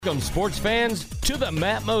Welcome, sports fans, to the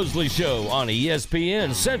Matt Mosley Show on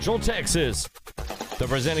ESPN Central Texas. The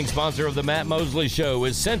presenting sponsor of the Matt Mosley Show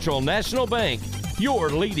is Central National Bank, your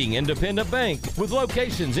leading independent bank with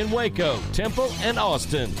locations in Waco, Temple, and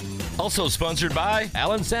Austin. Also sponsored by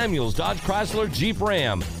Allen Samuels Dodge Chrysler Jeep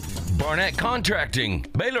Ram, Barnett Contracting,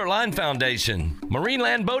 Baylor Line Foundation,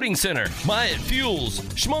 Marineland Boating Center, Myatt Fuels,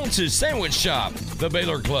 Schmaltz's Sandwich Shop, the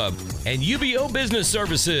Baylor Club, and UBO Business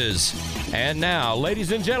Services. And now,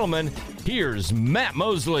 ladies and gentlemen, here's Matt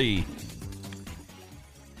Mosley.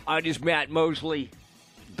 It is Matt Mosley,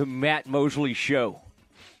 the Matt Mosley Show.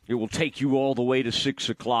 It will take you all the way to 6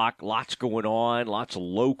 o'clock. Lots going on, lots of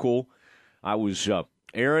local.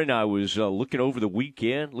 Aaron, I was looking over the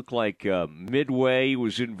weekend. Looked like Midway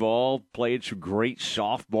was involved, played some great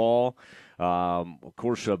softball. Of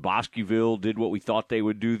course, Bosqueville did what we thought they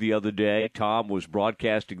would do the other day. Tom was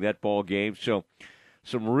broadcasting that ball game. So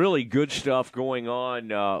some really good stuff going on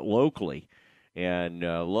locally, and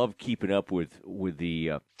love keeping up with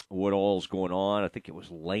the what all's going on. I think it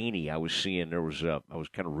was Laney I was seeing. I was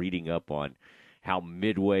kind of reading up on how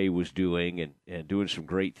Midway was doing and doing some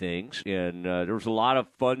great things. And there was a lot of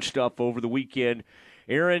fun stuff over the weekend.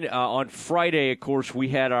 Aaron, on Friday, of course, we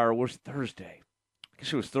had was it Thursday? I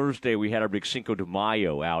guess it was Thursday. We had our big Cinco de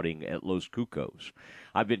Mayo outing at Los Cucos.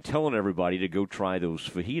 I've been telling everybody to go try those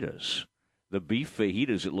fajitas. The beef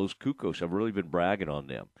fajitas at Los Cucos. I've really been bragging on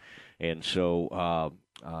them. And so,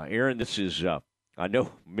 Aaron, this is I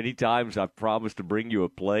know many times I've promised to bring you a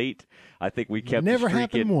plate. I think we kept the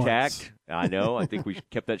streak intact. I know. I think we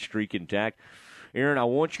kept that streak intact. Aaron, I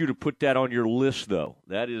want you to put that on your list, though.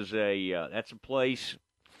 That's a place,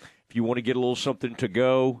 if you want to get a little something to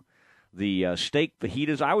go. The steak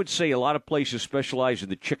fajitas, I would say a lot of places specialize in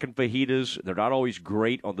the chicken fajitas. They're not always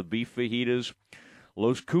great on the beef fajitas.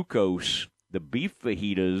 Los Cucos, the beef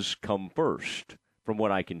fajitas come first, from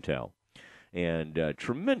what I can tell. And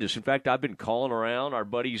tremendous. In fact, I've been calling around our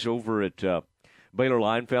buddies over at Baylor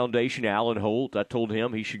Line Foundation, Alan Holt. I told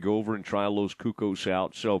him he should go over and try Los Cucos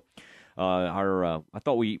out. So I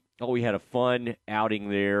thought we had a fun outing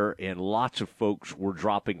there, and lots of folks were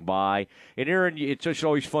dropping by. And, Aaron, it's just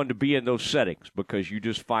always fun to be in those settings because you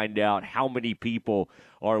just find out how many people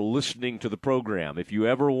are listening to the program. If you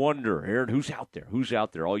ever wonder, Aaron, who's out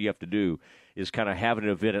there, all you have to do is kind of have an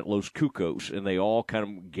event at Los Cucos, and they all kind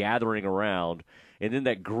of gathering around. And then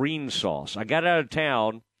that green sauce. I got out of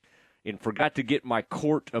town and forgot to get my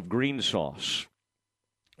quart of green sauce.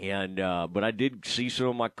 And but I did see some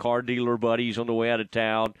of my car dealer buddies on the way out of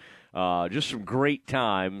town. Just some great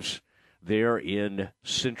times there in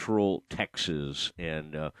Central Texas.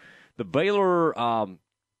 And the Baylor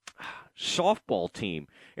softball team.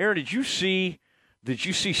 Aaron, did you see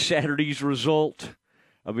Saturday's result?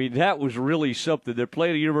 I mean, that was really something. They're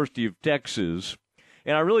playing at the University of Texas,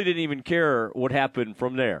 and I really didn't even care what happened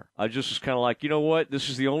from there. I just was kind of like, you know what? This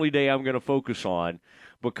is the only day I'm going to focus on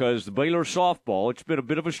because the Baylor softball, it's been a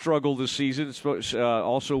bit of a struggle this season,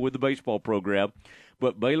 also with the baseball program,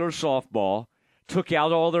 but Baylor softball took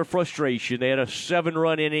out all their frustration. They had a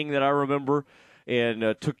 7-run inning that I remember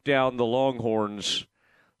and took down the Longhorns.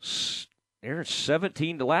 Aaron,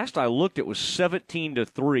 17. The last I looked, it was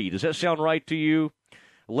 17-3. Does that sound right to you?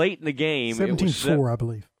 Late in the game, 17-4, I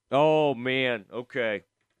believe. Oh, man. Okay.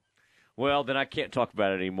 Well, then I can't talk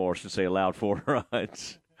about it anymore since they allowed 4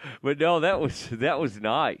 runs. But no, that was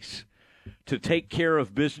nice to take care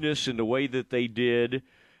of business in the way that they did,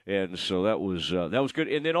 and so that was good.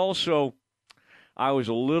 And then also, I was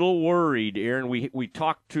a little worried, Aaron. We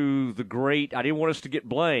talked to the great. I didn't want us to get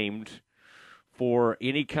blamed for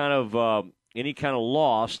any kind of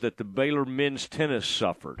loss that the Baylor men's tennis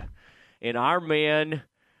suffered, and our man.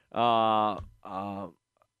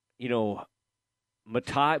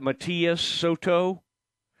 Matias Soto,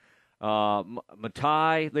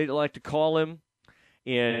 Matai, they like to call him,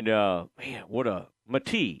 and what a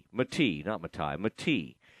Mati, not Matai,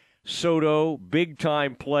 Mati Soto, big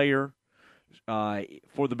time player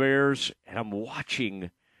for the Bears, and I'm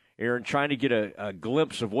watching Aaron trying to get a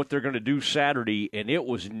glimpse of what they're going to do Saturday, and it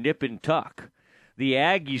was nip and tuck. The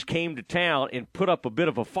Aggies came to town and put up a bit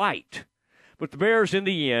of a fight. But the Bears, in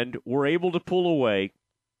the end, were able to pull away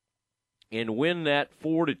and win that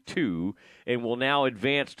 4-2 and will now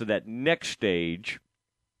advance to that next stage.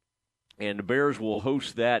 And the Bears will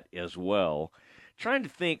host that as well. Trying to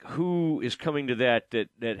think who is coming to that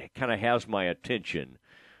kind of has my attention.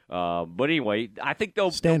 But anyway, I think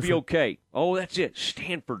they'll be okay. Oh, that's it.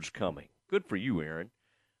 Stanford's coming. Good for you, Aaron.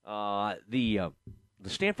 The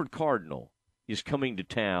Stanford Cardinal is coming to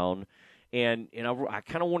town. And I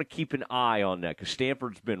kind of want to keep an eye on that because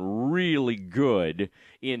Stanford's been really good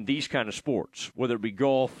in these kind of sports, whether it be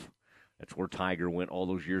golf. That's where Tiger went all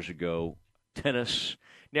those years ago. Tennis.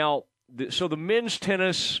 Now, so the men's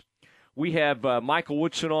tennis, we have Michael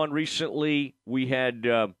Woodson on recently. We had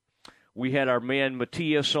our man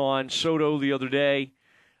Matthias on, Soto, the other day.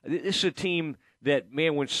 This is a team that,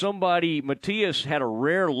 man, when Matthias had a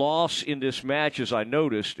rare loss in this match, as I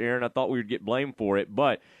noticed, Aaron, I thought we would get blamed for it,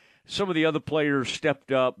 but some of the other players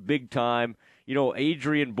stepped up big time.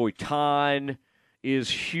 Adrian Boitan is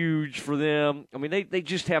huge for them. I mean, they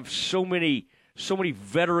just have so many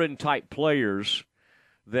veteran-type players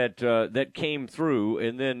that came through.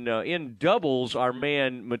 And then in doubles, our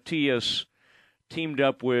man Matthias teamed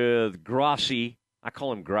up with Grassi. I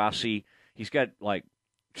call him Grassi. He's got, like,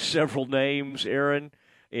 several names, Aaron,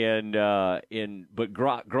 but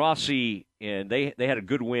Grassi, and they had a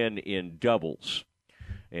good win in doubles,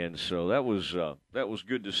 and so that was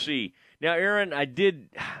good to see. Now, Aaron,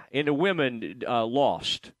 in the women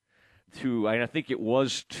lost to, and I think it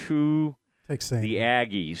was to the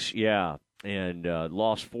Aggies, yeah, and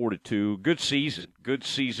lost 4-2. Good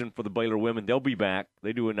season for the Baylor women. They'll be back.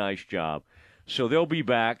 They do a nice job, so they'll be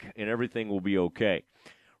back, and everything will be okay.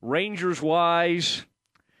 Rangers-wise,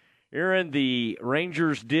 Aaron, the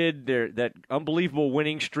Rangers did that unbelievable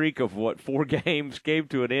winning streak of, 4 games, came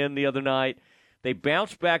to an end the other night. They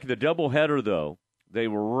bounced back in the doubleheader, though. They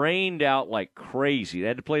were rained out like crazy. They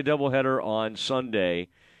had to play a doubleheader on Sunday,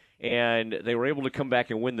 and they were able to come back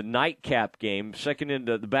and win the nightcap game,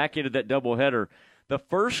 the back end of that doubleheader. The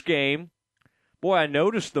first game, boy, I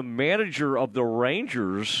noticed the manager of the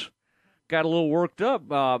Rangers got a little worked up.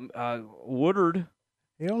 Woodard.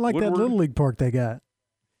 You don't like that Little League park they got.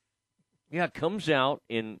 Yeah, comes out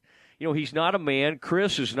and, he's not a man.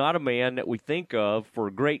 Chris is not a man that we think of for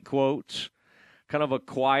great quotes. Kind of a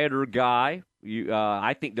quieter guy.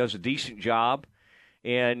 I think does a decent job.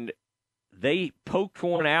 And they poked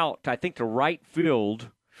one out, I think, to right field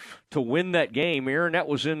to win that game. Aaron, that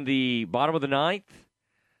was in the bottom of the ninth.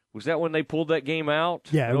 Was that when they pulled that game out?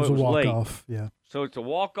 Yeah, it was a walk-off. Yeah. So it's a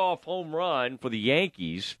walk-off home run for the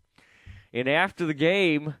Yankees. And after the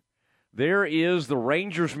game, there is the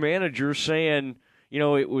Rangers manager saying,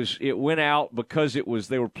 it went out because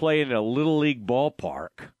they were playing in a Little League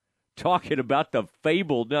ballpark, talking about the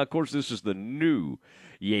fabled. Now, of course, this is the new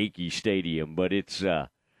Yankee Stadium, but it's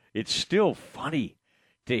still funny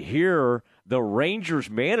to hear the Rangers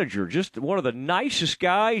manager, just one of the nicest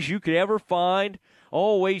guys you could ever find,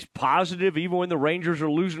 always positive, even when the Rangers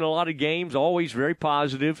are losing a lot of games, always very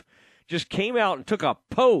positive, just came out and took a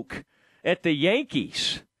poke at the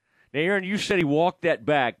Yankees. Now, Aaron, you said he walked that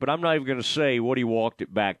back, but I'm not even going to say what he walked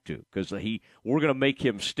it back to because we're going to make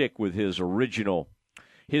him stick with his original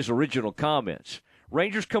comments.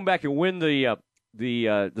 Rangers come back and win the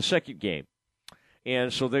second game,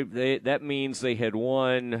 and so that means they had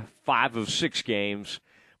won 5 of 6 games.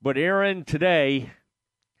 But Aaron, today,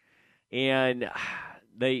 and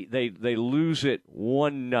they lose it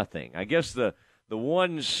 1-0. I guess the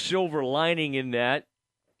one silver lining in that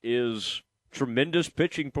is tremendous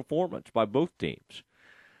pitching performance by both teams.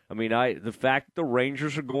 I mean, the fact that the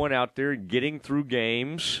Rangers are going out there and getting through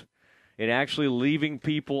games and actually leaving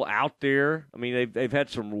people out there. I mean, they've had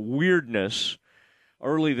some weirdness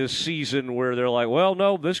early this season where they're like, well,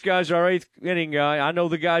 no, this guy's our 8th inning guy. I know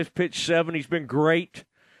the guy's pitched 7. He's been great.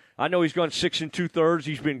 I know he's gone 6 2/3.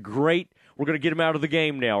 He's been great. We're going to get him out of the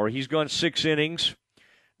game now. Or he's gone 6 innings.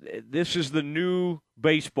 This is the new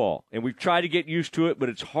baseball, and we've tried to get used to it, but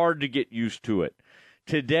it's hard to get used to it.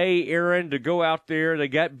 Today, Aaron, to go out there, they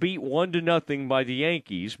got beat 1-0 by the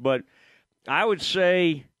Yankees, but I would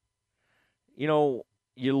say, you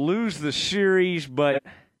lose the series,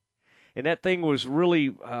 and that thing was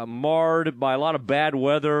really marred by a lot of bad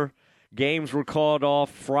weather. Games were called off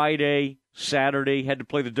Friday, Saturday, had to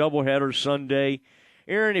play the doubleheader Sunday.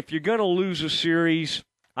 Aaron, if you're going to lose a series,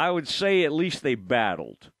 I would say at least they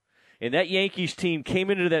battled. And that Yankees team came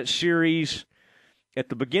into that series, at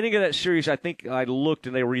the beginning of that series, I think I looked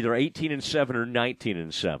and they were either 18-7 or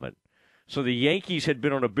 19-7. So the Yankees had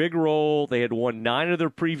been on a big roll. They had won 9 of their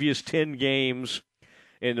previous 10 games,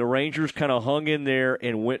 and the Rangers kind of hung in there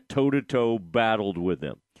and went toe-to-toe, battled with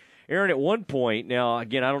them. Aaron, at one point, now,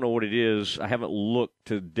 again, I don't know what it is. I haven't looked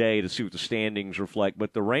today to see what the standings reflect,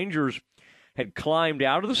 but the Rangers had climbed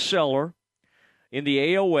out of the cellar in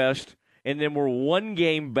the AL West, and then were 1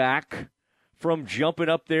 game back from jumping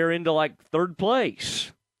up there into like 3rd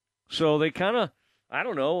place. So they kind of, I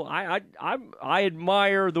don't know. I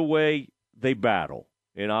admire the way they battle,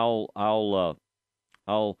 and I'll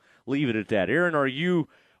leave it at that. Aaron, are you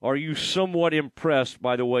are you somewhat impressed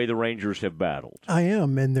by the way the Rangers have battled? I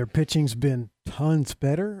am, and their pitching's been tons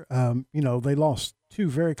better. They lost 2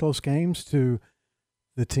 very close games to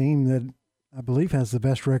the team that I believe has the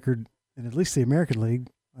best record in at least the American League.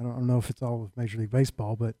 I don't know if it's all of Major League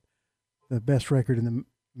Baseball, but the best record in the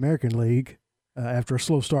American League after a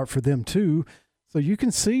slow start for them too. So you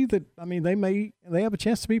can see that, they have a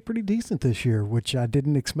chance to be pretty decent this year, which I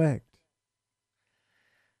didn't expect.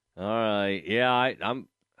 All right. Yeah, I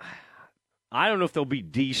don't know if they'll be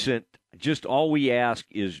decent. Just all we ask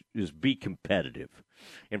is be competitive.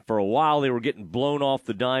 And for a while they were getting blown off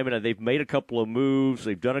the diamond, and they've made a couple of moves.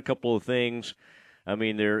 They've done a couple of things.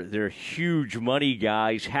 They're huge money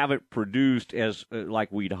guys, haven't produced as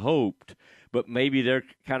like we'd hoped, but maybe they're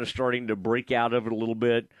kind of starting to break out of it a little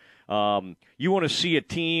bit. You want to see a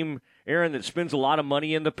team, Aaron, that spends a lot of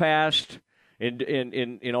money in the past,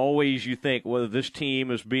 and always you think, well, this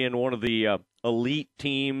team is being one of the elite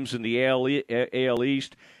teams in the AL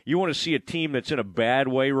East. You want to see a team that's in a bad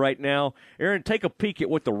way right now. Aaron, take a peek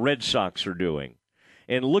at what the Red Sox are doing,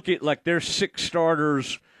 and look at like their 6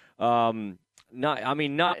 starters. I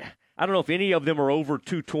don't know if any of them are over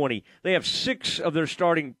 220. They have 6 of their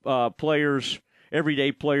starting players,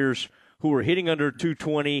 everyday players, who are hitting under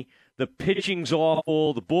 220. The pitching's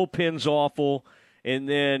awful. The bullpen's awful. And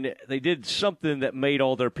then they did something that made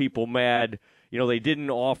all their people mad. They didn't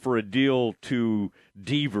offer a deal to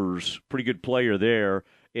Devers, pretty good player there.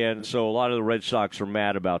 And so a lot of the Red Sox are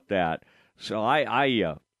mad about that. So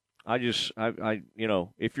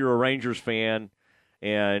if you're a Rangers fan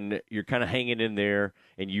and you're kind of hanging in there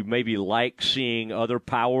and you maybe like seeing other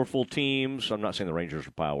powerful teams, I'm not saying the Rangers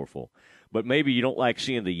are powerful, but maybe you don't like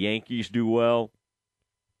seeing the Yankees do well,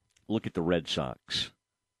 look at the Red Sox.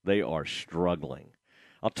 They are struggling.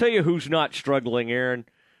 I'll tell you who's not struggling, Aaron.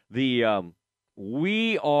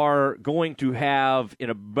 We are going to have in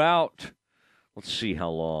about, let's see how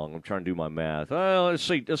long. I'm trying to do my math. Let's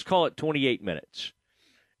see. Let's call it 28 minutes.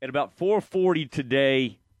 At about 4:40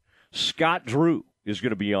 today, Scott Drew is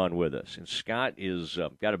going to be on with us. And Scott is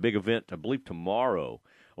got a big event, I believe, tomorrow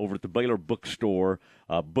over at the Baylor Bookstore,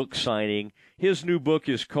 book signing. His new book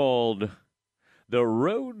is called The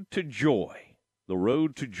Road to Joy. The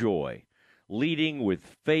Road to Joy, leading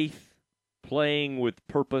with faith, playing with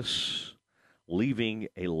purpose, leaving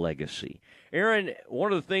a legacy. Aaron,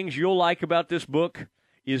 one of the things you'll like about this book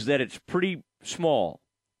is that it's pretty small,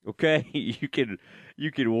 okay? You can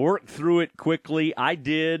work through it quickly. I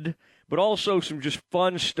did, but also some just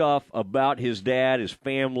fun stuff about his dad, his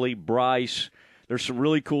family, Bryce. There's some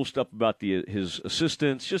really cool stuff about his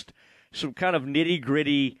assistants, just some kind of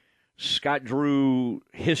nitty-gritty Scott Drew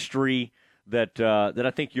history that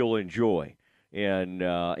I think you'll enjoy, and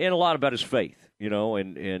a lot about his faith,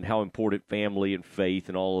 and how important family and faith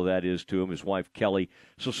and all of that is to him. His wife Kelly,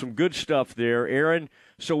 so some good stuff there, Aaron.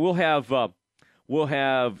 So we'll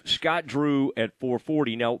have Scott Drew at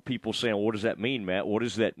 4:40. Now people saying, well, what does that mean, Matt? What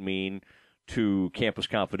does that mean to Campus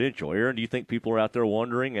Confidential? Aaron, do you think people are out there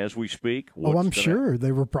wondering as we speak? I'm sure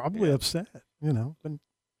they were probably upset. But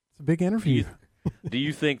it's a big interview. Do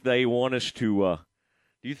you think they want us to?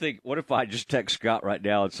 Do you think, what if I just text Scott right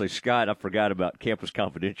now and say, Scott, I forgot about Campus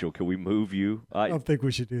Confidential. Can we move you? I don't think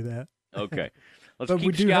we should do that. Okay. But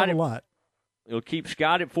we do have a lot. We'll keep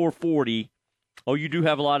Scott at 4:40. Oh, you do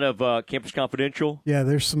have a lot of Campus Confidential? Yeah,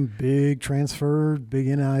 there's some big transfer, big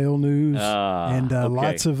NIL news, and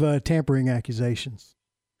lots of tampering accusations.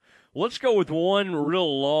 Well, let's go with one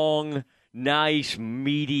real long, nice,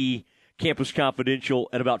 meaty Campus Confidential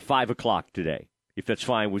at about 5 o'clock today. If that's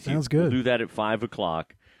fine with you. Sounds good. We'll do that at 5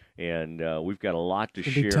 o'clock, and we've got a lot to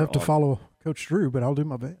share. It'll be tough to follow Coach Drew, but I'll do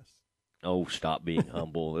my best. Oh, stop being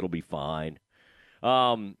humble. It'll be fine.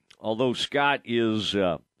 Although Scott is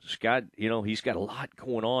he's got a lot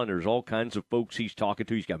going on. There's all kinds of folks he's talking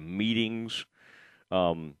to. He's got meetings.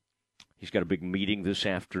 He's got a big meeting this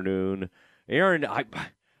afternoon. Aaron,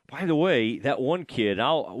 by the way, that one kid,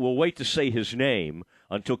 we'll wait to say his name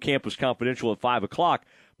until Campus Confidential at 5 o'clock.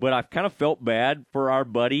 But I've kind of felt bad for our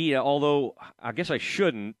buddy, although I guess I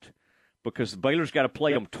shouldn't because Baylor's got to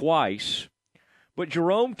play him twice. But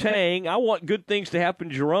Jerome Tang, I want good things to happen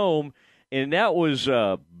to Jerome, and that was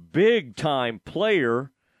a big-time player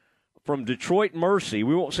from Detroit Mercy.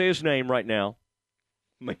 We won't say his name right now,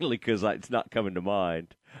 mainly because it's not coming to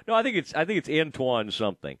mind. No, I think it's Antoine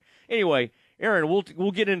something. Anyway, Aaron,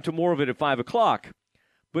 we'll get into more of it at 5 o'clock.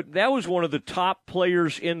 But that was one of the top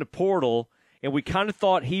players in the portal, and we kind of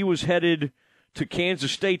thought he was headed to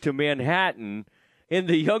Kansas State, to Manhattan, and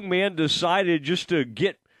the young man decided just to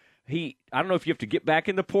I don't know if you have to get back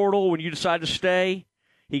in the portal when you decide to stay.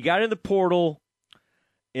 He got in the portal,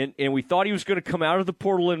 and we thought he was going to come out of the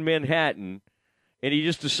portal in Manhattan, and he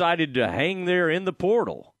just decided to hang there in the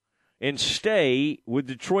portal and stay with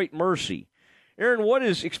Detroit Mercy. Aaron,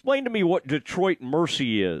 explain to me what Detroit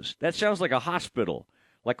Mercy is. That sounds like a hospital,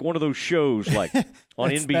 like one of those shows like on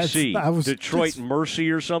NBC, Detroit Mercy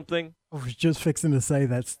or something. I was just fixing to say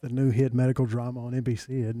that's the new hit medical drama on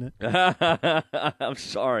NBC, isn't it? I'm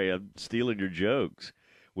sorry. I'm stealing your jokes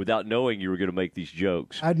without knowing you were going to make these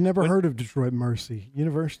jokes. I'd never heard of Detroit Mercy.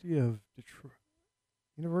 University of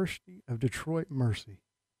Detroit Mercy.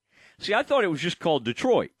 See, I thought it was just called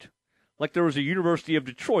Detroit. Like there was a University of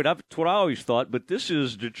Detroit. That's what I always thought, but this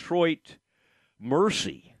is Detroit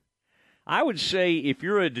Mercy. I would say if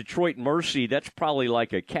you're a Detroit Mercy, that's probably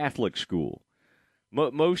like a Catholic school.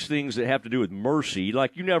 Most things that have to do with mercy,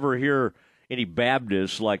 like you never hear any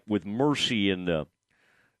Baptists like with mercy in the,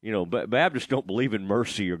 Baptists don't believe in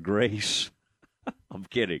mercy or grace. I'm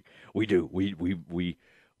kidding. We do. We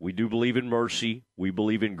do believe in mercy. We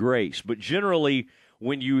believe in grace. But generally,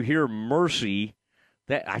 when you hear mercy,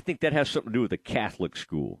 I think that has something to do with a Catholic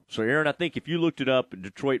school. So, Aaron, I think if you looked it up in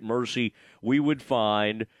Detroit Mercy, we would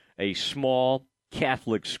find a small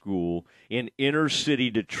Catholic school in inner city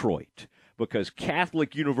Detroit, because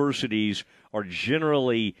Catholic universities are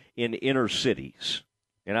generally in inner cities.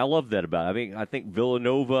 And I love that about it. I mean, I think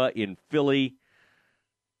Villanova in Philly.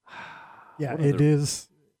 Yeah, it is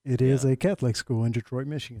a Catholic school in Detroit,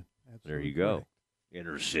 Michigan. Absolutely. There you go. Right.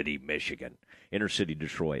 Inner city Michigan. Inner city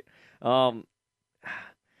Detroit. By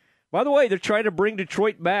the way, they're trying to bring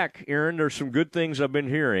Detroit back, Aaron. There's some good things I've been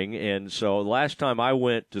hearing. And so last time I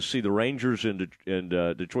went to see the Rangers and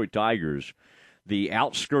Detroit Tigers, the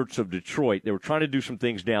outskirts of Detroit, they were trying to do some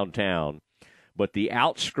things downtown, but the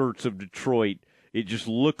outskirts of Detroit, it just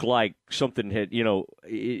looked like something had,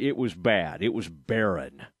 it was bad. It was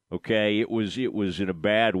barren, okay? It was in a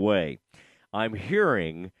bad way. I'm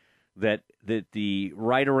hearing that the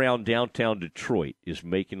right around downtown Detroit is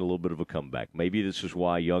making a little bit of a comeback. Maybe this is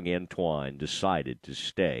why young Antoine decided to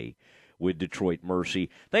stay with Detroit Mercy.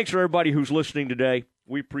 Thanks for everybody who's listening today.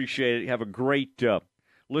 We appreciate it. Have a great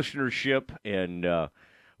listenership, and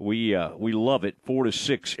we love it. 4 to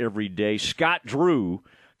 6 every day. Scott Drew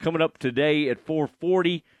coming up today at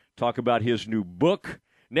 4:40. Talk about his new book.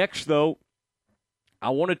 Next, though,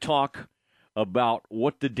 I want to talk about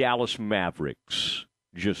what the Dallas Mavericks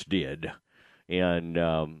just did.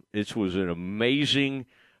 And this was an amazing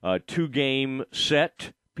 2-game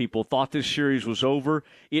set. People thought this series was over.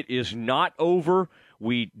 It is not over.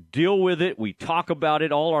 We deal with it. We talk about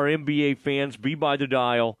it. All our NBA fans, be by the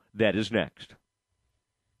dial. That is next.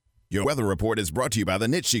 Your weather report is brought to you by the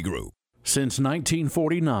Nitsche Group. Since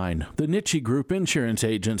 1949, the Nitsche Group Insurance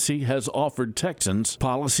Agency has offered Texans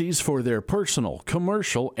policies for their personal,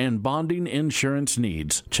 commercial, and bonding insurance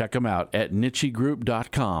needs. Check them out at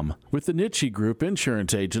NitscheGroup.com. With the Nitsche Group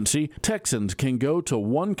Insurance Agency, Texans can go to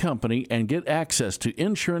one company and get access to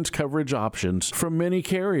insurance coverage options from many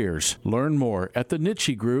carriers. Learn more at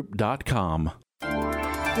thenitschegroup.com.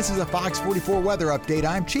 This is a Fox 44 weather update.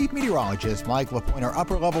 I'm Chief Meteorologist Mike LaPointe. Our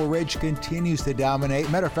upper level ridge continues to dominate.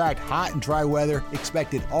 Matter of fact, hot and dry weather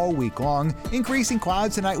expected all week long. Increasing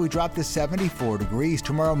clouds tonight, we drop to 74 degrees.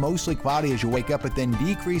 Tomorrow, mostly cloudy as you wake up, but then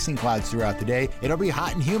decreasing clouds throughout the day. It'll be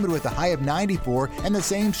hot and humid with a high of 94. And the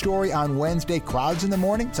same story on Wednesday. Clouds in the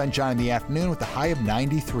morning, sunshine in the afternoon with a high of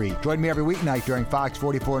 93. Join me every weeknight during Fox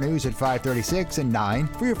 44 News at 5:36 and 9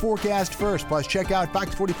 for your forecast first. Plus, check out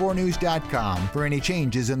fox44news.com for any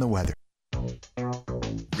changes in the weather.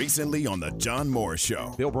 Recently on the John Moore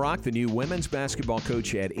Show. Bill Brock, the new women's basketball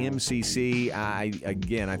coach at MCC.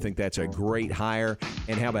 I think that's a great hire.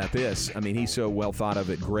 And how about this? I mean, he's so well thought of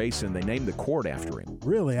at Grayson, they named the court after him.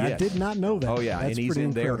 Really? Yes. I did not know that. Oh, yeah. That's and he's in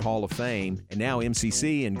incredible. their Hall of Fame. And now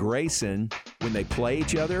MCC and Grayson, when they play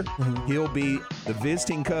each other, he'll be the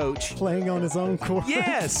visiting coach. Playing on his own court.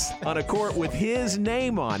 Yes, on a court with his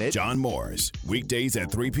name on it. John Moore's, weekdays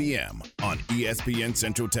at 3 p.m. on ESPN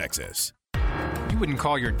Central Texas. You wouldn't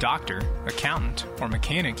call your doctor, accountant, or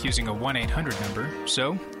mechanic using a 1-800 number,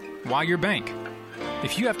 so why your bank?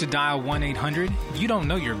 If you have to dial 1-800, you don't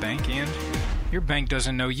know your bank and your bank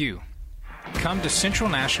doesn't know you. Come to Central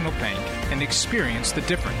National Bank and experience the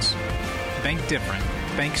difference. Bank different.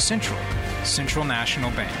 Bank Central. Central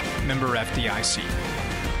National Bank. Member FDIC.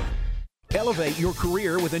 Elevate your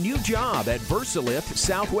career with a new job at VersaLift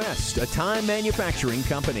Southwest, a time manufacturing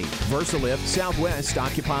company. VersaLift Southwest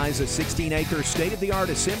occupies a 16-acre state-of-the-art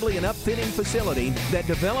assembly and upfitting facility that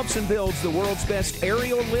develops and builds the world's best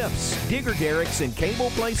aerial lifts, digger derricks, and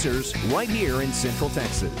cable placers right here in Central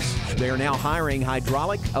Texas. They are now hiring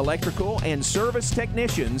hydraulic, electrical, and service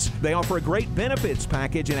technicians. They offer a great benefits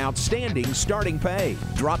package and outstanding starting pay.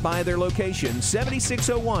 Drop by their location,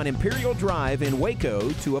 7601 Imperial Drive in Waco,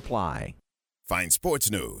 to apply. Find sports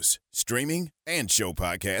news, streaming, and show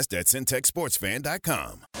podcast at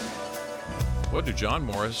syntechsportsfan.com. What do John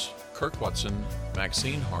Morris, Kirk Watson,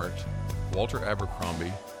 Maxine Hart, Walter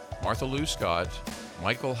Abercrombie, Martha Lou Scott,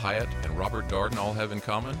 Michael Hyatt, and Robert Darden all have in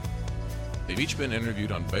common? They've each been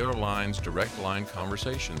interviewed on Baylor Line's Direct Line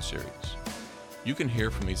Conversation series. You can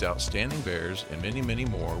hear from these outstanding Bears and many, many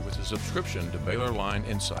more with a subscription to Baylor Line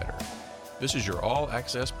Insider. This is your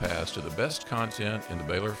all-access pass to the best content in the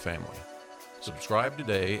Baylor family. Subscribe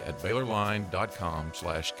today at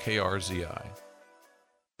BaylorLine.com/KRZI.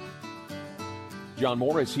 John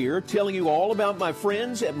Morris here, telling you all about my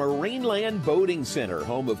friends at Marineland Boating Center,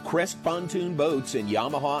 home of Crest Pontoon Boats and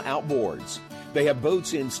Yamaha Outboards. They have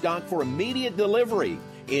boats in stock for immediate delivery.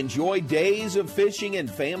 Enjoy days of fishing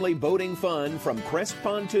and family boating fun from Crest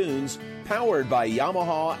Pontoons, powered by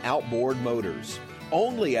Yamaha Outboard Motors.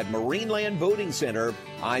 Only at Marineland Boating Center,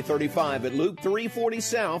 I-35 at Loop 340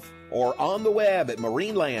 South, or on the web at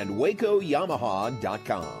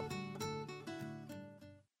marinelandwacoyamaha.com.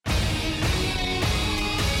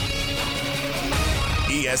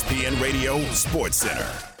 ESPN Radio Sports Center.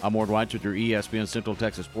 I'm Ward White with your ESPN Central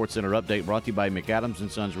Texas Sports Center update, brought to you by McAdams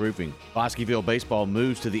 & Sons Roofing. Bosqueville baseball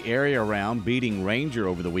moves to the area round, beating Ranger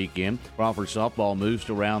over the weekend. Crawford softball moves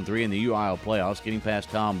to round 3 in the UIL playoffs, getting past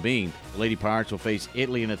Tom Bean. The Lady Pirates will face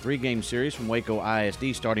Italy in a 3-game series from Waco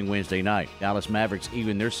ISD starting Wednesday night. Dallas Mavericks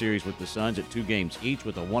even their series with the Suns at 2 games each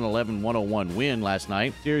with a 111-101 win last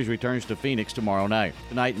night. Series returns to Phoenix tomorrow night.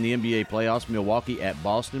 Tonight in the NBA playoffs, Milwaukee at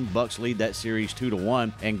Boston. Bucks lead that series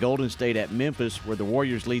 2-1, and Golden State at Memphis, where the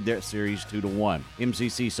Warriors lead their series 2-1.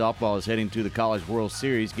 MCC softball is heading to the College World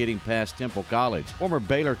Series, getting past Temple College. Former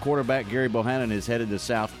Baylor quarterback Gary Bohannon is headed to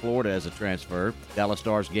South Florida as a transfer. Dallas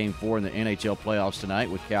Stars Game 4 in the NHL playoffs tonight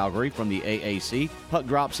with Calgary from the AAC. Puck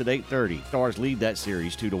drops at 8:30. Stars lead that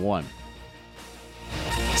series 2-1.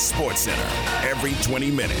 Sports Center, every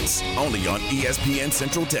 20 minutes, only on ESPN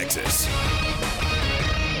Central Texas.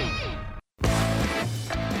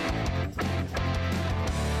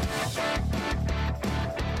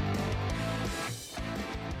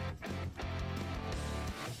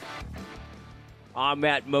 I'm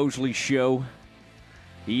Matt Mosley Show,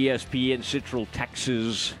 ESPN Central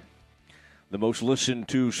Texas, the most listened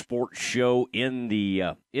to sports show in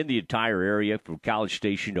the entire area, from College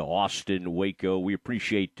Station to Austin, Waco. We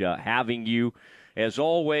appreciate having you as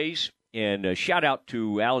always, and shout out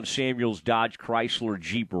to Alan Samuels Dodge Chrysler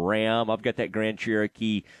Jeep Ram. I've got that Grand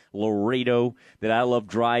Cherokee Laredo that I love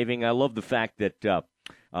driving. I love the fact that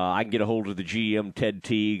I can get a hold of the GM, Ted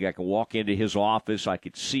Teague. I can walk into his office. I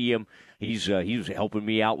could see him. He was helping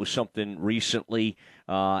me out with something recently,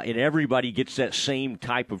 and everybody gets that same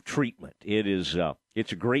type of treatment. It's a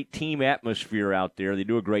great team atmosphere out there. They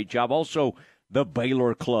do a great job. Also, the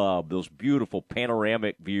Baylor Club, those beautiful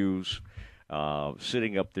panoramic views,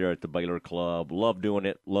 sitting up there at the Baylor Club. Love doing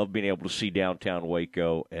it. Love being able to see downtown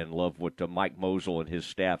Waco, and love what Mike Mosley and his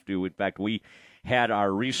staff do. In fact, we had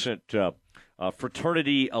our recent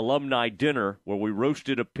fraternity alumni dinner where we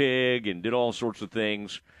roasted a pig and did all sorts of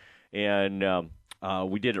things. And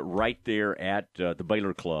we did it right there at the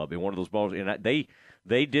Baylor Club in one of those balls. And they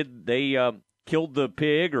killed the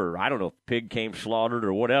pig, or I don't know if the pig came slaughtered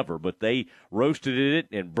or whatever, but they roasted it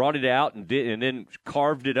and brought it out and then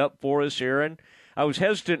carved it up for us, Aaron. I was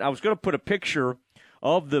hesitant. I was going to put a picture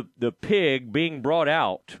of the pig being brought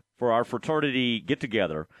out for our fraternity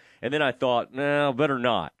get-together. And then I thought, no, better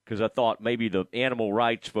not, because I thought maybe the animal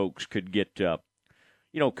rights folks could get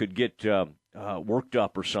worked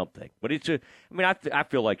up or something. But I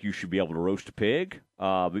feel like you should be able to roast a pig.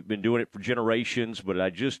 We've been doing it for generations, but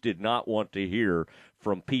I just did not want to hear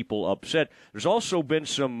from people upset. There's also been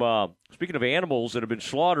some, speaking of animals that have been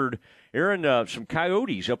slaughtered, Aaron, some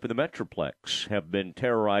coyotes up in the Metroplex have been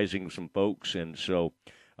terrorizing some folks, and so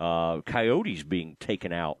coyotes being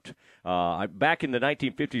taken out. Back in the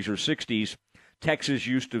 1950s or 60s, Texas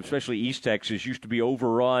especially East Texas, used to be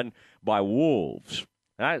overrun by wolves.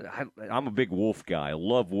 I'm a big wolf guy. I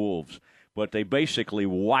love wolves. But they basically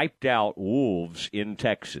wiped out wolves in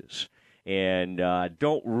Texas. And I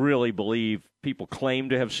don't really believe people claim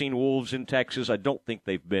to have seen wolves in Texas. I don't think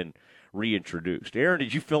they've been reintroduced. Aaron,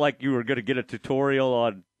 did you feel like you were going to get a tutorial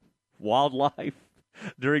on wildlife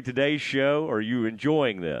during today's show? Or are you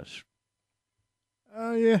enjoying this?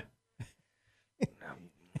 Oh, yeah.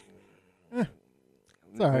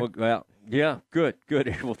 Sorry. Well, yeah, good.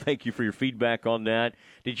 Well, thank you for your feedback on that.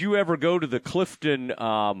 Did you ever go to the Clifton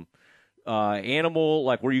animal,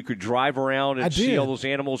 like where you could drive around and see all those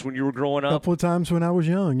animals when you were growing up? A couple of times when I was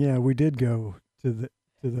young, yeah, we did go to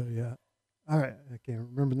the all right, I can't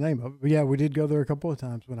remember the name of it, but yeah, we did go there a couple of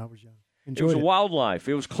times when I was young. Enjoyed it was wildlife.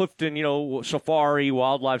 It was Clifton, safari,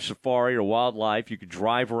 wildlife safari or wildlife. You could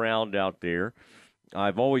drive around out there.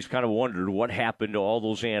 I've always kind of wondered what happened to all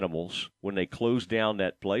those animals when they closed down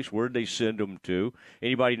that place. Where did they send them to?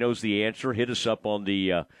 Anybody knows the answer? Hit us up on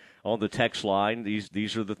the text line.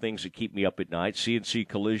 These are the things that keep me up at night. CNC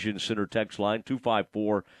Collision Center text line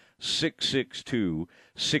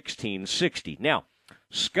 254-662-1660. Now,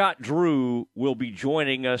 Scott Drew will be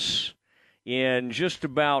joining us in just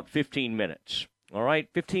about 15 minutes. All right,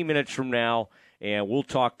 15 minutes from now, and we'll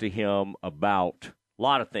talk to him about a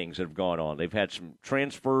lot of things that have gone on. They've had some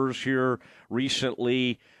transfers here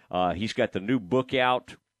recently. He's got the new book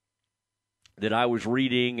out that I was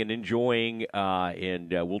reading and enjoying,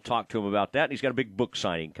 and we'll talk to him about that. And he's got a big book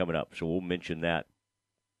signing coming up, so we'll mention that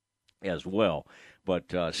as well.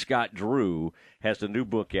 But Scott Drew has the new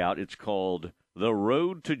book out. It's called The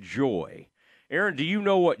Road to Joy. Aaron, do you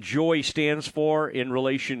know what joy stands for in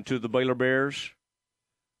relation to the Baylor Bears?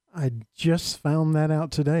 I just found that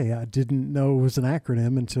out today. I didn't know it was an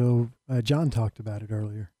acronym until John talked about it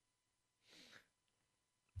earlier.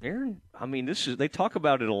 Aaron, I mean, they talk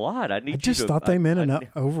about it a lot. I just thought they meant an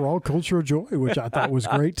overall culture of joy, which I thought was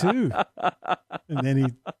great too. And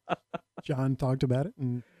then John talked about it,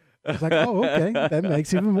 and I was like, oh, okay, that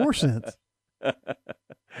makes even more sense.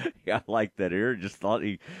 Yeah, I like that. Aaron just thought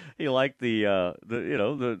he liked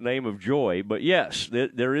the name of joy, but yes,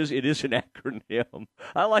 it is an acronym.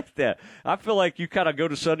 I like that. I feel like you kind of go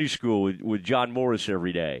to Sunday school with John Morris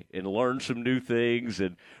every day and learn some new things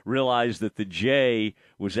and realize that the J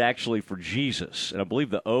was actually for Jesus, and I believe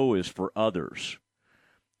the O is for others.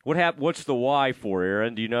 What's the Y for,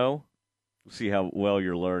 Aaron? Do you know? We'll see how well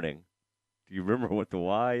you're learning. Do you remember what the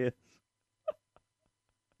Y is?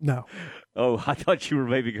 No. Oh, I thought you were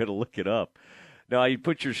maybe going to look it up. No, you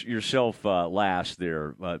put yourself last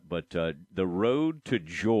there, but The Road to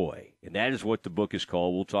Joy, and that is what the book is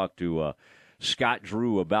called. We'll talk to Scott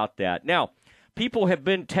Drew about that. Now, people have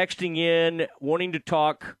been texting in wanting to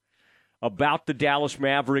talk about the Dallas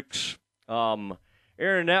Mavericks. Aaron,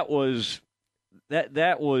 that was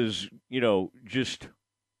just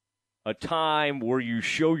a time where you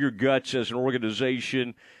show your guts as an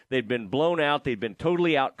organization. They'd been blown out. They'd been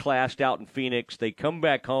totally outclassed out in Phoenix. They come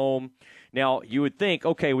back home. Now, you would think,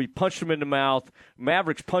 okay, we punched them in the mouth.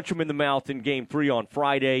 Mavericks punch them in the mouth in Game 3 on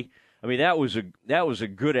Friday. I mean, that was a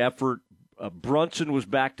good effort. Brunson was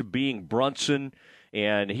back to being Brunson,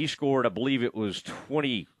 and he scored, I believe it was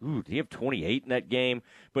 20. Did he have 28 in that game?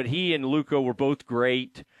 But he and Luka were both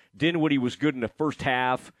great. Dinwiddie was good in the first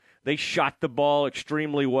half. They shot the ball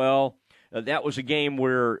extremely well. That was a game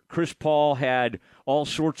where Chris Paul had all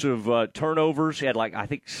sorts of turnovers. He had, I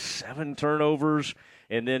think 7 turnovers.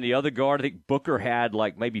 And then the other guard, I think Booker, had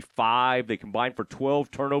maybe 5. They combined for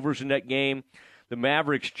 12 turnovers in that game. The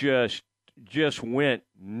Mavericks just went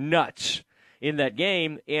nuts in that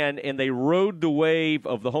game, and they rode the wave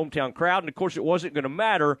of the hometown crowd. And, of course, it wasn't going to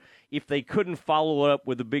matter if they couldn't follow up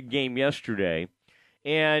with a big game yesterday.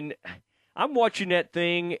 And I'm watching that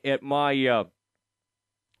thing at my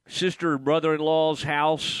sister and brother-in-law's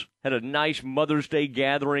house. Had a nice Mother's Day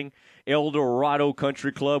gathering, El Dorado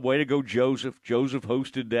Country Club. Way to go, Joseph. Joseph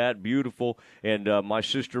hosted that. Beautiful. And my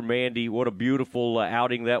sister Mandy, what a beautiful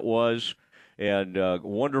outing that was. And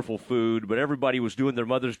wonderful food. But everybody was doing their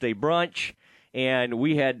Mother's Day brunch, and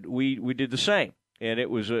we did the same. And it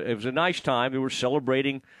was a nice time. We were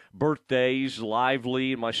celebrating birthdays,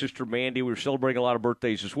 lively. And my sister Mandy, we were celebrating a lot of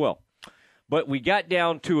birthdays as well. But we got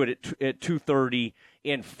down to it at 2:30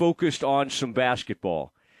 and focused on some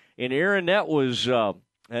basketball. And Aaron, that was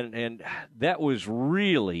and that was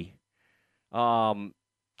really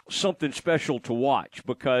something special to watch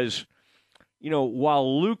because,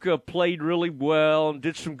 while Luka played really well and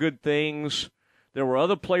did some good things, there were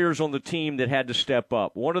other players on the team that had to step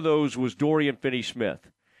up. One of those was Dorian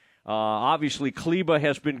Finney-Smith. Obviously, Kleba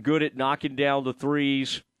has been good at knocking down the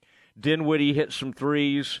threes. Dinwiddie hit some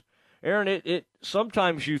threes. Aaron, it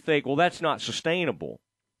sometimes you think, well, that's not sustainable.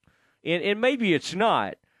 And maybe it's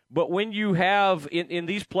not. But when you have, in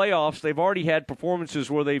these playoffs, they've already had performances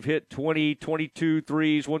where they've hit 20, 22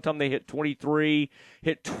 threes. One time they hit 23,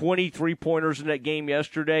 hit 23 pointers in that game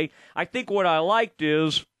yesterday. I think what I liked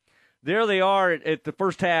is there they are at the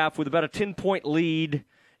first half with about a 10-point lead,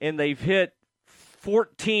 and they've hit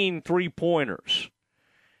 14 three-pointers.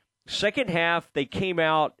 Second half, they came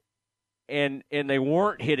out and they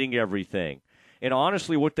weren't hitting everything. And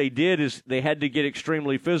honestly, what they did is they had to get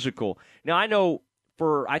extremely physical. Now, I know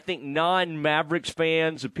for, I think, non-Mavericks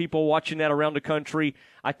fans and people watching that around the country,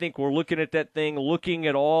 I think we're looking at that thing, looking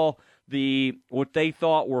at all what they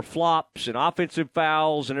thought were flops and offensive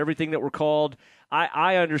fouls and everything that were called.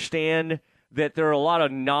 I understand that there are a lot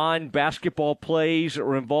of non-basketball plays that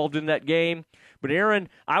were involved in that game. But, Aaron,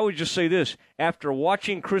 I would just say this. After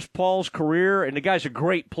watching Chris Paul's career, and the guy's a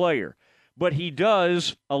great player, but he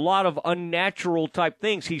does a lot of unnatural type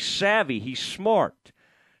things. He's savvy. He's smart.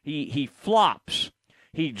 He flops.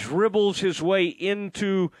 He dribbles his way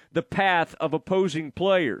into the path of opposing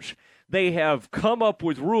players. They have come up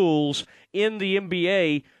with rules in the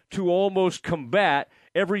NBA to almost combat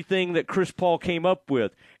everything that Chris Paul came up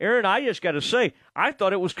with. Aaron, I just got to say, I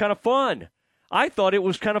thought it was kind of fun. I thought it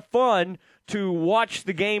was kind of fun to watch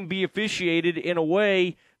the game be officiated in a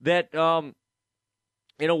way that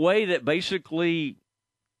basically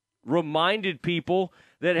reminded people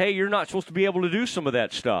that, hey, you're not supposed to be able to do some of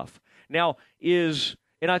that stuff. Now,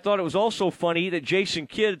 and I thought it was also funny that Jason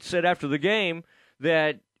Kidd said after the game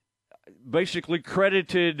that basically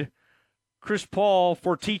credited Chris Paul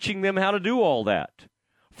for teaching them how to do all that,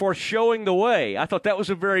 for showing the way. I thought that was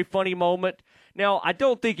a very funny moment. Now, I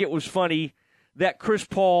don't think it was funny that Chris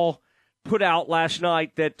Paul put out last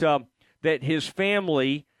night that his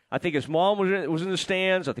family, I think his mom was in the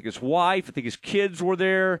stands, I think his wife, I think his kids were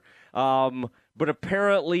there, but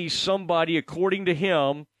apparently somebody, according to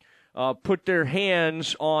him, put their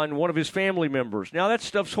hands on one of his family members. Now, that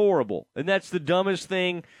stuff's horrible, and that's the dumbest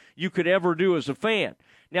thing you could ever do as a fan.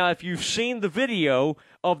 Now, if you've seen the video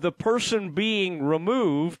of the person being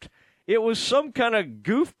removed, it was some kind of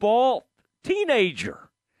goofball teenager.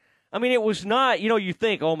 I mean, it was not, you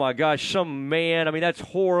think, oh, my gosh, some man. I mean, that's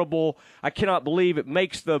horrible. I cannot believe it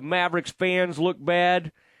makes the Mavericks fans look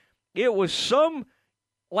bad. It was some,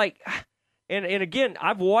 and again,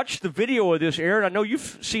 I've watched the video of this, Aaron. I know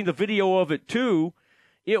you've seen the video of it, too.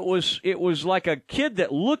 It was like a kid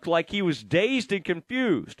that looked like he was dazed and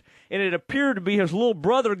confused. And it appeared to be his little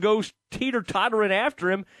brother goes teeter-tottering after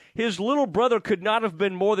him. His little brother could not have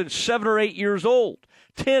been more than 7 or 8 years old,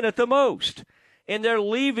 10 at the most. And they're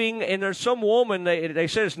leaving, and there's some woman, they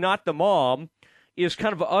said it's not the mom, is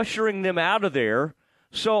kind of ushering them out of there.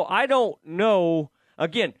 So I don't know.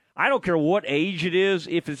 Again, I don't care what age it is.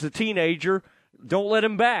 If it's a teenager, don't let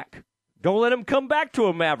him back. Don't let him come back to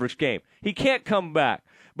a Mavericks game. He can't come back.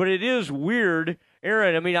 But it is weird,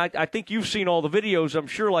 Aaron. I mean, I think you've seen all the videos, I'm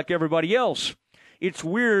sure, like everybody else. It's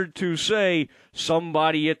weird to say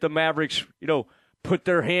somebody at the Mavericks, put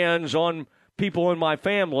their hands on people in my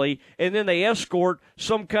family, and then they escort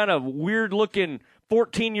some kind of weird-looking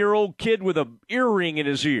 14-year-old kid with an earring in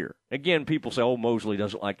his ear. Again, people say, oh, Mosley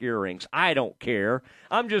doesn't like earrings. I don't care.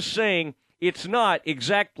 I'm just saying it's not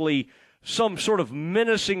exactly some sort of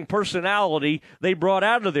menacing personality they brought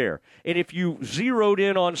out of there. And if you zeroed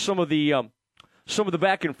in on some of the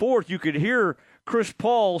back and forth, you could hear Chris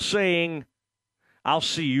Paul saying, I'll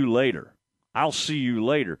see you later. I'll see you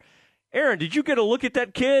later. Aaron, did you get a look at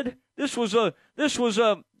that kid? This was a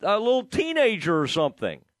little teenager or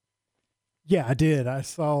something. Yeah, I did. I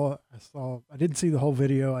didn't see the whole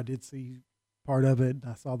video. I did see part of it.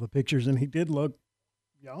 I saw the pictures, and he did look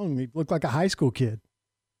young. He looked like a high school kid.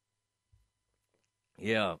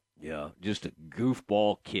 Yeah, just a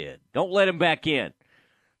goofball kid. Don't let him back in.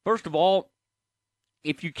 First of all,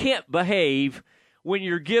 if you can't behave when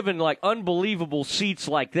you're given unbelievable seats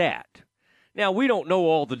like that. Now, we don't know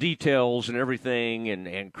all the details and everything,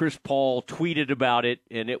 and Chris Paul tweeted about it,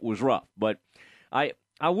 and it was rough. But I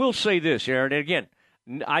will say this, Aaron, and again,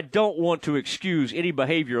 I don't want to excuse any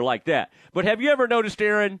behavior like that. But have you ever noticed,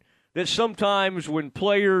 Aaron, that sometimes when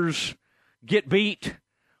players get beat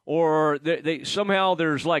or they somehow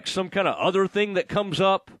there's some kind of other thing that comes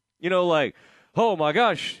up, oh, my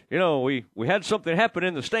gosh, we had something happen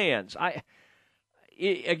in the stands.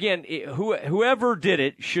 Whoever did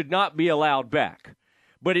it should not be allowed back.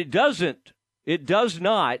 But it does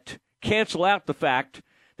not cancel out the fact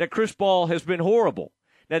that Chris Paul has been horrible.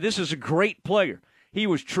 Now, this is a great player. He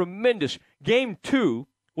was tremendous. Game 2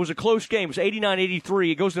 was a close game. It was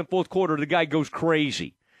 89-83. It goes in the fourth quarter. The guy goes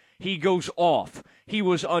crazy. He goes off. He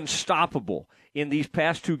was unstoppable. In these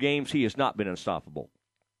past 2 games, he has not been unstoppable.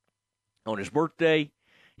 On his birthday,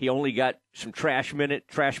 he only got some trash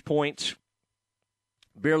points.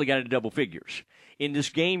 Barely got into double figures. In this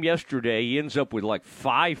game yesterday, he ends up with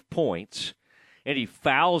 5 points, and he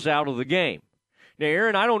fouls out of the game. Now,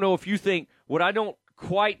 Aaron, I don't know if you think – what I don't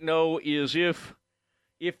quite know is if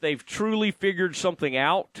they've truly figured something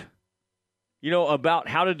out, about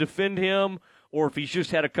how to defend him, or if he's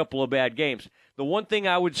just had a couple of bad games. The one thing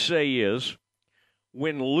I would say is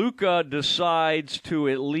when Luka decides to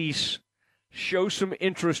at least show some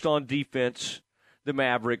interest on defense, the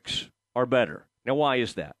Mavericks are better. Now, why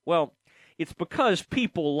is that? Well, it's because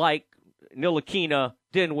people like Ntilikina,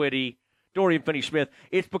 Dinwiddie, Dorian Finney-Smith,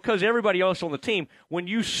 it's because everybody else on the team, when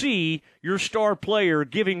you see your star player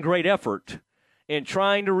giving great effort and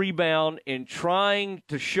trying to rebound and trying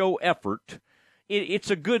to show effort,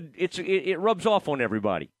 it rubs off on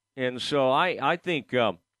everybody. And so I think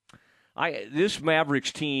this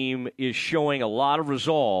Mavericks team is showing a lot of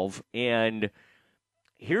resolve. And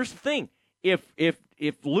here's the thing.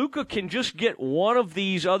 If Luka can just get one of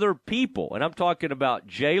these other people, and I'm talking about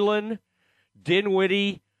Jalen,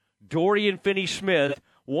 Dinwiddie, Dorian Finney-Smith,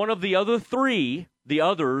 one of the other three, the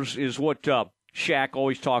others is what Shaq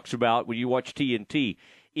always talks about when you watch TNT.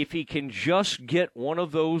 If he can just get one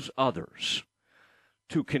of those others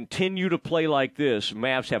to continue to play like this,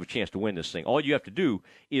 Mavs have a chance to win this thing. All you have to do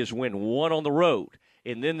is win one on the road,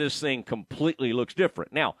 and then this thing completely looks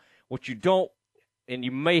different. Now, what you don't, and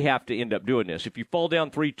you may have to end up doing this, if you fall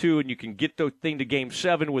down 3-2 and you can get the thing to Game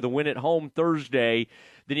 7 with a win at home Thursday,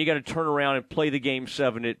 then you got to turn around and play the Game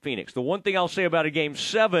 7 at Phoenix. The one thing I'll say about a Game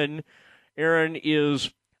 7, Aaron,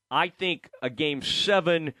 is I think a Game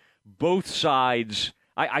 7, both sides,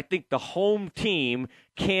 I think the home team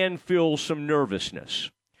can feel some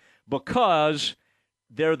nervousness because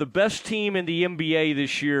they're the best team in the NBA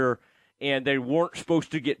this year, and they weren't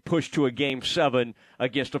supposed to get pushed to a Game 7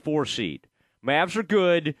 against a 4 seed. Mavs are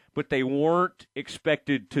good, but they weren't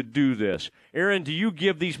expected to do this. Aaron, do you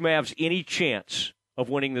give these Mavs any chance of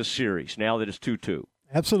winning this series now that it's 2-2?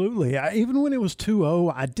 Absolutely. Even when it was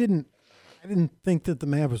 2-0, I didn't think that the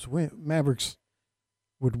Mavericks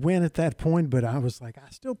would win at that point, but I was like,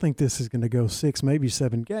 I still think this is going to go 6, maybe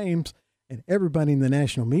 7 games. And everybody in the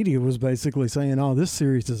national media was basically saying, oh, this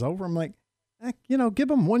series is over. I'm like, give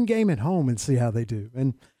them one game at home and see how they do.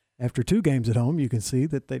 And after 2 games at home, you can see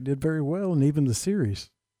that they did very well in even the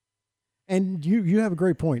series. And you have a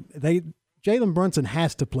great point. Jalen Brunson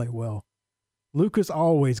has to play well. Luka's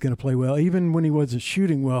always going to play well. Even when he wasn't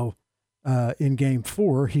shooting well in Game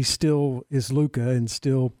 4, he still is Luka and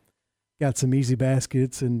still got some easy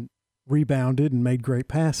baskets and rebounded and made great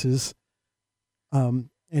passes. And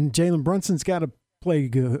Jalen Brunson's got to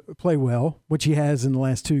play well, which he has in the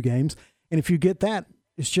last 2 games. And if you get that,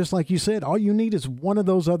 it's just like you said, all you need is one of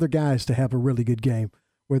those other guys to have a really good game,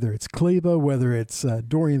 whether it's Kleba, whether it's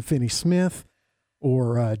Dorian Finney-Smith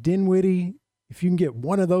or Dinwiddie. If you can get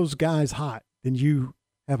one of those guys hot, then you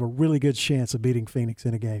have a really good chance of beating Phoenix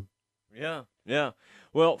in a game. Yeah.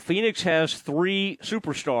 Well, Phoenix has 3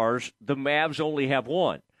 superstars. The Mavs only have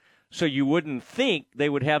 1. So you wouldn't think they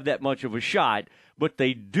would have that much of a shot, but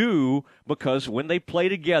they do because when they play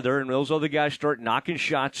together and those other guys start knocking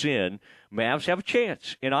shots in, Mavs have a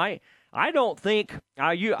chance. And I don't think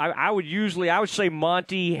I would say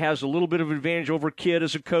Monty has a little bit of advantage over Kidd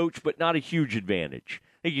as a coach, but not a huge advantage.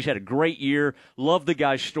 I think he's had a great year. Love the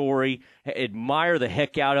guy's story. Admire the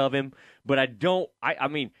heck out of him. But I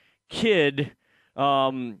mean, Kidd,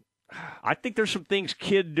 I think there's some things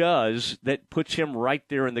Kidd does that puts him right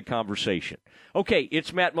there in the conversation. Okay,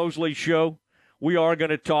 it's Matt Mosley's show. We are going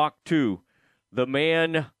to talk to the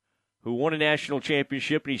man who won a national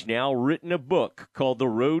championship, and he's now written a book called The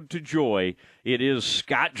Road to Joy. It is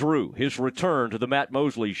Scott Drew. His return to the Matt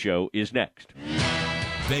Mosley show is next.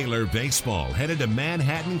 Baylor baseball headed to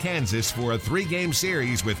Manhattan, Kansas for a 3-game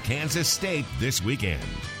series with Kansas State this weekend.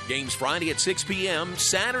 Games Friday at 6 p.m.,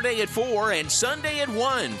 Saturday at 4, and Sunday at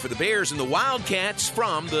 1 for the Bears and the Wildcats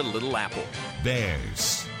from the Little Apple.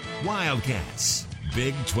 Bears, Wildcats,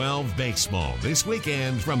 Big 12 baseball this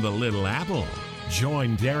weekend from the Little Apple.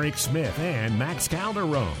 Join Derek Smith and Max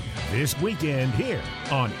Calderon this weekend here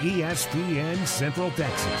on ESPN Central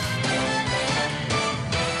Texas.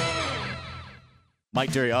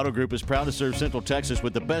 Mike Terry Auto Group is proud to serve Central Texas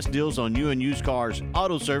with the best deals on new and used cars,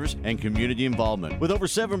 auto service, and community involvement. With over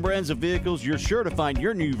 7 brands of vehicles, you're sure to find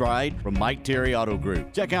your new ride from Mike Terry Auto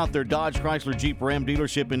Group. Check out their Dodge Chrysler Jeep Ram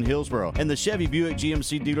dealership in Hillsboro and the Chevy Buick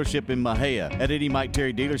GMC dealership in Mahia. At any Mike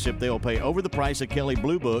Terry dealership, they will pay over the price of Kelley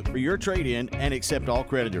Blue Book for your trade-in and accept all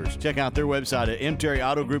creditors. Check out their website at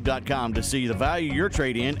mterryautogroup.com to see the value of your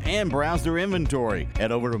trade-in and browse their inventory.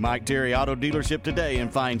 Head over to Mike Terry Auto Dealership today and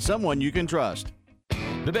find someone you can trust.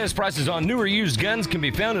 The best prices on newer used guns can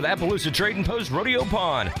be found at Appaloosa Trading Post Rodeo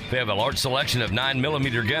Pond. They have a large selection of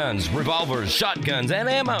 9mm guns, revolvers, shotguns, and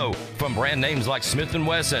ammo from brand names like Smith &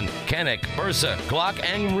 Wesson, Canik, Bersa, Glock,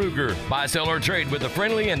 and Ruger. Buy, sell, or trade with a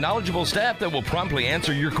friendly and knowledgeable staff that will promptly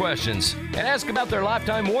answer your questions. And ask about their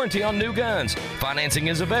lifetime warranty on new guns. Financing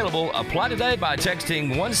is available. Apply today by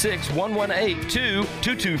texting 16118 to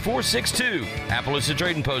 22462. Appaloosa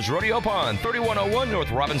Trading Post Rodeo Pond, 3101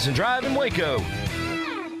 North Robinson Drive in Waco.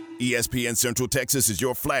 ESPN Central Texas is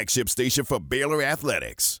your flagship station for Baylor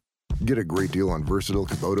Athletics. Get a great deal on versatile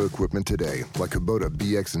Kubota equipment today, like Kubota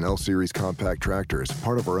BX and L Series compact tractors,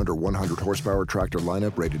 part of our under 100 horsepower tractor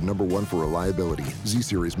lineup rated #1 for reliability, Z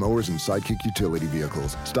Series mowers, and Sidekick utility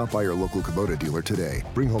vehicles. Stop by your local Kubota dealer today.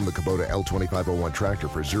 Bring home the Kubota L2501 tractor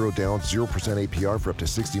for 0 down, 0% APR for up to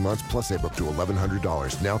 60 months, plus save up to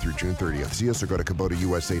 $1,100 now through June 30th. See us or go to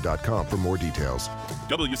KubotaUSA.com for more details.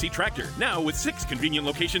 WC Tractor, now with 6 convenient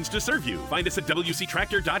locations to serve you. Find us at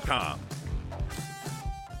WCTractor.com.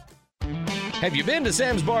 Have you been to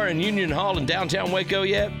Sam's Bar in Union Hall in downtown Waco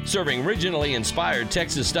yet? Serving originally inspired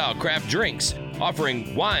Texas-style craft drinks,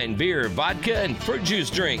 offering wine, beer, vodka, and fruit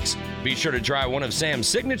juice drinks. Be sure to try one of Sam's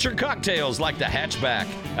signature cocktails like the Hatchback,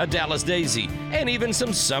 a Dallas Daisy, and even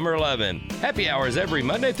some Summer Lovin'. Happy hours every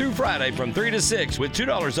Monday through Friday from 3 to 6 with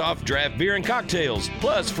 $2 off draft beer and cocktails,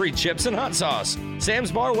 plus free chips and hot sauce.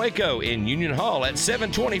 Sam's Bar Waco in Union Hall at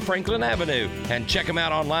 720 Franklin Avenue. And check them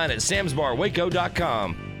out online at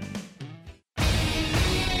samsbarwaco.com.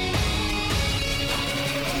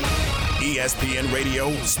 ESPN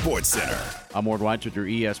Radio Sports Center. I'm Ward White with your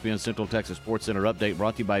ESPN Central Texas Sports Center update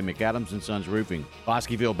brought to you by McAdams and Sons Roofing.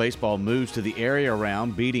 Bosqueville baseball moves to the area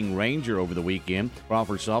round, beating Ranger over the weekend.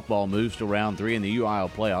 Crawford softball moves to round 3 in the UIL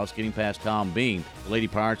playoffs, getting past Tom Bean. The Lady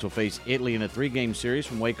Pirates will face Italy in a 3-game series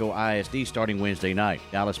from Waco ISD starting Wednesday night.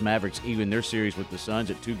 Dallas Mavericks even their series with the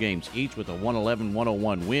Suns at 2 games each with a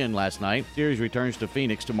 111-101 win last night. Series returns to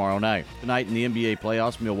Phoenix tomorrow night. Tonight in the NBA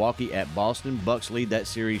playoffs, Milwaukee at Boston. Bucks lead that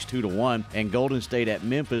series 2-1, and Golden State at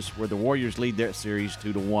Memphis, where the Warriors lead their series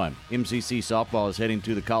 2-1. MCC softball is heading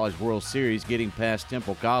to the College World Series, getting past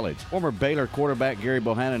Temple College. Former Baylor quarterback Gary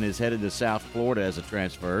Bohannon is headed to South Florida as a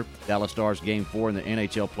transfer. Dallas Stars Game 4 in the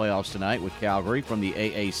NHL playoffs tonight with Calgary from the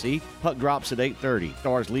AAC. Puck drops at 8:30.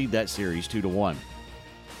 Stars lead that series 2-1.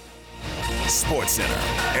 Sports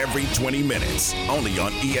Center, every 20 minutes, only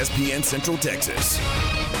on ESPN Central Texas.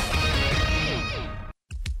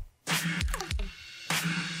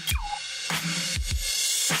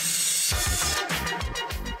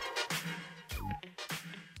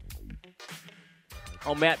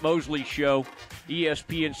 On Matt Mosley Show,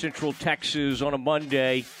 ESPN Central Texas on a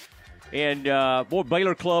Monday. And, boy,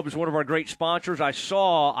 Baylor Club is one of our great sponsors. I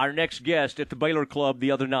saw our next guest at the Baylor Club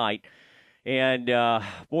the other night. And,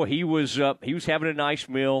 boy, he was having a nice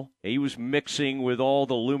meal. He was mixing with all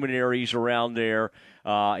the luminaries around there,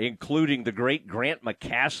 including the great Grant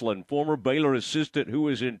McCaslin, former Baylor assistant who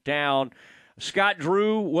was in town. Scott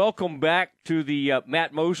Drew, welcome back to the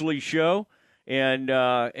Matt Mosley Show. And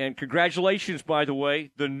congratulations, by the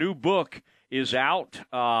way. The new book is out.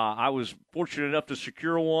 I was fortunate enough to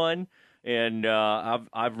secure one, and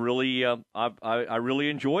I really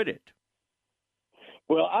enjoyed it.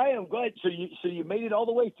 Well, I am glad. So you made it all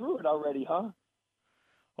the way through it already, huh?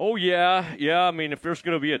 Oh yeah. I mean, if there's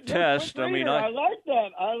going to be a test, I mean, I like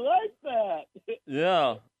that.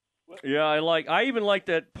 Yeah. Yeah, I even like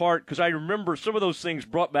that part because I remember some of those things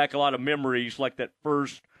brought back a lot of memories, like that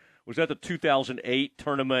first. Was that the 2008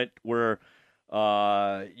 tournament where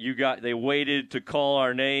they waited to call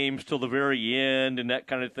our names till the very end and that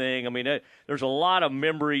kind of thing? I mean, there's a lot of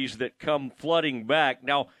memories that come flooding back.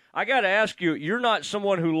 Now, I got to ask you, you're not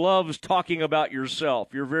someone who loves talking about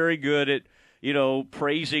yourself. You're very good at,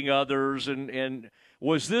 praising others. And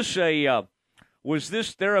was this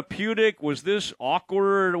therapeutic? Was this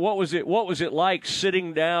awkward? What was it like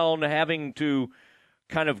sitting down, having to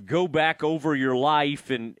kind of go back over your life,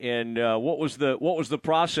 and what was the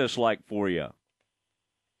process like for you?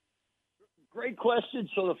 Great question.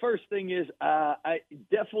 So the first thing is I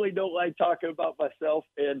definitely don't like talking about myself,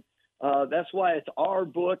 and that's why it's our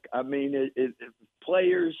book. I mean, it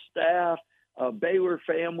players, staff, Baylor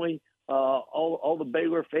family, all the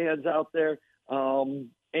Baylor fans out there,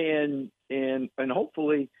 and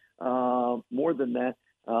hopefully more than that.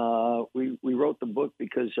 We wrote the book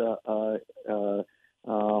because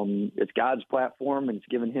it's God's platform, and it's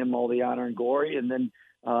given him all the honor and glory. And then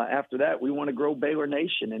after that, we want to grow Baylor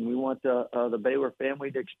Nation, and we want the Baylor family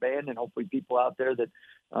to expand, and hopefully people out there that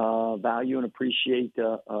value and appreciate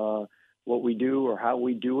what we do or how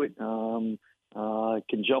we do it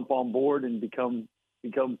can jump on board and become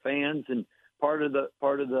fans and part of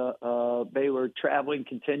the Baylor traveling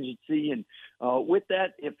contingency. And with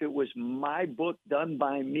that, if it was my book done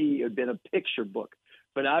by me, it would have been a picture book.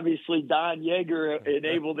 But obviously, Don Yeager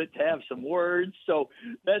enabled it to have some words, so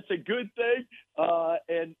that's a good thing.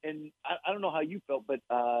 And I don't know how you felt, but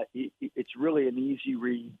it's really an easy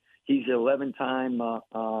read. He's an 11-time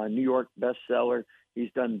New York bestseller.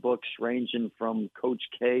 He's done books ranging from Coach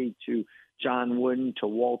K to John Wooden to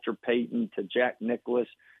Walter Payton to Jack Nicklaus.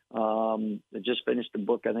 I just finished a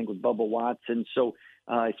book, I think, with Bubba Watson. So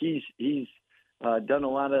he's done a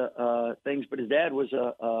lot of things, but his dad was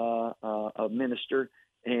a minister,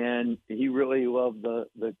 and he really loved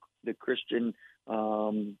the Christian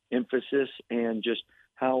emphasis and just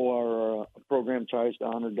how our program tries to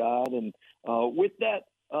honor God. And with that,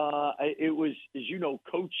 it was, as you know,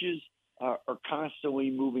 coaches are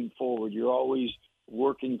constantly moving forward. You're always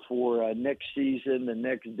working for next season, the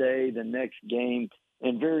next day, the next game,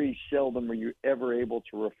 and very seldom are you ever able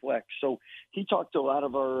to reflect. So he talked to a lot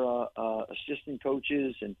of our assistant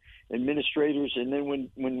coaches and administrators, and then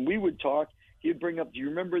when we would talk, he'd bring up, do you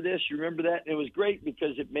remember this? You remember that? And it was great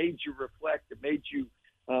because it made you reflect. It made you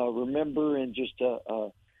remember and just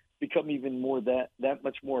become even more that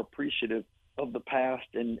much more appreciative of the past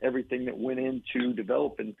and everything that went into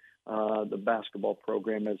developing the basketball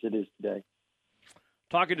program as it is today.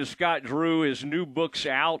 Talking to Scott Drew, his new book's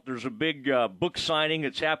out. There's a big book signing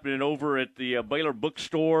that's happening over at the Baylor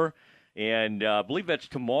Bookstore, and I believe that's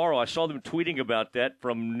tomorrow. I saw them tweeting about that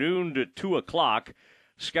from noon to 2 o'clock.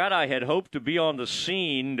 Scott, I had hoped to be on the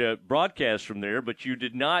scene to broadcast from there, but you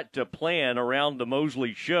did not plan around the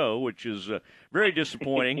Mosley show, which is very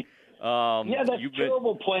disappointing. Yeah, that's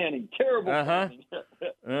terrible planning. Terrible planning.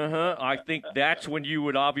 I think that's when you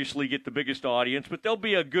would obviously get the biggest audience, but there'll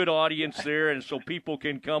be a good audience there, and so people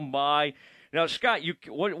can come by. Now, Scott,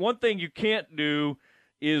 one thing you can't do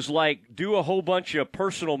is do a whole bunch of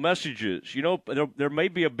personal messages. You know, there may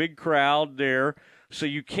be a big crowd there, so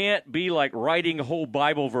you can't be writing whole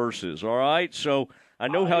Bible verses. All right, so I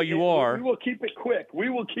know how you are. We will keep it quick.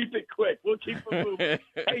 We'll keep it moving.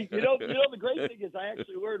 Hey, you know, the great thing is I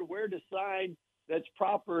actually learned where to sign that's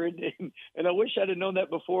proper, and I wish I'd have known that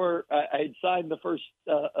before I had signed the first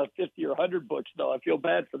 50 or 100 books. No, I feel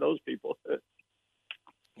bad for those people.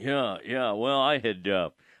 Yeah. Well,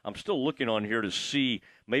 I'm still looking on here to see.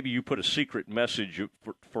 Maybe you put a secret message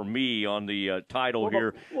for me on the title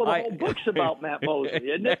here. The whole book's about Matt Mosley,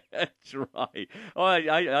 isn't it? That's right. Well,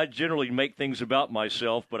 I generally make things about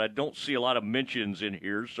myself, but I don't see a lot of mentions in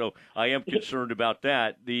here, so I am concerned about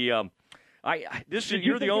that. You're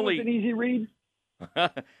the only. It was an easy read?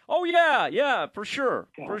 Oh yeah, for sure,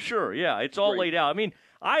 Yeah, it's all laid out. I mean,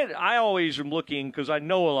 I always am looking because I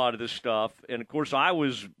know a lot of this stuff, and of course I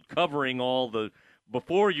was covering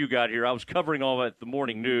before you got here. I was covering all that the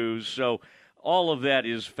morning news, so all of that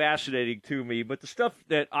is fascinating to me. But the stuff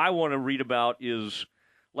that I want to read about is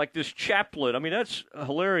like this chaplain. I mean, that's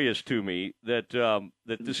hilarious to me that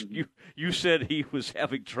this you said he was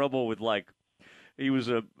having trouble with he was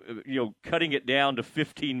cutting it down to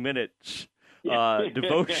 15 minutes.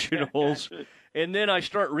 Devotionals, and then I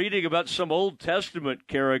start reading about some Old Testament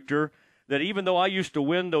character that even though I used to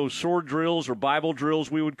win those sword drills or Bible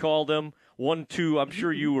drills, we would call them 1, 2. I'm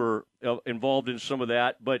sure you were involved in some of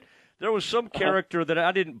that, but there was some character that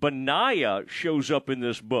I didn't. Benaiah shows up in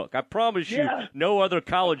this book. I promise you, no other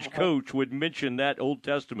college coach would mention that Old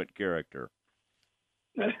Testament character.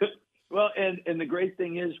 Well, and the great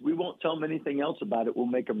thing is we won't tell them anything else about it. We'll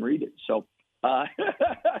make them read it. So. As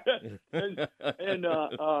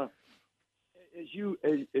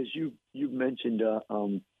you've mentioned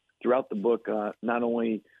throughout the book, not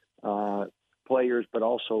only players but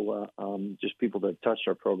also just people that have touched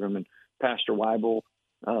our program. And Pastor Weibel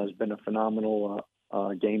has been a phenomenal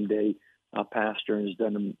game day pastor and has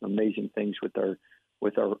done amazing things with our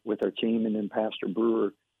team. And then Pastor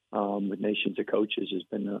Brewer with Nations of Coaches has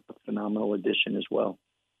been a phenomenal addition as well.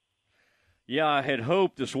 Yeah, I had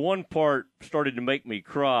hoped. This one part started to make me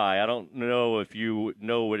cry. I don't know if you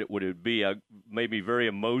know what it would be. I made me very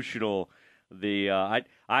emotional. I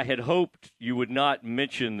had hoped you would not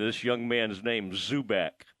mention this young man's name,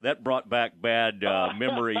 Zubak. That brought back bad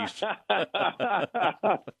memories.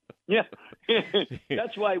 Yeah,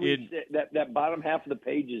 that's why that bottom half of the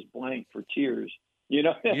page is blank for tears. You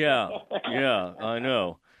know. Yeah, I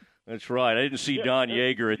know. That's right. I didn't see Don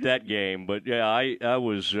Yeager at that game, but yeah, I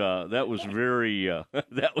was. That was very.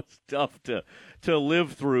 That was tough to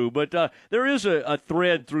live through. But there is a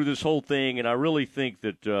thread through this whole thing, and I really think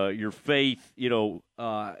that your faith,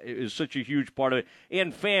 is such a huge part of it,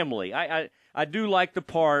 and family. I do like the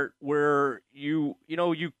part where you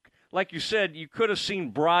like you said, you could have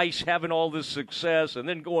seen Bryce having all this success and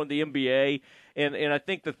then going to the NBA. And I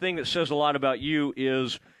think the thing that says a lot about you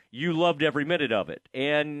is you loved every minute of it.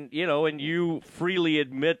 And, and you freely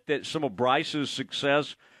admit that some of Bryce's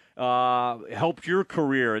success helped your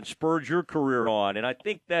career and spurred your career on. And I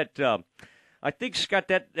think that Scott,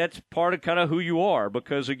 that's part of kind of who you are,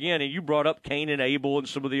 because again, and you brought up Cain and Abel and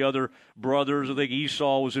some of the other brothers. I think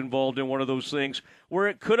Esau was involved in one of those things where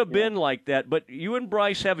it could have been like that. But you and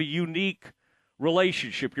Bryce have a unique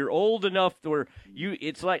relationship. You're old enough where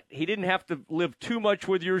it's like he didn't have to live too much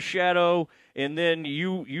with your shadow, and then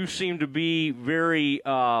you seem to be very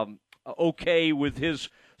okay with his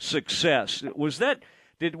success. Was that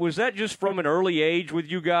just from an early age with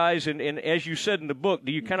you guys? And as you said in the book,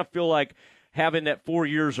 do you kind of feel like having that 4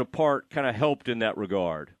 years apart kind of helped in that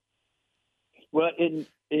regard? Well,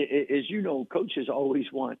 as you know, coaches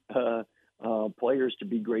always want players to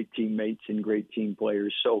be great teammates and great team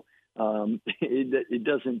players. So it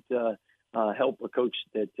doesn't help a coach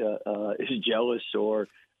that is jealous or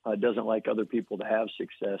doesn't like other people to have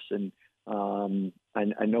success. And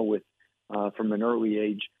I know from an early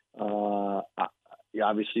age,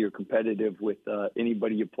 obviously you're competitive with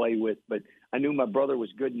anybody you play with, but I knew my brother was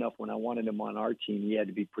good enough when I wanted him on our team. He had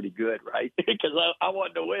to be pretty good, right? Because I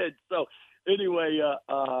wanted to win. So anyway,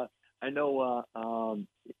 I know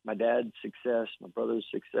my dad's success, my brother's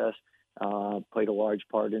success played a large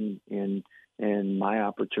part in my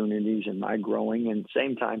opportunities and my growing. And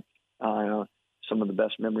same time, some of the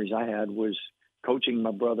best memories I had was coaching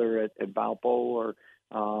my brother at Valpo, or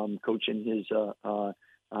coaching his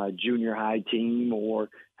junior high team, or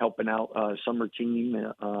helping out summer team,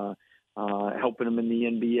 helping them in the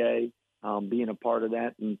NBA, being a part of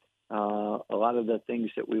that. And a lot of the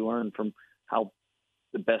things that we learned from how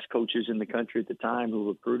the best coaches in the country at the time who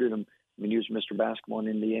recruited him, I mean, he was Mr. Basketball in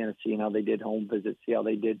Indiana, seeing how they did home visits, see how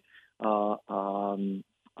they did telephone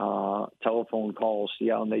calls, see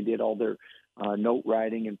how they did all their note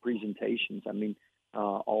writing and presentations. I mean,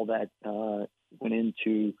 all that went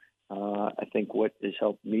into, I think, what has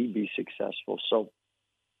helped me be successful. So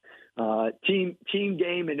team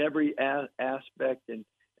game in every aspect and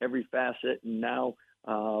every facet. And now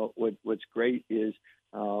what's great is,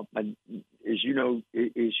 as you know,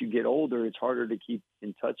 as you get older, it's harder to keep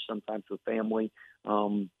in touch sometimes with family,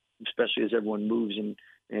 especially as everyone moves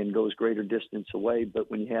and goes greater distance away. But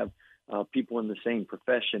when you have people in the same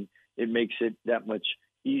profession, it makes it that much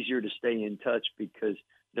easier to stay in touch, because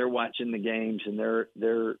they're watching the games and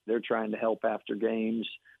they're trying to help after games,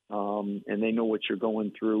 and they know what you're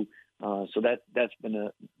going through. So that's been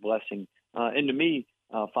a blessing. And to me,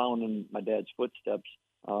 following in my dad's footsteps,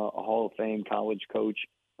 a Hall of Fame college coach,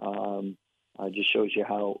 just shows you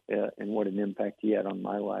how and what an impact he had on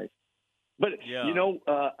my life. But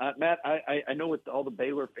Matt, I know with all the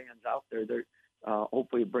Baylor fans out there,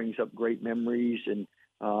 hopefully it brings up great memories. And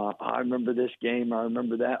I remember this game. I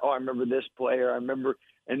remember that. Oh, I remember this player. I remember,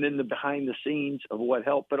 and then the behind the scenes of what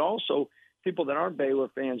helped. But also people that aren't Baylor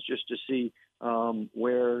fans, just to see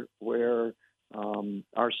where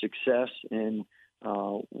our success and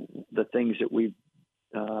the things that we've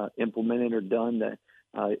implemented or done, that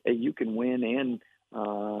you can win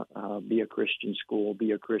and be a Christian school,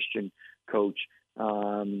 be a Christian coach,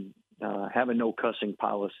 have a no cussing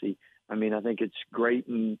policy. I mean, I think it's great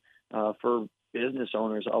and for business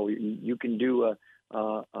owners. Oh, you can do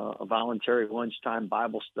a voluntary lunchtime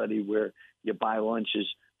Bible study where you buy lunches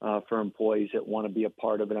for employees that want to be a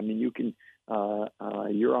part of it. I mean, you can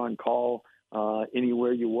you're on call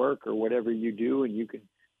anywhere you work or whatever you do, and you can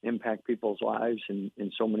impact people's lives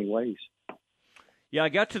in so many ways. Yeah, I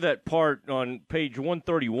got to that part on page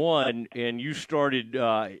 131, and you started,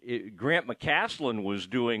 Grant McCaslin was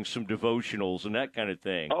doing some devotionals and that kind of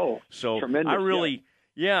thing. Oh, so tremendous. I really,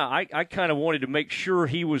 I kind of wanted to make sure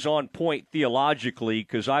he was on point theologically,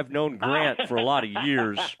 because I've known Grant for a lot of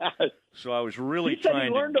years. So I was really he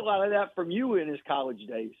learned a lot of that from you in his college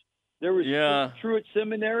days. There was Truett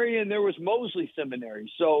Seminary and there was Mosley Seminary.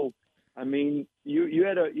 So, I mean, you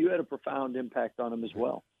had a profound impact on him as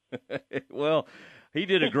well. Well, he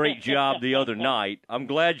did a great job the other night. I'm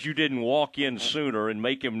glad you didn't walk in sooner and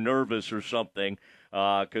make him nervous or something,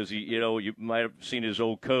 because you might have seen his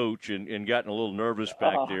old coach and gotten a little nervous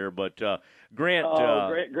back there. But Grant,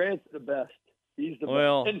 Grant's the best. He's the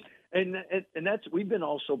best. And that's, we've been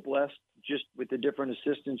also blessed just with the different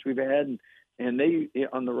assistants we've had, and they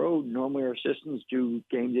on the road. Normally our assistants do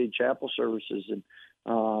game day chapel services,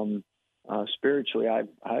 and spiritually,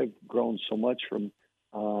 I've grown so much from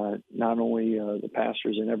not only the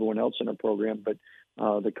pastors and everyone else in our program, but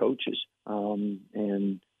the coaches,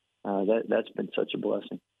 and that's been such a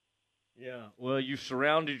blessing. Yeah, well, you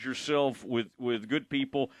surrounded yourself with good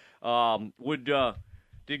people.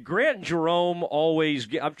 Did Grant and Jerome always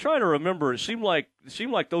get? I'm trying to remember. It seemed like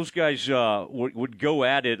those guys would go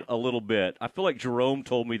at it a little bit. I feel like Jerome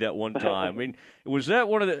told me that one time. I mean, was that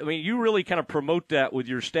one of the? I mean, you really kind of promote that with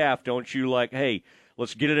your staff, don't you? Like, hey,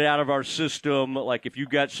 let's get it out of our system. Like, if you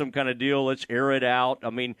got some kind of deal, let's air it out.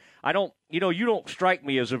 I mean, I don't. You don't strike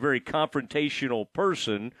me as a very confrontational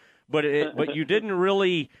person, but you didn't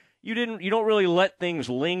really. You don't really let things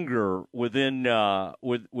linger within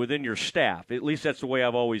your staff. At least that's the way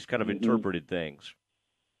I've always kind of interpreted things.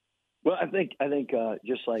 Well, I think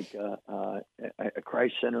just like a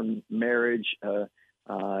Christ-centered marriage, a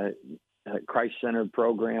Christ-centered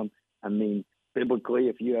program. I mean, biblically,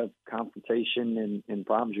 if you have confrontation and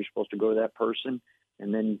problems, you're supposed to go to that person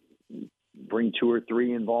and then bring 2 or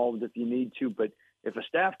 3 involved if you need to. But if a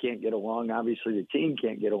staff can't get along, obviously the team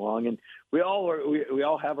can't get along, and we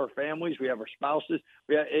all have our families, we have our spouses.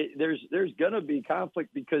 There's going to be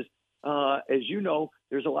conflict because, as you know,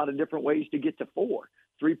 there's a lot of different ways to get to 4.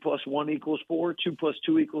 3 + 1 = 4. 2 +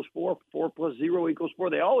 2 = 4. 4 + 0 = 4.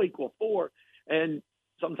 They all equal 4. And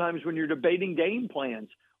sometimes when you're debating game plans,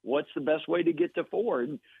 what's the best way to get to 4?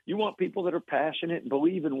 And you want people that are passionate and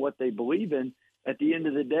believe in what they believe in. At the end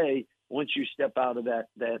of the day, once you step out of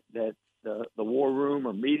the war room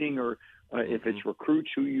or meeting, or if it's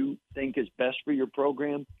recruits who you think is best for your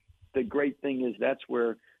program, the great thing is that's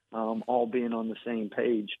where all being on the same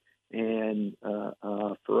page. And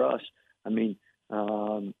for us, I mean,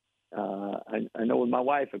 I know with my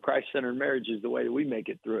wife, a Christ-centered marriage is the way that we make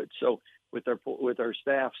it through it. So with our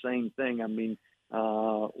staff, same thing. I mean,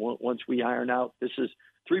 once we iron out, this is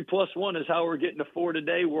 3 + 1 is how we're getting to 4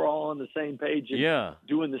 today. We're all on the same page and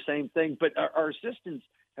doing the same thing. But our assistants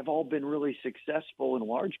have all been really successful in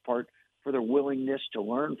large part for their willingness to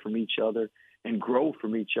learn from each other and grow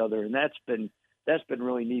from each other. And that's been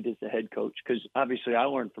really neat as the head coach, because obviously I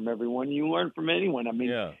learn from everyone. You learn from anyone. I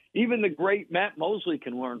mean, even the great Matt Mosley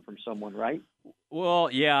can learn from someone, right? Well,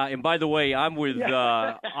 yeah. And by the way, I'm with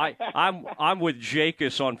I'm with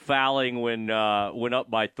Jacobs on fouling when up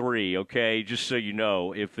by 3. Okay, just so you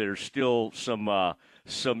know, if there's still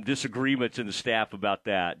some disagreements in the staff about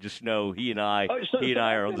that, just know he and I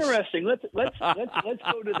are on interesting. Let's go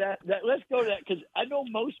to that. Let's go to that, because I know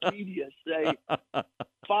most media say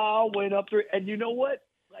foul went up 3, and you know what?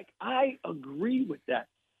 Like, I agree with that.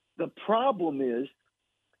 The problem is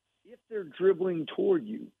if they're dribbling toward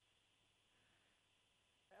you.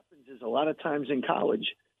 What happens is a lot of times in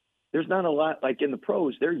college, there's not a lot like in the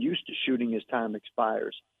pros. They're used to shooting as time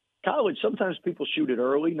expires. College, sometimes people shoot it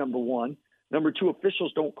early. Number one. Number 2,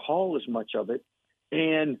 officials don't call as much of it.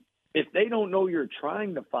 And if they don't know you're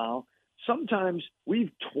trying to foul, sometimes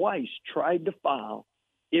we've twice tried to foul.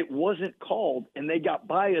 It wasn't called, and they got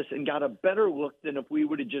by us and got a better look than if we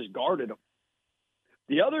would have just guarded them.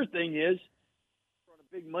 The other thing is, on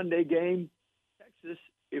a big Monday game, Texas,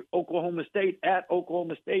 Oklahoma State, at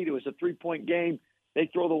Oklahoma State, it was a 3-point game. They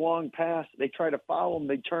throw the long pass. They try to foul him.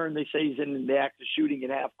 They turn. They say he's in the act of shooting at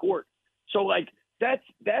half court. So, like,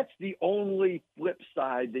 that's the only flip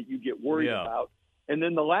side that you get worried about. And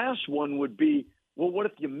then the last one would be, well, what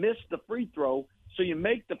if you miss the free throw? So you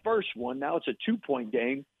make the first one. Now it's a 2-point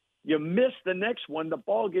game. You miss the next one. The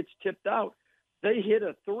ball gets tipped out. They hit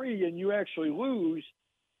a 3 and you actually lose,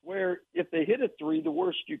 where if they hit a 3, the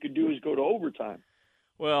worst you could do is go to overtime.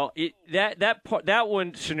 Well, that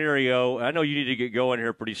one scenario, I know you need to get going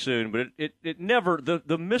here pretty soon, but it never,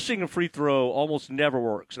 the missing a free throw almost never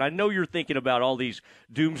works. And I know you're thinking about all these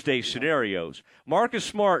doomsday scenarios. Marcus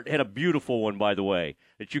Smart had a beautiful one, by the way,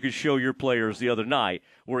 that you could show your players the other night,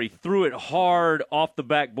 where he threw it hard off the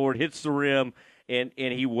backboard, hits the rim, and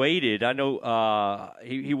he waited. I know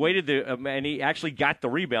he waited and he actually got the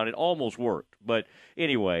rebound. It almost worked. But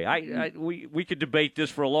anyway, we could debate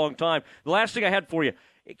this for a long time. The last thing I had for you,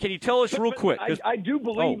 can you tell us real quick? I do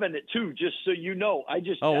believe in it, too, just so you know. I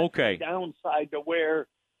just okay. The downside to where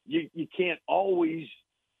you can't always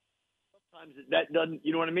 – sometimes that doesn't –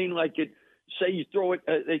 you know what I mean? Like, say you throw it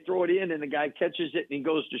they throw it in and the guy catches it and he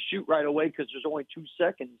goes to shoot right away because there's only 2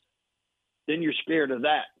 seconds. Then you're scared of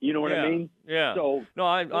that. You know what I mean? Yeah. So no,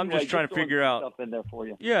 I'm just trying to figure out stuff in there for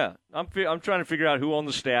you. Yeah, I'm trying to figure out who on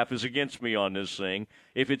the staff is against me on this thing.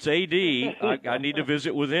 If it's AD, I need to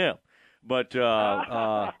visit with him. But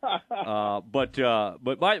by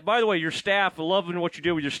the way, your staff, loving what you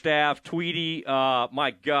did with your staff, Tweety,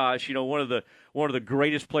 my gosh, one of the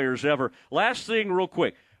greatest players ever. Last thing, real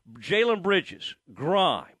quick, Jalen Bridges,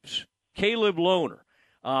 Grimes, Caleb Lohner.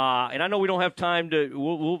 And I know we don't have time to.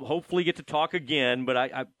 We'll hopefully get to talk again, but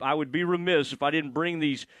I would be remiss if I didn't bring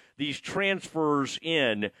these transfers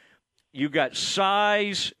in. you got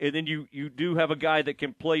size, and then you do have a guy that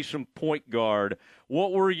can play some point guard.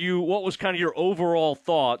 What was kind of your overall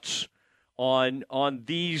thoughts on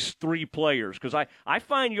these three players? Because I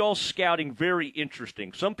find y'all scouting very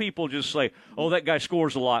interesting. Some people just say, oh, that guy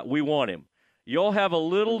scores a lot, we want him. Y'all have a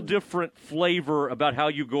little different flavor about how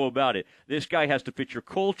you go about it. This guy has to fit your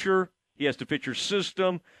culture. He has to fit your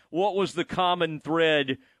system. What was the common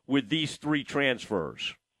thread with these three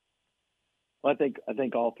transfers? Well, I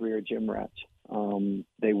think all three are gym rats.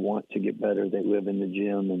 They want to get better. They live in the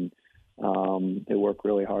gym, and they work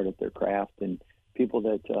really hard at their craft. And people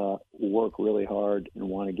that work really hard and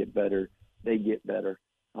want to get better, they get better.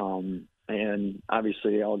 And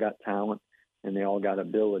obviously, they all got talent and they all got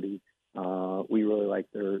ability. We really like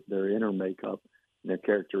their inner makeup and their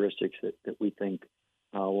characteristics that we think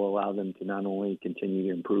will allow them to not only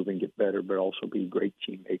continue to improve and get better, but also be great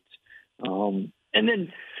teammates. And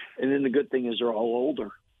then the good thing is they're all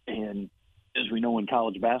older. And as we know in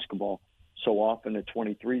college basketball, so often a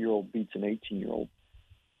 23-year-old beats an 18-year-old.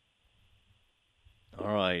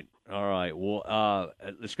 All right. Well,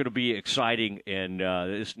 it's going to be exciting, and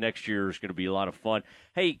this next year is going to be a lot of fun.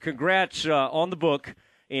 Hey, congrats on the book.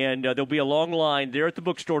 And there'll be a long line there at the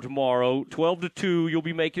bookstore tomorrow, 12 to 2. You'll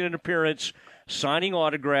be making an appearance, signing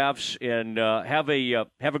autographs, and have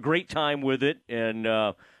a great time with it. And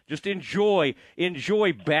just enjoy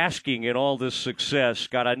basking in all this success.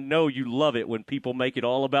 God, I know you love it when people make it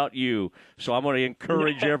all about you. So I'm going to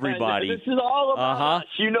encourage everybody. This is all about us.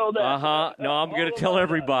 You know that. No, I'm going to tell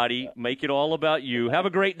everybody, make it all about you. Have a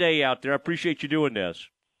great day out there. I appreciate you doing this.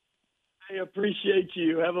 I appreciate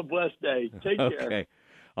you. Have a blessed day. Take care. Okay.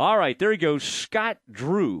 All right, there he goes, Scott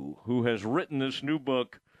Drew, who has written this new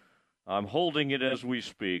book. I'm holding it as we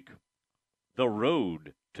speak, The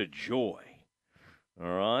Road to Joy. All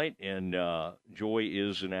right, and joy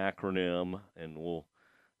is an acronym, and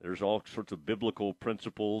there's all sorts of biblical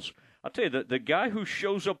principles. I'll tell you, the guy who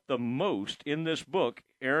shows up the most in this book,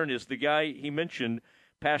 Aaron, is the guy he mentioned,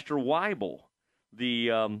 Pastor Weibel,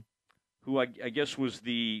 who I guess was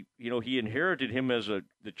he inherited him as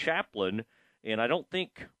the chaplain. And I don't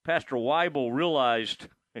think Pastor Weibel realized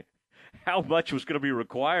how much was going to be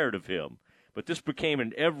required of him. But this became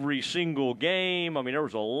an every single game. I mean, there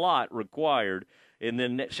was a lot required. And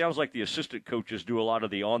then it sounds like the assistant coaches do a lot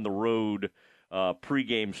of the on-the-road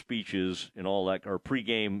pregame speeches and all that, or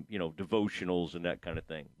pregame, devotionals and that kind of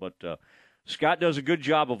thing. But Scott does a good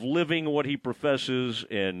job of living what he professes,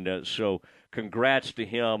 and so congrats to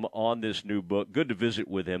him on this new book. Good to visit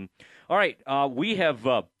with him. All right, we have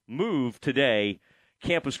move today,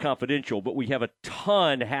 Campus Confidential, but we have a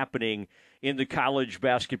ton happening in the college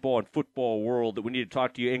basketball and football world that we need to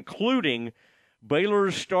talk to you, including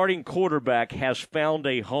Baylor's starting quarterback has found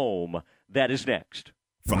a home. That is next.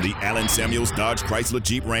 From the Allen Samuels Dodge Chrysler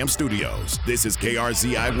Jeep Ram Studios, this is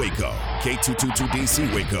KRZI Waco,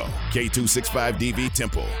 K222DC Waco, K265DV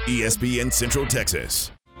Temple, ESPN Central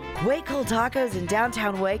Texas. Waco Tacos in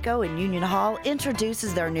downtown Waco and Union Hall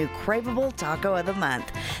introduces their new craveable taco of the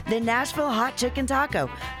month, the Nashville Hot Chicken Taco.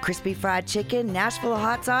 Crispy fried chicken, Nashville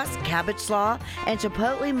hot sauce, cabbage slaw, and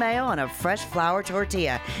chipotle mayo on a fresh flour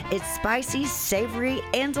tortilla. It's spicy, savory,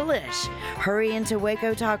 and delish. Hurry into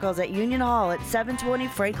Waco Tacos at Union Hall at 720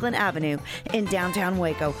 Franklin Avenue in downtown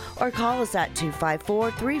Waco, or call us at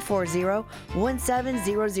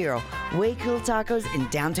 254-340-1700. Waco Tacos in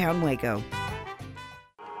downtown Waco.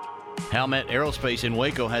 Howmet Aerospace in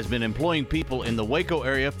Waco has been employing people in the Waco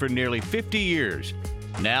area for nearly 50 years.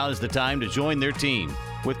 Now is the time to join their team.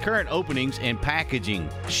 With current openings in packaging,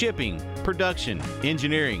 shipping, production,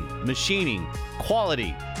 engineering, machining,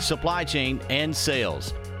 quality, supply chain, and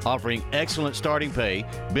sales. Offering excellent starting pay,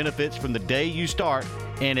 benefits from the day you start,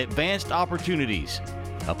 and advanced opportunities.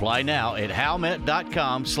 Apply now at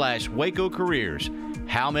howmet.com/Waco Careers.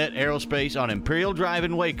 Howmet Aerospace on Imperial Drive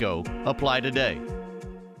in Waco. Apply today.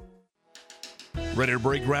 Ready to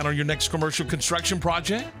break ground on your next commercial construction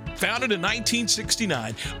project? Founded in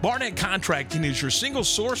 1969, Barnett Contracting is your single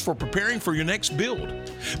source for preparing for your next build.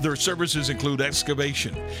 Their services include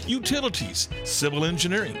excavation, utilities, civil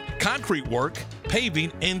engineering, concrete work,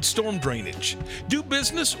 paving, and storm drainage. Do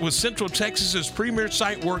business with Central Texas's premier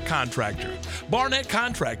site work contractor, Barnett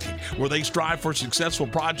Contracting, where they strive for successful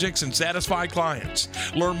projects and satisfied clients.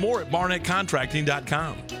 Learn more at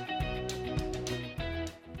barnettcontracting.com.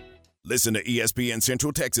 Listen to ESPN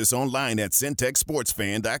Central Texas online at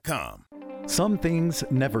centexsportsfan.com. Some things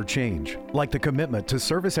never change, like the commitment to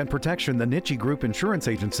service and protection the Niche Group Insurance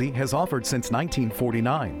Agency has offered since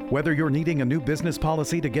 1949. Whether you're needing a new business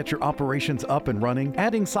policy to get your operations up and running,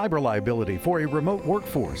 adding cyber liability for a remote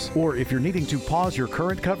workforce, or if you're needing to pause your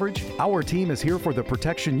current coverage, our team is here for the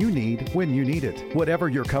protection you need when you need it. Whatever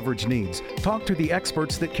your coverage needs, talk to the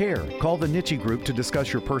experts that care. Call the Niche Group to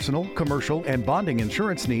discuss your personal, commercial, and bonding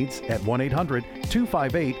insurance needs at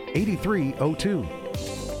 1-800-258-8302.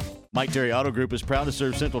 Mike Terry Auto Group is proud to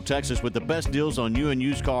serve Central Texas with the best deals on new and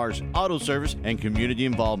used cars, auto service, and community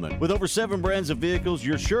involvement. With over 7 brands of vehicles,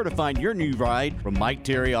 you're sure to find your new ride from Mike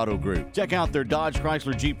Terry Auto Group. Check out their Dodge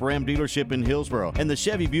Chrysler Jeep Ram dealership in Hillsboro and the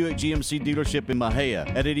Chevy Buick GMC dealership in Mahia.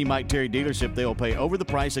 At any Mike Terry dealership, they will pay over the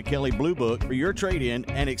price of Kelley Blue Book for your trade-in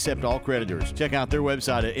and accept all creditors. Check out their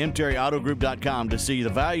website at mterryautogroup.com to see the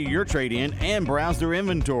value of your trade-in and browse their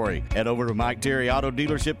inventory. Head over to Mike Terry Auto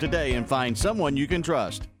Dealership today and find someone you can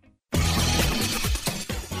trust.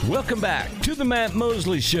 Welcome back to the Matt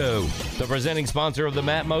Mosley Show. The presenting sponsor of the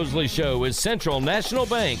Matt Mosley Show is Central National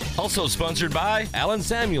Bank. Also sponsored by Allen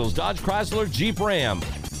Samuels, Dodge Chrysler Jeep Ram,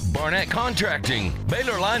 Barnett Contracting,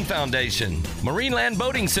 Baylor Line Foundation, Marineland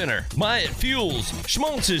Boating Center, Myatt Fuels,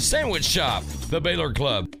 Schmaltz's Sandwich Shop, the Baylor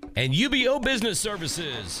Club, and UBO Business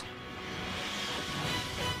Services.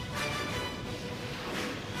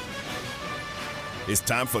 It's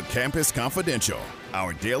time for Campus Confidential,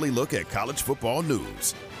 our daily look at college football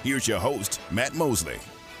news. Here's your host, Matt Mosley.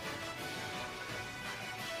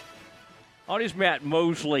 On is Matt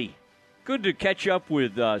Mosley. Good to catch up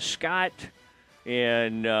with Scott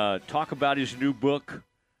and talk about his new book.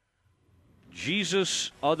 Jesus,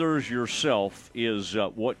 Others, Yourself is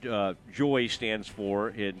what JOY stands for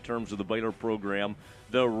in terms of the Baylor program.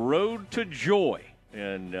 The Road to Joy.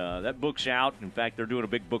 And that book's out. In fact, they're doing a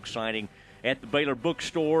big book signing at the Baylor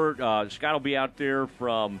bookstore. Scott will be out there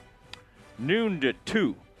from noon to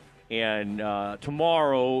 2. And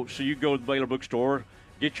tomorrow, so you go to the Baylor bookstore,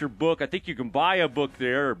 get your book. I think you can buy a book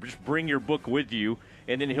there, or just bring your book with you,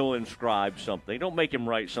 and then he'll inscribe something. Don't make him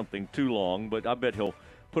write something too long, but I bet he'll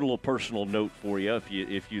put a little personal note for you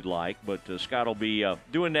if you'd like. But Scott will be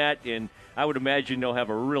doing that, and I would imagine they'll have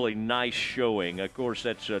a really nice showing. Of course,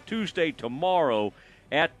 that's Tuesday tomorrow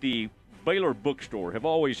at the Baylor bookstore. Have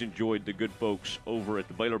always enjoyed the good folks over at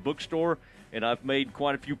the Baylor bookstore, and I've made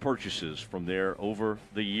quite a few purchases from there over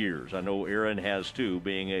the years. I know Aaron has too,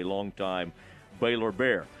 being a longtime Baylor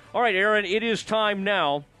Bear. All right, Aaron, it is time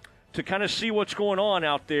now to kind of see what's going on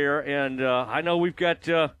out there, and I know we've got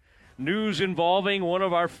news involving one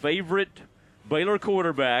of our favorite Baylor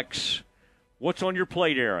quarterbacks. What's on your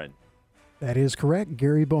plate, Aaron? That is correct.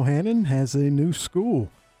 Gary Bohannon has a new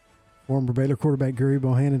school. Former Baylor quarterback Gary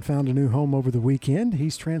Bohannon found a new home over the weekend.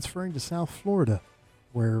 He's transferring to South Florida,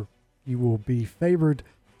 where he will be favored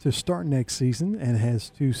to start next season and has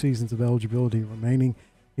 2 seasons of eligibility remaining.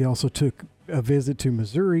 He also took a visit to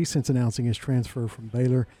Missouri since announcing his transfer from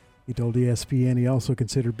Baylor. He told ESPN he also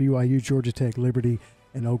considered BYU, Georgia Tech, Liberty,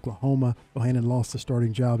 and Oklahoma. Bohannon lost the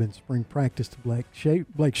starting job in spring practice to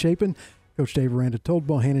Blake Shapen. Coach Dave Aranda told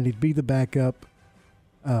Bohannon he'd be the backup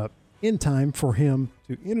in time for him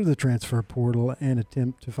to enter the transfer portal and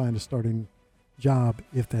attempt to find a starting job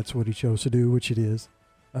if that's what he chose to do, which it is,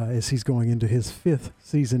 as he's going into his 5th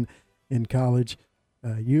season in college.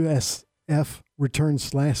 USF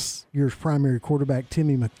returns last year's primary quarterback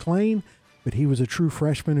Timmy McClain, but he was a true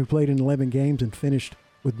freshman who played in 11 games and finished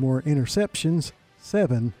with more interceptions,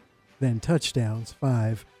 7, than touchdowns,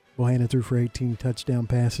 5. Bohannon threw for 18 touchdown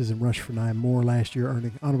passes and rushed for 9 more last year,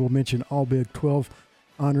 earning honorable mention All Big 12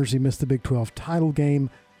 honors. He missed the Big 12 title game,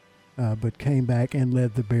 but came back and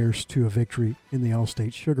led the Bears to a victory in the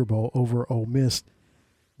All-State Sugar Bowl over Ole Miss.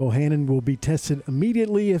 Bohannon will be tested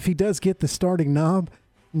immediately if he does get the starting nod.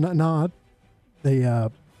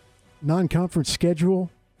 The non-conference schedule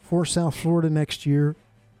for South Florida next year,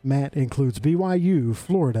 Matt, includes BYU,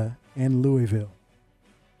 Florida, and Louisville.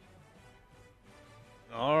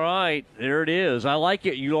 All right, there it is. I like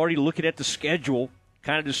it. You're already looking at the schedule,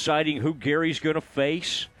 kind of deciding who Gary's going to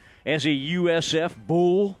face as a USF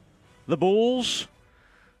Bull. The Bulls.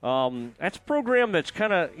 That's a program that's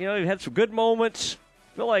kind of, it had some good moments.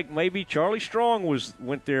 I feel like maybe Charlie Strong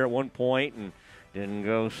went there at one point and didn't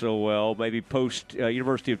go so well. Maybe post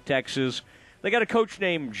University of Texas. They got a coach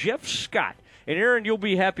named Jeff Scott. And Aaron, you'll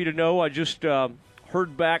be happy to know I just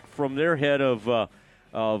heard back from their head of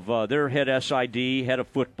their head SID, head of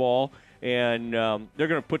football, and they're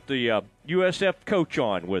going to put the USF coach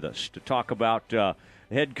on with us to talk about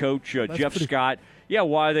head coach Jeff Scott. Yeah,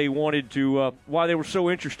 why they wanted to, why they were so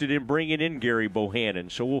interested in bringing in Gary Bohannon.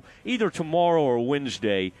 So we'll either tomorrow or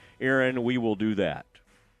Wednesday, Aaron, we will do that.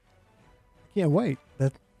 can't wait.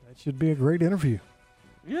 That should be a great interview.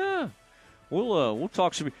 Yeah. We'll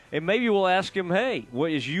talk some, and maybe we'll ask him, hey,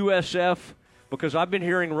 what is USF? Because I've been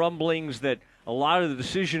hearing rumblings that a lot of the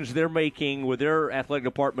decisions they're making with their athletic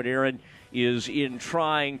department, Aaron, is in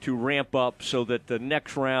trying to ramp up so that the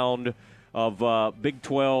next round of Big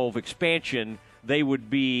 12 expansion, they would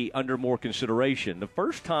be under more consideration. The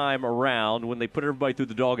first time around, when they put everybody through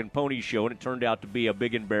the dog and pony show, and it turned out to be a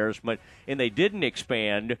big embarrassment, and they didn't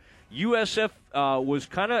expand, USF was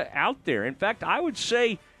kind of out there. In fact, I would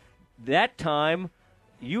say that time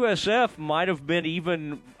USF might have been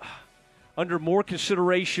even under more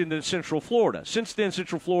consideration than Central Florida. Since then,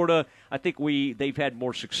 Central Florida, I think they've had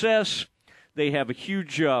more success. They have a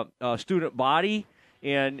huge student body,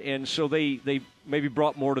 and so they maybe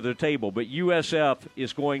brought more to the table. But USF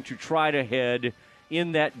is going to try to head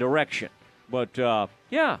in that direction. But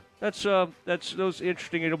yeah, that's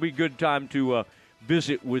interesting. It'll be a good time to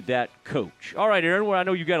visit with that coach. All right, Aaron. Well, I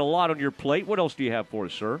know you got a lot on your plate. What else do you have for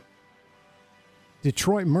us, sir?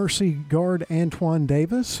 Detroit Mercy guard Antoine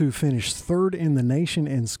Davis, who finished third in the nation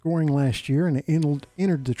in scoring last year and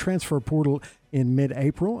entered the transfer portal in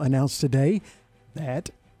mid-April, announced today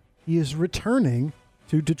that he is returning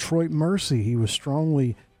to Detroit Mercy. He was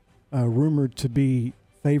strongly rumored to be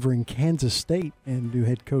favoring Kansas State and new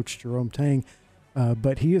head coach Jerome Tang,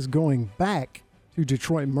 but he is going back to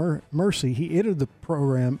Detroit Mercy. He entered the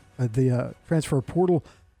program, the transfer portal,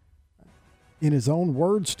 in his own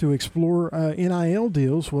words, to explore NIL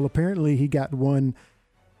deals. Well, apparently he got one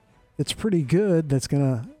that's pretty good that's going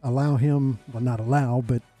to allow him, well, not allow,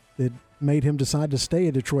 but that made him decide to stay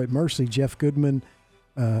at Detroit Mercy. Jeff Goodman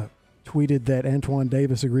tweeted that Antoine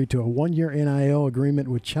Davis agreed to a one-year NIL agreement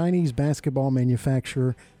with Chinese basketball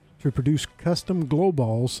manufacturer to produce custom glow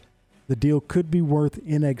balls. The deal could be worth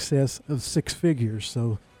in excess of six figures.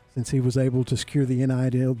 So since he was able to secure the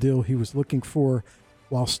NIL deal he was looking for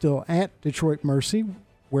while still at Detroit Mercy,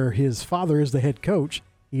 where his father is the head coach,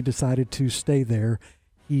 he decided to stay there.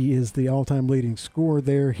 He is the all-time leading scorer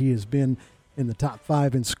there. He has been in the top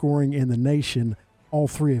 5 in scoring in the nation all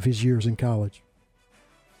 3 of his years in college.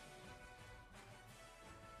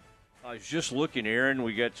 I was just looking, Aaron.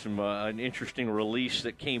 We got some an interesting release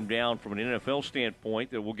that came down from an NFL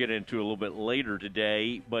standpoint that we'll get into a little bit later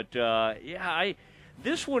today. But,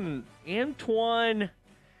 this one, Antoine,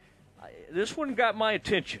 this one got my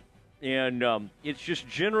attention. And it's just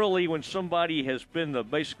generally when somebody has been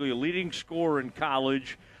basically a leading scorer in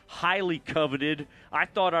college, highly coveted. I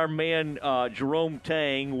thought our man Jerome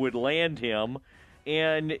Tang would land him.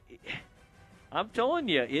 And I'm telling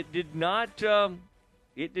you, it did not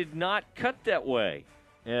cut that way.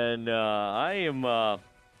 And I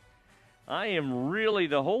am really,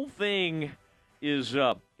 the whole thing is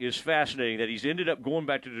fascinating that he's ended up going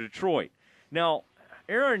back to Detroit. Now,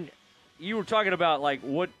 Aaron, you were talking about like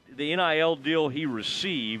what the NIL deal he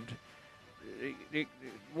received.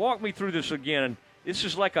 Walk me through this again. This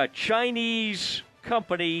is like a Chinese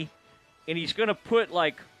company, and he's going to put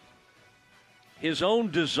like his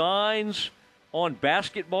own designs on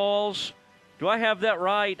basketballs. Do I have that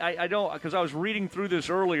right? I don't, because I was reading through this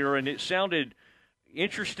earlier, and it sounded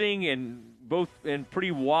interesting and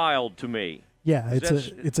pretty wild to me. Yeah,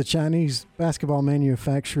 it's a Chinese basketball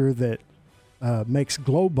manufacturer that makes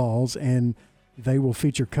glow balls, and they will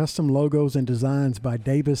feature custom logos and designs by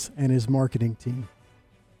Davis and his marketing team.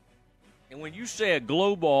 And when you say a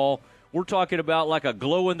glow ball, we're talking about like a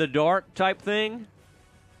glow-in-the-dark type thing?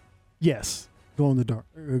 Yes,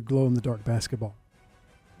 glow-in-the-dark basketball.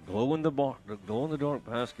 Glow-in-the-dark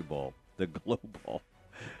basketball, the glow ball.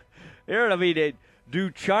 Aaron, I mean,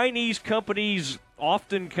 do Chinese companies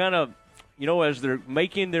often kind of, as they're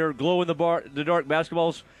making their glow-in-the-dark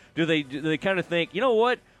basketballs, do they kind of think, you know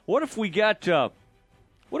what? What if we got a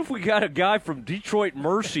guy from Detroit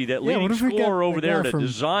Mercy, that leading scorer over there, to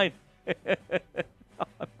design? I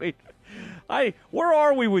mean, where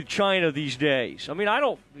are we with China these days? I mean,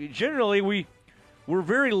 we're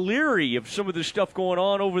very leery of some of the stuff going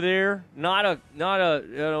on over there.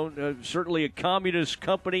 Certainly a communist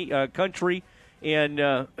country, and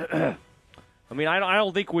I mean, I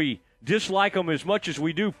don't think we dislike them as much as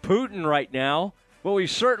we do Putin right now. But we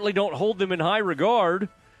certainly don't hold them in high regard.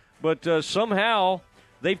 But somehow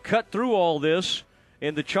they've cut through all this,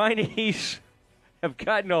 and the Chinese have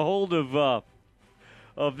gotten a hold of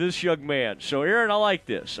this young man. So, Aaron, I like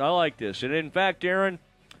this. And, in fact, Aaron,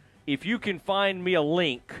 if you can find me a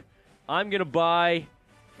link, I'm going to buy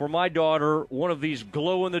for my daughter one of these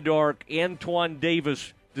glow-in-the-dark Antoine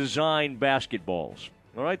Davis design basketballs.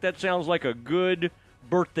 All right? That sounds like a good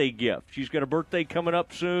birthday gift. She's got a birthday coming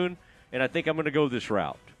up soon. And I think I'm going to go this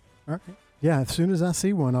route. All right. Yeah, as soon as I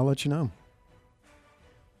see one, I'll let you know.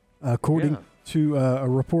 According to a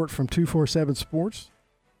report from 247 Sports,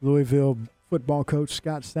 Louisville football coach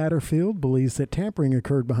Scott Satterfield believes that tampering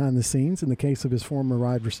occurred behind the scenes in the case of his former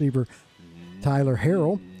wide receiver Tyler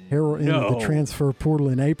Harrell. Harrell entered the transfer portal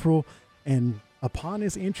in April, and upon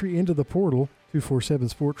his entry into the portal, 247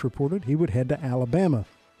 Sports reported he would head to Alabama.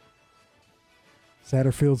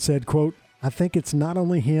 Satterfield said, quote, "I think it's not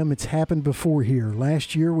only him, it's happened before here.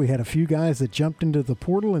 Last year we had a few guys that jumped into the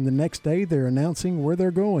portal, and the next day they're announcing where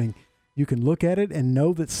they're going. You can look at it and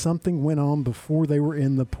know that something went on before they were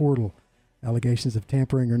in the portal." Allegations of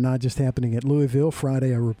tampering are not just happening at Louisville.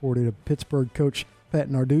 Friday, I reported a Pittsburgh coach, Pat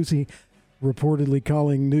Narduzzi, reportedly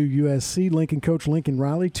calling new USC Lincoln coach Lincoln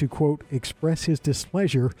Riley to, quote, "express his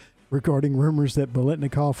displeasure regarding rumors that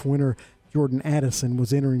Biletnikoff winner Jordan Addison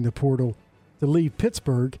was entering the portal to leave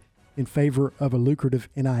Pittsburgh in favor of a lucrative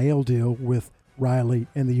NIL deal with Riley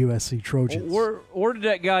and the USC Trojans." Where did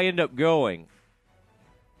that guy end up going?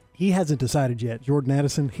 He hasn't decided yet. Jordan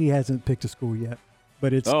Addison, he hasn't picked a school yet.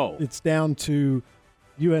 But it's down to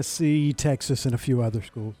USC, Texas, and a few other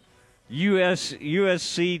schools.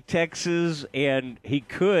 USC, Texas, and he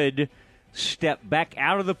could step back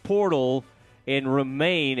out of the portal and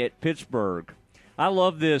remain at Pittsburgh. I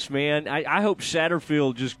love this, man. I hope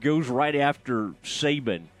Satterfield just goes right after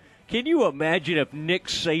Saban. Can you imagine if Nick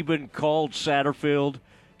Saban called Satterfield?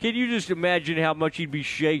 Can you just imagine how much he'd be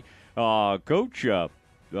shaken? Coach, I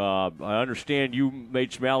understand you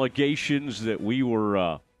made some allegations that we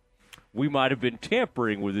might have been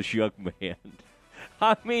tampering with this young man.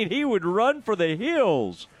 I mean, he would run for the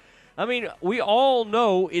hills. I mean, we all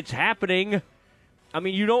know it's happening. I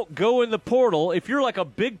mean, you don't go in the portal. If you're like a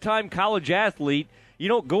big-time college athlete, you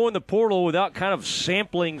don't go in the portal without kind of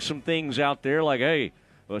sampling some things out there like, hey,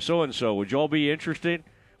 so-and-so, would y'all be interested?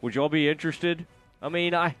 Would y'all be interested? I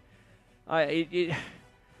mean,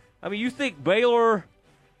 you think Baylor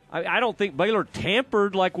 – I don't think Baylor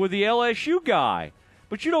tampered like with the LSU guy.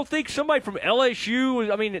 But you don't think somebody from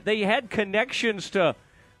LSU, I mean, they had connections to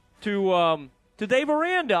Dave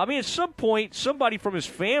Aranda. I mean, at some point, somebody from his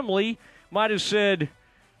family might have said,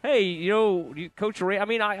 hey, Coach Aranda, I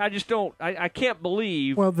mean, I just don't, I can't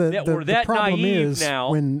believe that we're that naive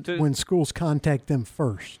now. When schools contact them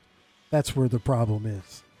first, that's where the problem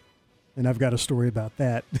is. And I've got a story about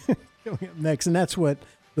that coming up next. And that's what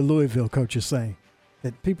the Louisville coach is saying,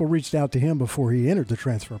 that people reached out to him before he entered the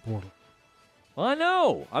transfer portal. Well, I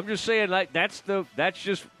know. I'm just saying, like, that's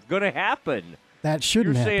just going to happen. That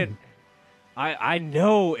shouldn't happen. Saying, I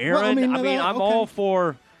know, Aaron. Well, I'm all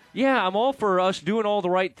for us doing all the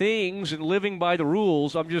right things and living by the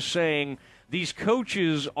rules. I'm just saying these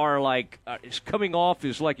coaches are like it's coming off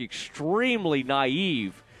as like extremely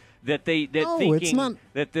naive that thinking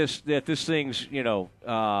that this thing's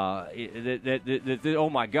oh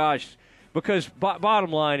my gosh. Because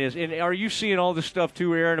bottom line is, and are you seeing all this stuff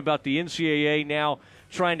too, Aaron, about the NCAA now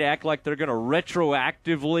trying to act like they're going to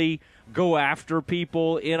retroactively go after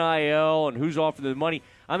people, NIL, and who's offering the money?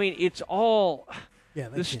 I mean, it's all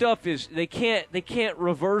stuff is they can't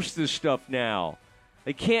reverse this stuff now.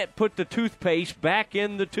 They can't put the toothpaste back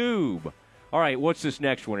in the tube. All right, what's this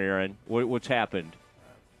next one, Aaron? What's happened?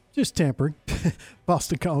 Just tampering.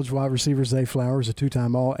 Boston College wide receiver Zay Flowers, a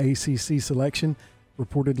two-time All-ACC selection,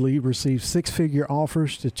 reportedly received six-figure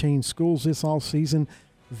offers to change schools this offseason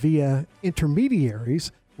via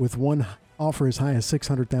intermediaries, with one offer as high as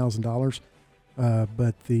 $600,000.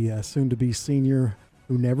 But the soon-to-be senior,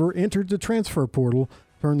 who never entered the transfer portal,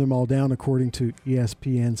 turned them all down, according to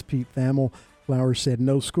ESPN's Pete Thamel. Flowers said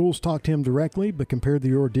no schools talked to him directly, but compared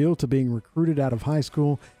the ordeal to being recruited out of high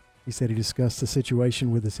school. He said he discussed the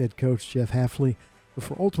situation with his head coach, Jeff Hafley,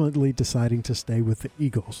 before ultimately deciding to stay with the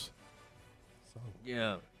Eagles.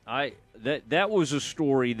 Yeah, that was a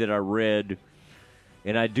story that I read,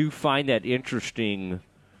 and I do find that interesting.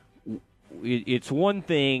 It's one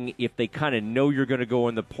thing if they kind of know you're going to go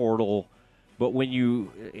in the portal, but when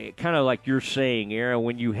you, kind of like you're saying, Aaron,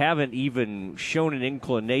 when you haven't even shown an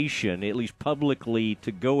inclination, at least publicly,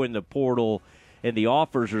 to go in the portal, and the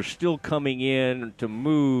offers are still coming in to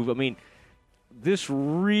move, I mean, this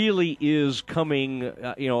really is coming,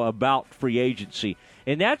 about free agency.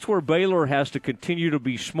 And that's where Baylor has to continue to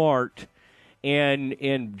be smart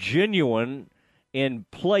and genuine and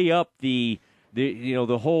play up the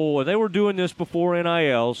whole. They were doing this before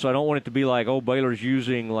NIL, so I don't want it to be like, Baylor's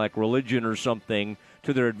using like religion or something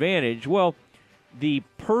to their advantage. Well, the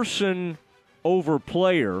person over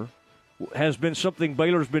player has been something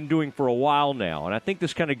Baylor's been doing for a while now, and I think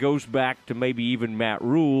this kind of goes back to maybe even Matt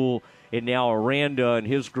Rule and now Aranda and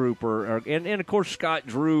his group and of course Scott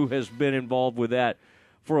Drew has been involved with that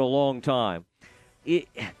for a long time.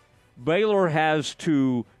 Baylor has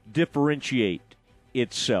to differentiate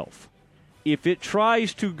itself. If it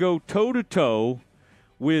tries to go toe-to-toe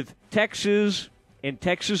with Texas and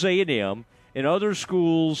Texas A&M and other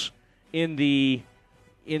schools in the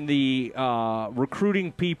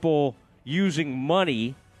recruiting people using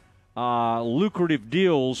money, lucrative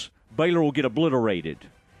deals, Baylor will get obliterated.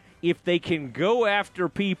 If they can go after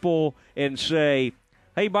people and say,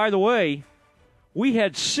 hey, by the way, we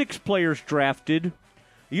had 6 players drafted.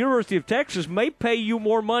 The University of Texas may pay you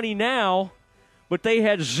more money now, but they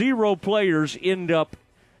had 0 players end up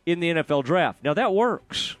in the NFL draft. Now, that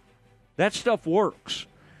works. That stuff works.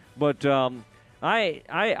 But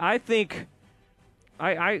I think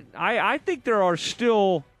there are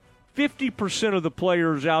still 50% of the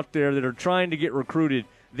players out there that are trying to get recruited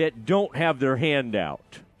that don't have their hand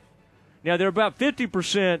out. Now, there are about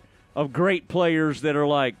 50% of great players that are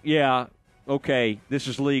like, yeah, okay, this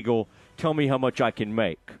is legal. Tell me how much I can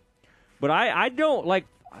make. But I don't like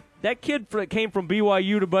that kid that came from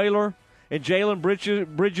BYU to Baylor and Jalen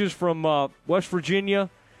Bridges from West Virginia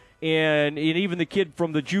and even the kid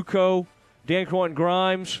from the JUCO, Danquan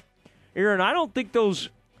Grimes. Aaron, I don't think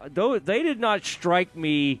they did not strike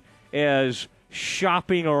me as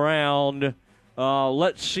shopping around,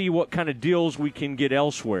 let's see what kind of deals we can get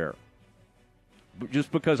elsewhere.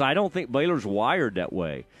 Just because I don't think Baylor's wired that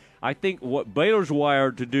way. I think what Baylor's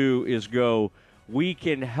wired to do is go, we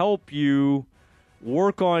can help you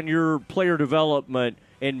work on your player development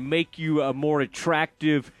and make you a more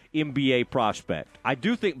attractive NBA prospect. I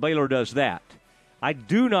do think Baylor does that. I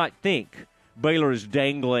do not think Baylor is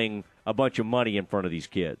dangling a bunch of money in front of these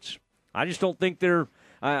kids. I just don't think they're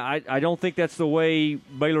I don't think that's the way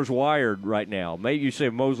Baylor's wired right now. Maybe you say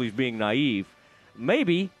Mosley's being naive.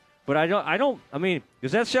 Maybe, but I don't I mean,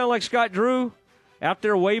 does that sound like Scott Drew out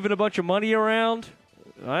there waving a bunch of money around?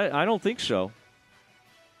 I don't think so.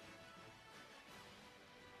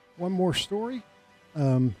 One more story,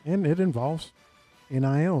 and it involves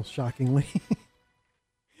NIL, shockingly.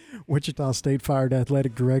 Wichita State fired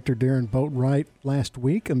athletic director Darren Boatwright last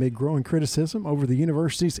week amid growing criticism over the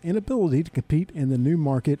university's inability to compete in the new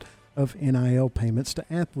market of NIL payments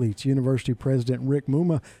to athletes. University President Rick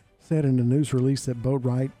Muma said in a news release that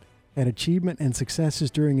Boatwright had achievement and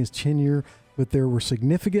successes during his tenure, but there were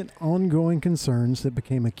significant ongoing concerns that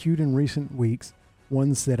became acute in recent weeks,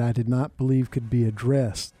 ones that I did not believe could be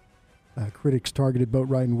addressed. Critics targeted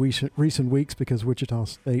Boatwright in recent weeks because Wichita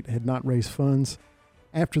State had not raised funds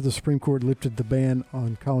after the Supreme Court lifted the ban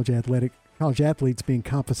on college athletes being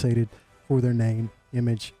compensated for their name,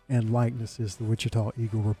 image, and likeness, as the Wichita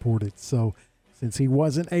Eagle reported. So since he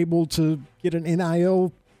wasn't able to get an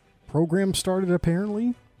NIL program started,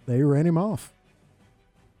 apparently, they ran him off.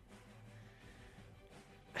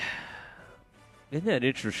 Isn't that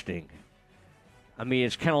interesting? I mean,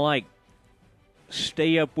 it's kind of like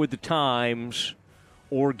stay up with the times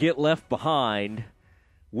or get left behind.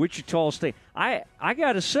 Wichita State. I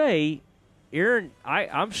got to say, Aaron,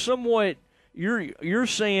 I'm somewhat. You're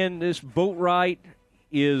saying this Boatwright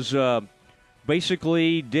is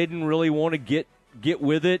basically didn't really want to get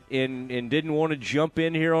with it and didn't want to jump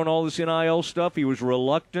in here on all this NIL stuff. He was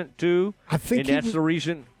reluctant to. I think, and that's the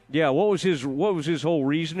reason. Yeah, what was his whole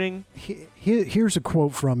reasoning? Here's a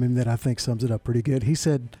quote from him that I think sums it up pretty good. He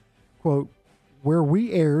said, quote, "Where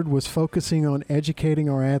we erred was focusing on educating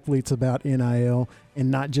our athletes about NIL and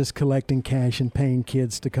not just collecting cash and paying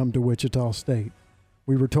kids to come to Wichita State.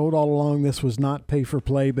 We were told all along this was not pay for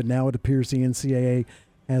play, but now it appears the NCAA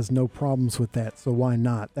has no problems with that, so why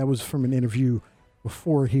not?" That was from an interview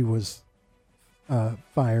before he was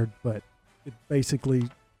fired, but it basically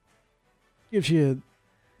gives you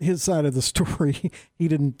his side of the story. He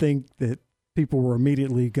didn't think that people were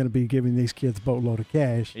immediately going to be giving these kids a boatload of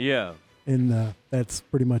cash. Yeah. And that's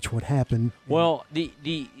pretty much what happened. Well,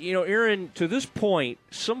 Aaron, to this point,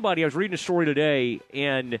 I was reading a story today,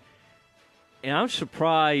 and I'm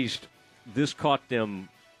surprised this caught them.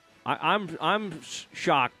 I'm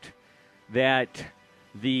shocked that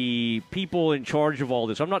the people in charge of all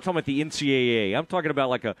this, I'm not talking about the NCAA, I'm talking about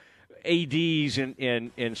like ADs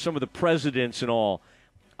and some of the presidents and all.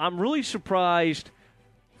 I'm really surprised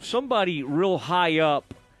somebody real high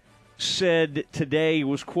up said today,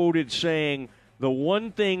 was quoted saying, the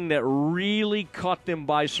one thing that really caught them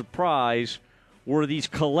by surprise were these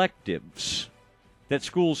collectives that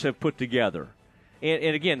schools have put together.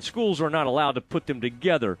 And again, schools are not allowed to put them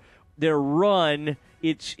together. They're run,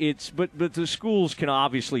 but the schools can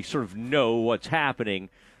obviously sort of know what's happening.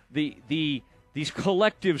 These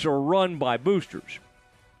collectives are run by boosters.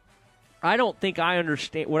 I don't think I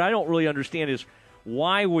understand. What I don't really understand is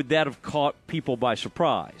why would that have caught people by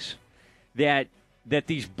surprise? That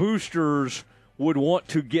these boosters would want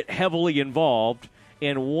to get heavily involved,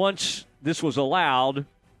 and once this was allowed,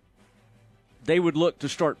 they would look to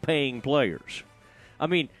start paying players. I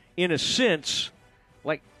mean, in a sense,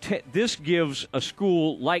 like this gives a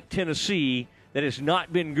school like Tennessee that has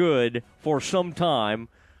not been good for some time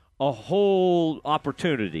a whole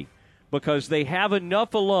opportunity, because they have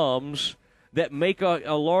enough alums that make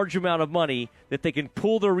a large amount of money that they can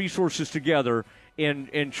pull their resources together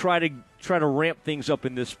and try to ramp things up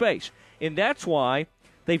in this space. And that's why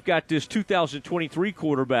they've got this 2023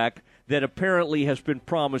 quarterback that apparently has been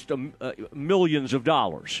promised millions of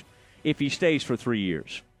dollars if he stays for 3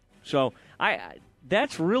 years. So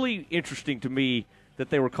that's really interesting to me that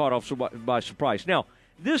they were caught off by surprise. Now,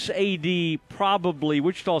 this AD probably,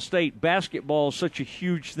 Wichita State basketball is such a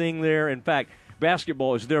huge thing there. In fact,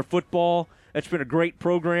 basketball is their football. That's been a great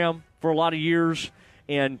program for a lot of years.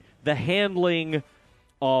 And the handling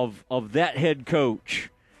of that head coach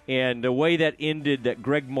and the way that ended, that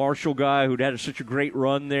Greg Marshall guy who'd had such a great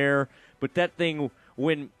run there. But that thing,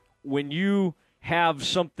 when you have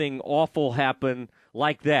something awful happen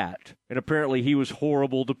like that, and apparently he was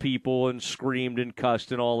horrible to people and screamed and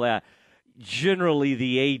cussed and all that, generally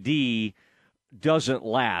the AD doesn't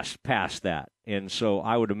last past that. And so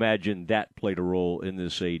I would imagine that played a role in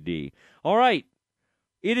this AD. All right,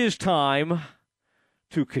 it is time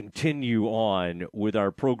to continue on with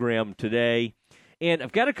our program today. And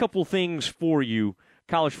I've got a couple things for you,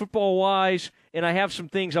 college football-wise, and I have some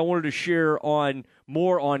things I wanted to share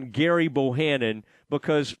more on Gary Bohannon,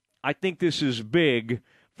 because I think this is big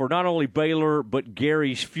for not only Baylor but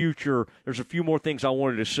Gary's future. There's a few more things I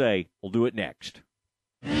wanted to say. We'll do it next.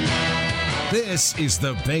 This is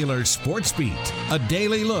the Baylor Sports Beat, a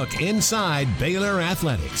daily look inside Baylor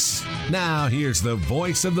athletics. Now, here's the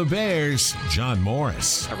voice of the Bears, John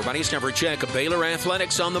Morris. Everybody's never check of Baylor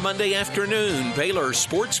athletics on the Monday afternoon. Baylor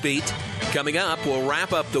Sports Beat. Coming up, we'll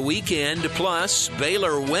wrap up the weekend. Plus,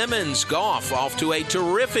 Baylor women's golf off to a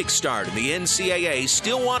terrific start in the NCAA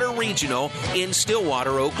Stillwater Regional in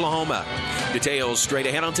Stillwater, Oklahoma. Details straight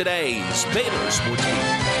ahead on today's Baylor Sports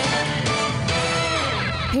Beat.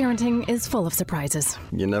 Parenting is full of surprises.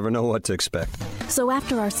 You never know what to expect. So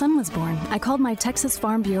after our son was born, I called my Texas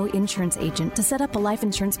Farm Bureau insurance agent to set up a life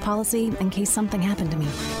insurance policy in case something happened to me.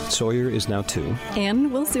 Sawyer is now 2.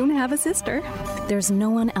 And we'll soon have a sister. There's no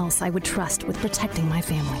one else I would trust with protecting my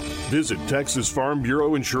family. Visit Texas Farm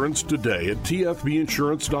Bureau Insurance today at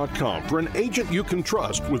tfbinsurance.com for an agent you can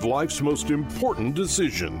trust with life's most important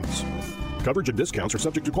decisions. Coverage and discounts are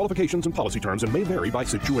subject to qualifications and policy terms and may vary by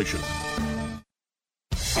situation.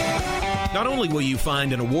 Not only will you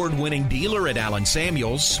find an award-winning dealer at Allen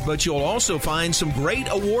Samuels, but you'll also find some great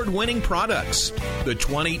award-winning products. The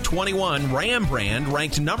 2021 Ram brand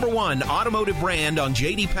ranked #1 automotive brand on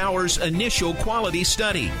J.D. Power's initial quality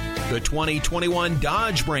study. The 2021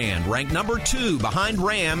 Dodge brand ranked #2 behind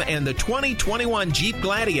Ram, and the 2021 Jeep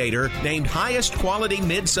Gladiator named highest quality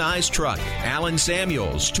midsize truck. Allen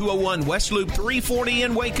Samuels, 201 West Loop 340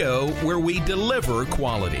 in Waco, where we deliver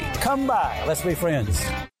quality. Come by. Let's be friends.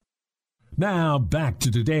 Now back to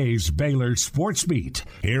today's Baylor Sports Beat.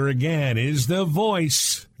 Here again is the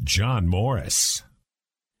voice, John Morris.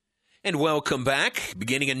 And welcome back.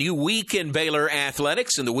 Beginning a new week in Baylor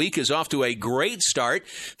athletics, and the week is off to a great start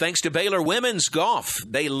thanks to Baylor women's golf.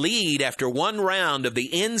 They lead after one round of the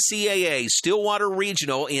NCAA Stillwater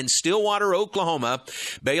Regional in Stillwater, Oklahoma.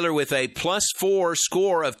 Baylor with a +4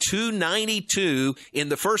 score of 292 in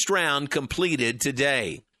the first round completed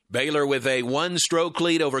today. Baylor with a one-stroke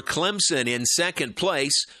lead over Clemson in second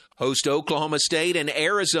place. Host Oklahoma State and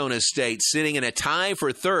Arizona State sitting in a tie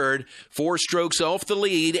for third, 4 strokes off the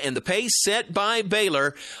lead, and the pace set by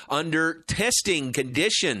Baylor under testing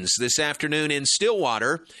conditions this afternoon in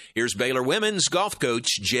Stillwater. Here's Baylor women's golf coach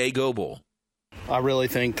Jay Goebel. I really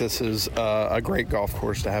think this is a great golf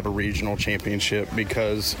course to have a regional championship,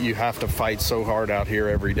 because you have to fight so hard out here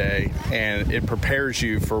every day, and it prepares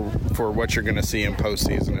you for what you're going to see in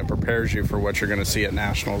postseason. It prepares you for what you're going to see at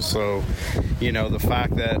nationals. So, the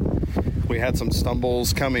fact that we had some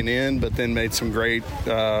stumbles coming in, but then made some great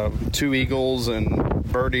 2 eagles and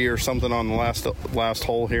birdie or something on the last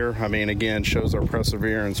hole here. I mean, again, shows our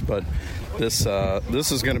perseverance, but this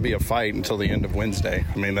is going to be a fight until the end of Wednesday.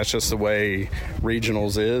 I mean, that's just the way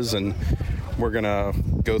regionals is, and we're going to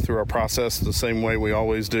go through our process the same way we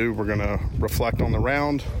always do. We're going to reflect on the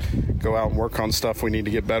round, go out and work on stuff we need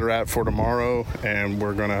to get better at for tomorrow, and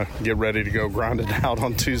we're going to get ready to go grind it out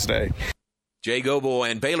on Tuesday. Jay Goebel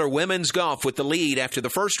and Baylor women's golf with the lead after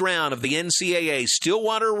the first round of the NCAA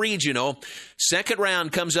Stillwater Regional. Second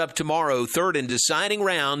round comes up tomorrow, third and deciding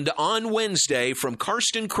round on Wednesday from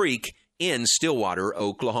Karsten Creek in Stillwater,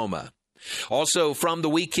 Oklahoma. Also from the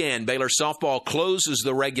weekend, Baylor softball closes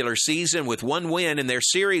the regular season with one win in their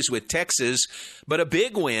series with Texas, but a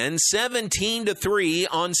big win, 17-3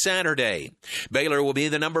 on Saturday. Baylor will be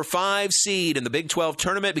the number 5 seed in the Big 12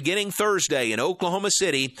 tournament beginning Thursday in Oklahoma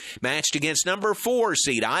City, matched against number 4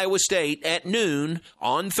 seed Iowa State at noon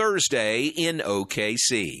on Thursday in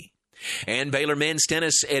OKC. And Baylor men's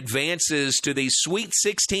tennis advances to the Sweet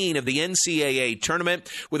 16 of the NCAA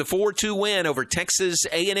tournament with a 4-2 win over Texas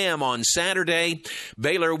A&M on Saturday.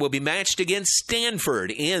 Baylor will be matched against Stanford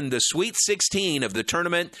in the Sweet 16 of the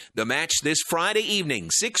tournament. The match this Friday evening,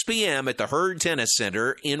 6 p.m. at the Herd Tennis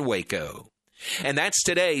Center in Waco. And that's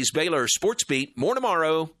today's Baylor Sports Beat. More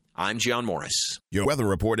tomorrow. I'm John Morris. Your weather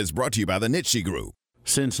report is brought to you by the Nitsche Group.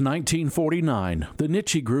 Since 1949, the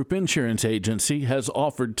Nitsche Group Insurance Agency has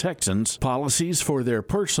offered Texans policies for their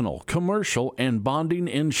personal, commercial, and bonding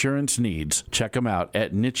insurance needs. Check them out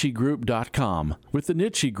at NitscheGroup.com. With the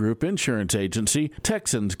Nitsche Group Insurance Agency,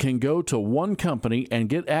 Texans can go to one company and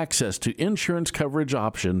get access to insurance coverage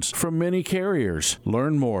options from many carriers.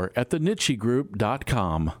 Learn more at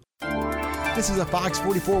thenitschegroup.com. This is a Fox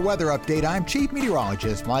 44 weather update. I'm Chief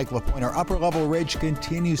Meteorologist Mike LaPointe. Our upper level ridge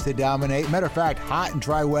continues to dominate. Matter of fact, hot and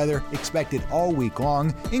dry weather expected all week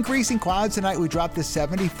long. Increasing clouds tonight, we drop to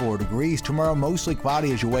 74 degrees. Tomorrow, mostly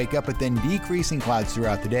cloudy as you wake up, but then decreasing clouds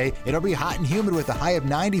throughout the day. It'll be hot and humid with a high of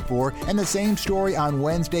 94. And the same story on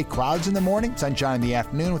Wednesday. Clouds in the morning, sunshine in the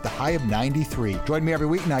afternoon with a high of 93. Join me every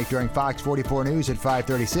weeknight during Fox 44 News at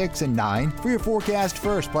 5:36 and 9 for your forecast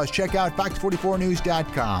first. Plus, check out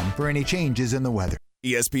fox44news.com for any changes in the weather.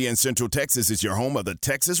 ESPN Central Texas is your home of the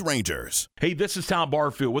Texas Rangers. Hey, this is Tom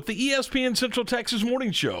Barfield with the ESPN Central Texas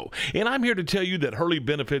Morning Show, and I'm here to tell you that Hurley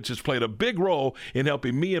Benefits has played a big role in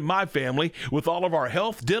helping me and my family with all of our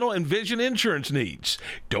health, dental, and vision insurance needs.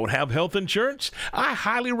 Don't have health insurance? I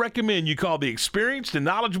highly recommend you call the experienced and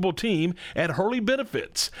knowledgeable team at Hurley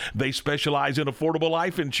Benefits. They specialize in affordable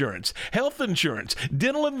life insurance, health insurance,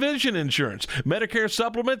 dental and vision insurance, Medicare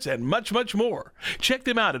supplements, and much, much more. Check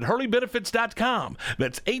them out at hurleybenefits.com.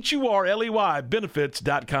 That's HURLEY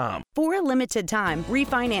benefits.com. For a limited time,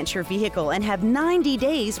 refinance your vehicle and have 90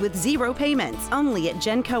 days with zero payments. Only at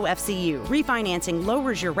Genco FCU. Refinancing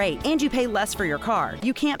lowers your rate and you pay less for your car.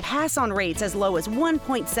 You can't pass on rates as low as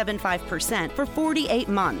 1.75% for 48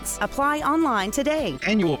 months. Apply online today.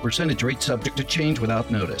 Annual percentage rate subject to change without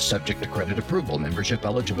notice. Subject to credit approval, membership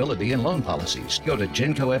eligibility, and loan policies. Go to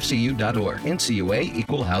GencoFCU.org. NCUA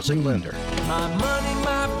Equal Housing Lender. My money,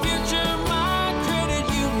 my future,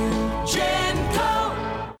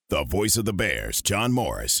 Genco. The voice of the Bears, John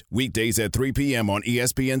Morris. Weekdays at 3 p.m. on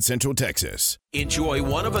ESPN Central Texas. Enjoy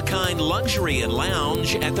one-of-a-kind luxury and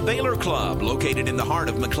lounge at the Baylor Club, located in the heart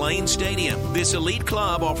of McLean Stadium. This elite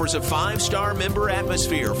club offers a 5-star member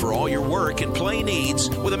atmosphere for all your work and play needs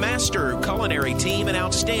with a master culinary team and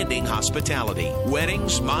outstanding hospitality.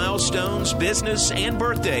 Weddings, milestones, business, and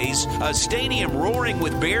birthdays. A stadium roaring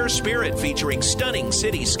with Bear spirit featuring stunning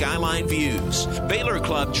city skyline views. Baylor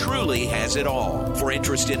Club truly has it all. For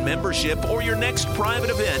interest in membership or your next private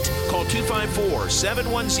event, call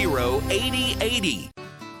 254-710-8080.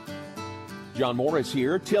 John Morris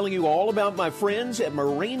here, telling you all about my friends at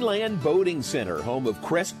Marineland Boating Center, home of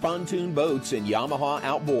Crest Pontoon Boats and Yamaha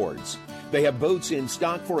Outboards. They have boats in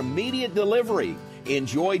stock for immediate delivery.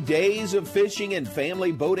 Enjoy days of fishing and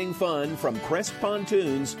family boating fun from Crest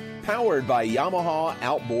Pontoons, powered by Yamaha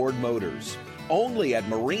Outboard Motors. Only at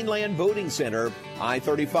Marineland Boating Center,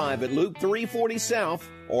 I-35 at Loop 340 South,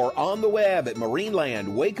 or on the web at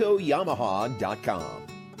marinelandwacoyamaha.com.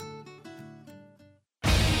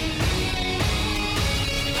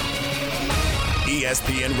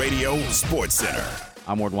 ESPN Radio Sports Center.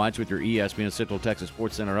 I'm Ward Weitz with your ESPN Central Texas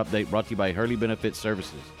Sports Center update, brought to you by Hurley Benefit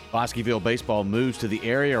Services. Bosqueville baseball moves to the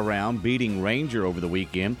area round, beating Ranger over the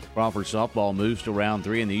weekend. Crawford softball moves to round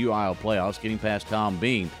 3 in the UIL playoffs, getting past Tom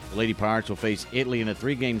Bean. The Lady Pirates will face Italy in a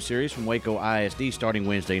 3-game series from Waco ISD starting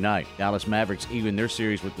Wednesday night. Dallas Mavericks even their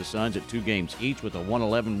series with the Suns at 2 games each with a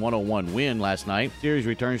 111-101 win last night. Series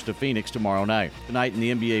returns to Phoenix tomorrow night. Tonight in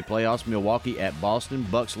the NBA playoffs, Milwaukee at Boston.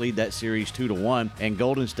 Bucks lead that series 2-1, and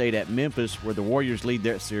Golden State at Memphis, where the Warriors lead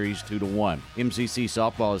their series 2-1. MCC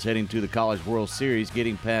softball is heading to the College World Series,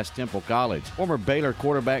 getting past Temple College. Former Baylor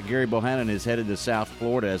quarterback Gary Bohannon is headed to South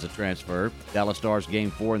Florida as a transfer. Dallas Stars Game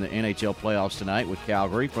 4 in the NHL playoffs tonight with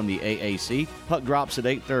Calgary from the AAC. Puck drops at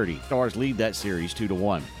 8:30. Stars lead that series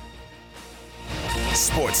 2-1.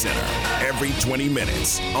 Sports Center, every 20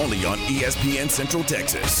 minutes, only on ESPN Central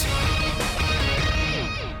Texas.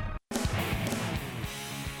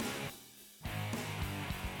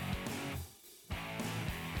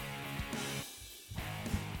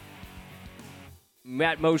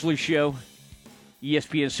 Matt Mosley Show,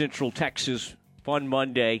 ESPN Central Texas, fun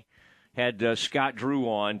Monday. Had Scott Drew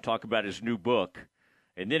on talk about his new book.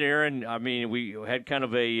 And then, Aaron, we had kind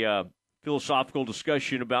of a philosophical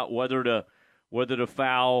discussion about whether to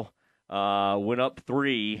foul went up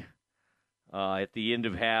 3 at the end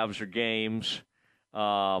of halves or games.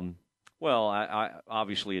 I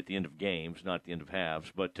obviously at the end of games, not at the end of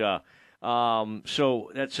halves. But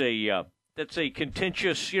so that's a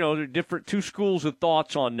contentious, different two schools of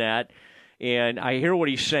thoughts on that. And I hear what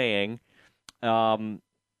he's saying.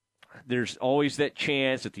 There's always that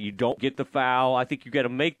chance that you don't get the foul. I think you got to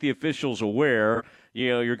make the officials aware,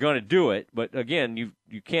 you're going to do it. But, again,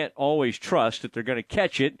 you can't always trust that they're going to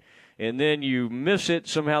catch it, and then you miss it.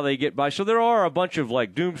 Somehow they get by. So there are a bunch of,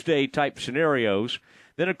 doomsday-type scenarios.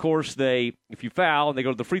 Then, of course, if you foul and they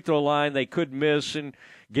go to the free throw line, they could miss and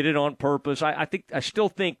get it on purpose. I still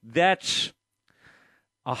think that's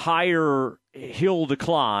a higher hill to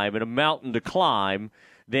climb and a mountain to climb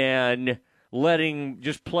than –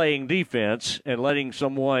 just playing defense and letting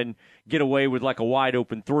someone get away with a wide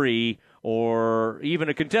open 3 or even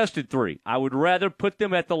a contested 3. I would rather put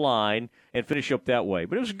them at the line and finish up that way.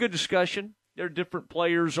 But it was a good discussion. There are different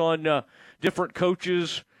players on different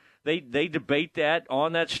coaches. They debate that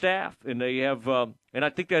on that staff, and they have. And I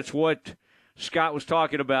think that's what Scott was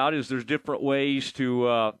talking about. Is there's different ways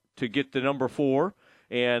to get the number 4,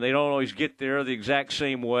 and they don't always get there the exact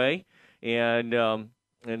same way.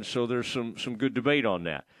 And so there's some good debate on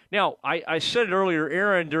that. Now, I said it earlier,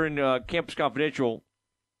 Aaron, during Campus Confidential,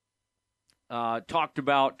 talked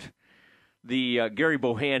about the Gary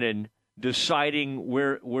Bohannon deciding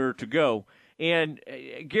where to go. And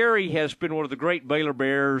Gary has been one of the great Baylor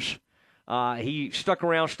Bears. He stuck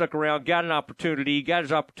around, got his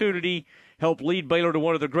opportunity, helped lead Baylor to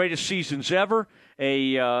one of the greatest seasons ever,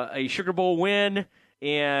 a Sugar Bowl win,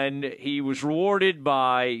 and he was rewarded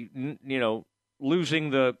by, losing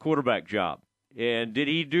the quarterback job. And did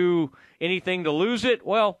he do anything to lose it?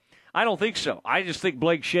 Well, I don't think so. I just think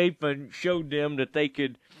Blake Shapen showed them that they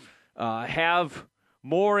could have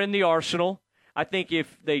more in the arsenal. I think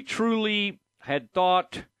if they truly had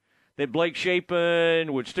thought that Blake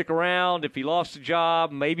Shapen would stick around if he lost the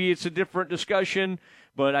job, maybe it's a different discussion.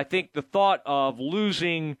 But I think the thought of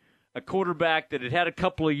losing a quarterback that had a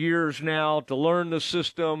couple of years now to learn the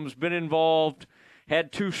systems, been involved,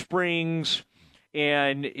 had 2 springs,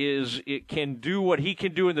 and it can do what he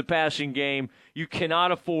can do in the passing game, you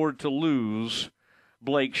cannot afford to lose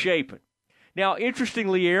Blake Shapen. Now,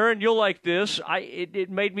 interestingly, Aaron, you'll like this. It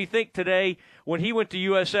made me think today when he went to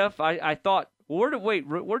USF. I thought,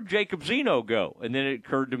 where'd Jacob Zeno go? And then it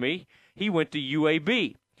occurred to me he went to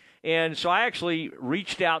UAB, and so I actually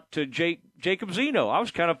reached out to Jacob Zeno. I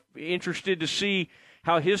was kind of interested to see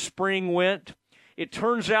how his spring went. It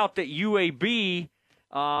turns out that UAB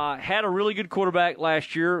had a really good quarterback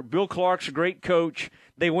last year. Bill Clark's a great coach.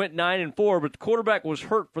 They went 9-4, but the quarterback was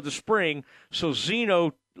hurt for the spring, so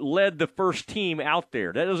Zeno led the first team out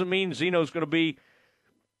there. That doesn't mean Zeno's going to be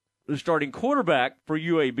the starting quarterback for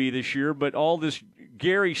UAB this year, but all this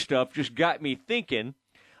Gary stuff just got me thinking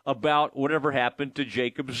about whatever happened to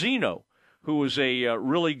Jacob Zeno, who was a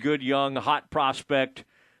really good young hot prospect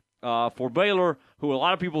for Baylor, who a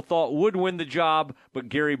lot of people thought would win the job, but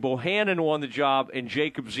Gary Bohannon won the job and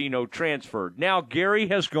Jacob Zeno transferred. Now Gary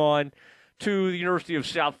has gone to the University of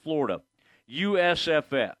South Florida,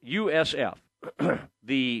 USF,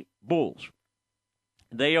 the Bulls.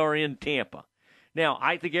 They are in Tampa. Now,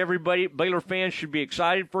 I think everybody, Baylor fans, should be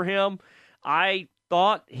excited for him. I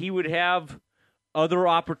thought he would have other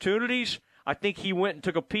opportunities. I think he went and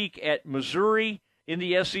took a peek at Missouri in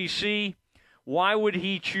the SEC. Why would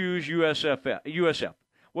he choose USF?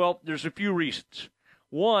 Well, there's a few reasons.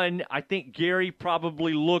 One, I think Gary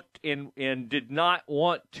probably looked and did not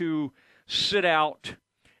want to sit out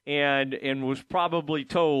and was probably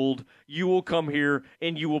told, you will come here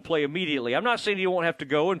and you will play immediately. I'm not saying you won't have to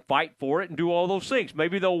go and fight for it and do all those things.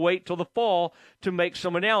 Maybe they'll wait till the fall to make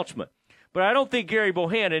some announcement. But I don't think Gary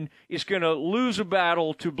Bohannon is going to lose a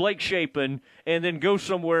battle to Blake Shapen and then go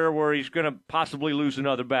somewhere where he's going to possibly lose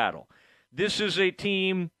another battle. This is a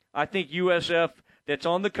team, I think USF, that's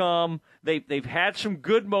on the come. They've had some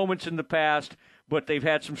good moments in the past, but they've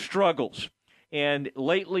had some struggles. And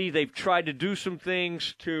lately they've tried to do some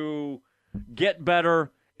things to get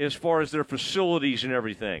better as far as their facilities and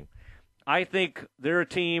everything. I think they're a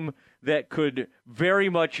team that could very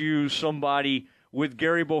much use somebody with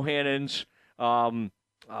Gary Bohannon's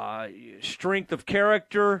strength of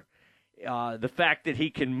character, the fact that he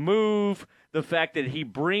can move, the fact that he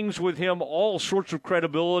brings with him all sorts of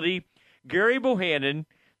credibility. Gary Bohannon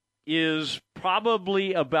is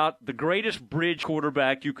probably about the greatest bridge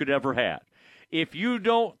quarterback you could ever have. If you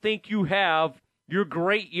don't think you have your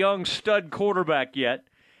great young stud quarterback yet,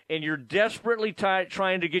 and you're desperately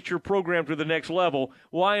trying to get your program to the next level,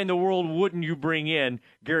 why in the world wouldn't you bring in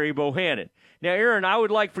Gary Bohannon? Now, Aaron, I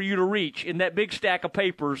would like for you to reach in that big stack of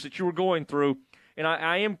papers that you were going through, and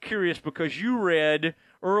I am curious because you read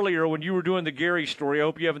earlier when you were doing the Gary story, I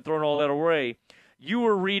hope you haven't thrown all that away, you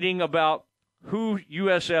were reading about who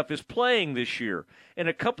USF is playing this year, and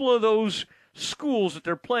a couple of those schools that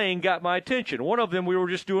they're playing got my attention. One of them we were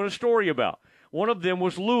just doing a story about. One of them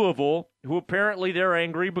was Louisville, who apparently they're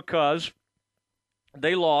angry because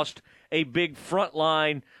they lost a big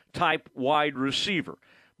frontline type wide receiver.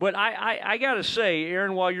 But I got to say,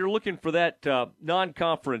 Aaron, while you're looking for that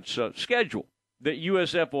non-conference schedule that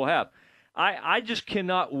USF will have, I just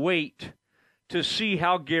cannot wait to see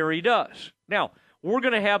how Gary does. Now, we're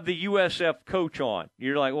going to have the USF coach on.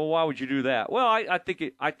 You're like, well, why would you do that? Well, I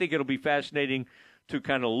think it'll be fascinating to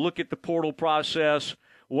kind of look at the portal process,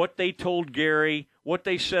 what they told Gary, what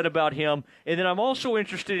they said about him. And then I'm also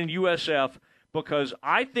interested in USF because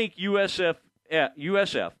I think USF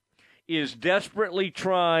is desperately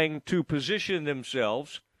trying to position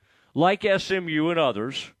themselves, like SMU and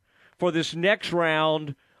others, for this next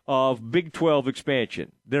round of Big 12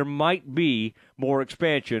 expansion. There might be more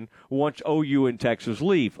expansion once OU and Texas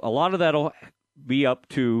leave. A lot of that will be up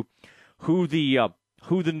to who the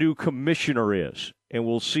new commissioner is, and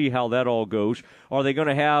we'll see how that all goes. Are they going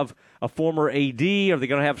to have a former AD? Are they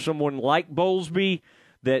going to have someone like Bowlesby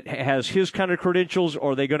that has his kind of credentials,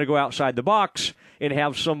 or are they going to go outside the box and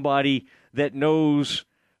have somebody that knows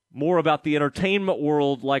more about the entertainment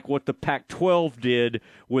world like what the Pac-12 did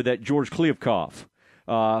with that George Kliavkoff,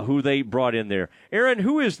 who they brought in there? Aaron,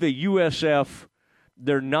 who is the USF,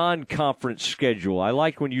 their non-conference schedule? I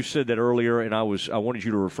liked when you said that earlier, and I wanted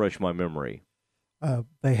you to refresh my memory.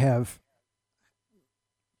 They have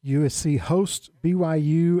USC host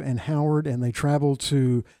BYU and Howard, and they travel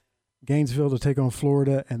to Gainesville to take on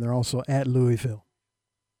Florida, and they're also at Louisville.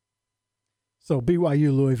 So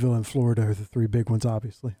BYU, Louisville, and Florida are the three big ones,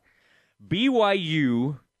 obviously.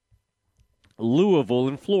 BYU, Louisville,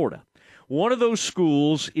 and Florida. One of those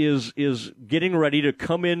schools is getting ready to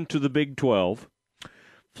come into the Big 12.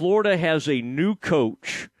 Florida has a new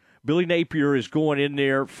coach. Billy Napier is going in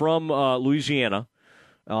there from Louisiana,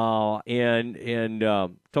 and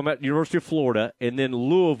talking about University of Florida, and then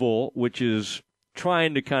Louisville, which is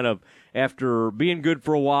trying to kind of, after being good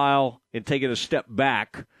for a while and taking a step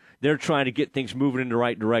back, they're trying to get things moving in the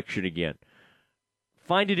right direction again.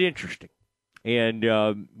 Find it interesting.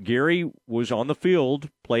 And Gary was on the field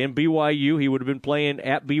playing BYU. He would have been playing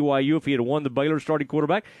at BYU if he had won the Baylor starting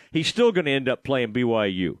quarterback. He's still going to end up playing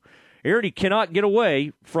BYU. Aaron, he cannot get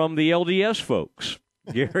away from the LDS folks.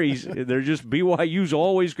 They're just, BYU's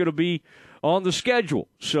always going to be on the schedule.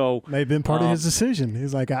 So may have been part of his decision.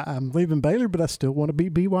 He's like, I'm leaving Baylor, but I still want to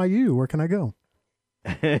beat BYU. Where can I go?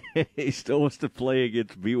 He still wants to play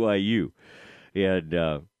against BYU.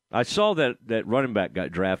 And I saw that running back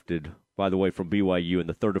got drafted, by the way, from BYU in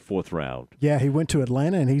the third or fourth round. Yeah, he went to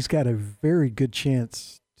Atlanta, and he's got a very good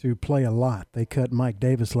chance to play a lot. They cut Mike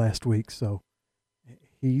Davis last week, so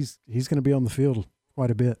he's going to be on the field quite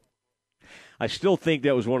a bit. I still think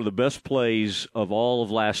that was one of the best plays of all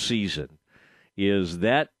of last season, is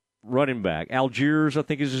that running back. Algiers, I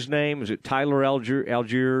think is his name. Is it Tyler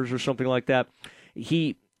Algiers or something like that?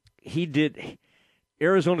 He did.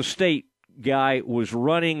 Arizona State guy was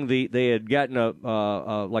running they had gotten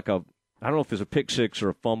I don't know if it's a pick six or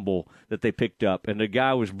a fumble that they picked up, and the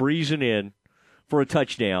guy was breezing in for a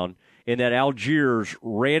touchdown, and that Algiers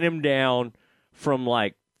ran him down from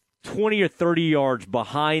like 20 or 30 yards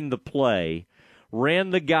behind the play,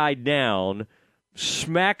 ran the guy down,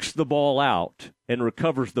 smacks the ball out, and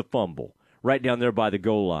recovers the fumble right down there by the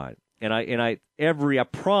goal line. And I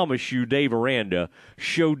promise you, Dave Aranda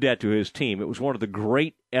showed that to his team. It was one of the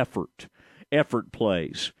great effort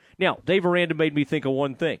plays. Now, Dave Aranda made me think of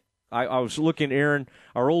one thing. I was looking, Aaron,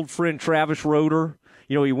 our old friend Travis Roeder.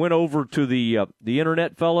 You know, he went over to the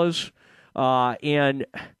internet fellas, and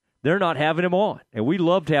they're not having him on. And we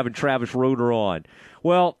loved having Travis Roeder on.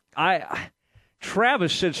 Well,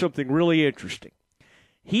 Travis said something really interesting.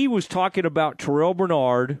 He was talking about Terrell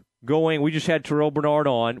Bernard going. We just had Terrell Bernard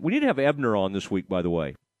on. We need to have Ebner on this week, by the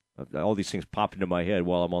way. All these things pop into my head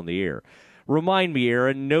while I'm on the air. Remind me,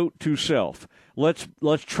 Aaron, note to self. Let's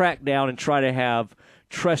track down and try to have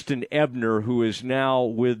Treston Ebner, who is now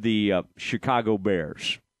with the Chicago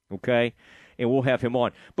Bears, okay? And we'll have him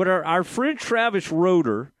on. But our friend Travis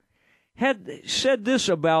Roeder had said this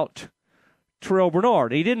about Terrell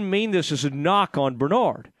Bernard. He didn't mean this as a knock on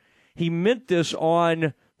Bernard. he meant this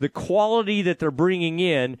on the quality that they're bringing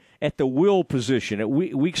in at the will position, at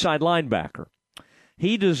weak side linebacker.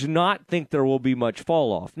 He does not think there will be much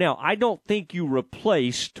fall off. Now, I don't think you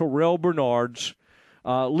replace Terrell Bernard's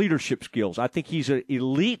leadership skills. I think he's an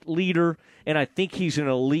elite leader, and I think he's an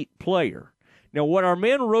elite player. Now, what our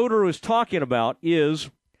man Roeder is talking about is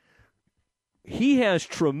he has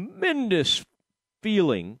tremendous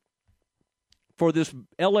feeling for this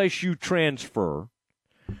LSU transfer,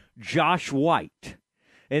 Josh White.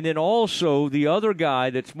 And then also the other guy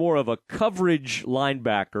that's more of a coverage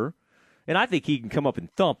linebacker, and I think he can come up and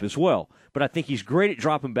thump as well, but I think he's great at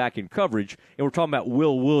dropping back in coverage, and we're talking about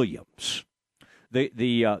Will Williams,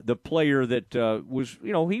 the player that was,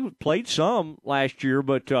 he played some last year,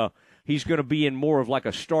 but he's going to be in more of like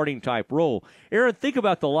a starting type role. Aaron, think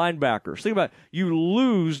about the linebackers. Think about you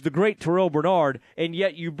lose the great Terrell Bernard, and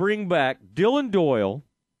yet you bring back Dylan Doyle,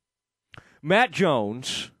 Matt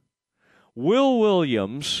Jones, Will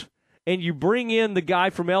Williams, and you bring in the guy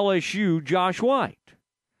from LSU, Josh White.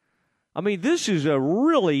 I mean, this is a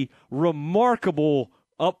really remarkable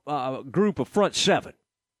group of front seven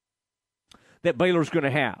that Baylor's going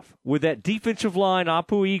to have. With that defensive line,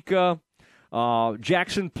 Apuika,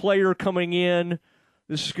 Jackson Player coming in,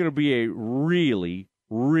 this is going to be a really,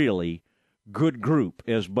 really good group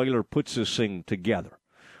as Baylor puts this thing together.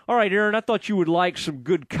 All right, Aaron, I thought you would like some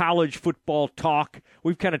good college football talk.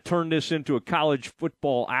 We've kind of turned this into a college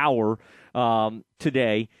football hour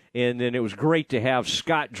today, and then it was great to have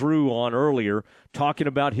Scott Drew on earlier talking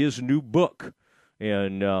about his new book.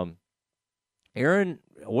 And, Aaron,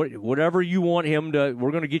 whatever you want him to,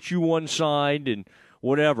 we're going to get you one signed and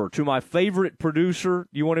whatever. To my favorite producer,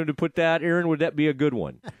 you want him to put that, Aaron? Would that be a good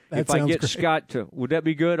one? If I get great. Scott to, would that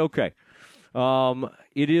be good? Okay.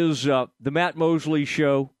 It is the Matt Mosley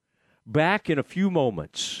Show. Back in a few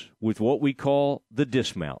moments with what we call the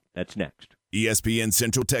dismount. That's next. ESPN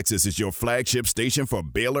Central Texas is your flagship station for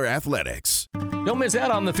Baylor Athletics. Don't miss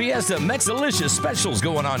out on the Fiesta Mexalicious specials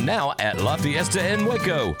going on now at La Fiesta in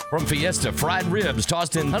Waco. From Fiesta fried ribs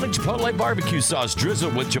tossed in honey chipotle barbecue sauce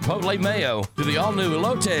drizzled with chipotle mayo to the all-new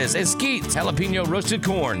elotes, esquites, jalapeno roasted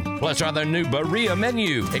corn. Plus our new birria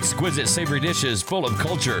menu. Exquisite savory dishes full of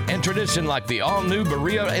culture and tradition like the all-new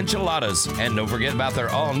birria enchiladas. And don't forget about their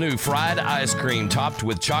all-new fried ice cream topped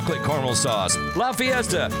with chocolate caramel sauce. La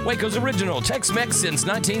Fiesta, Waco's original Tex-Mex since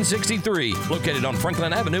 1963. Located on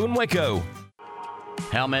Franklin Avenue in Waco.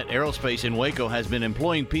 Howmet Aerospace in Waco has been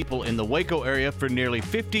employing people in the Waco area for nearly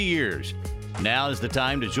 50 years. Now is the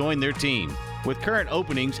time to join their team. With current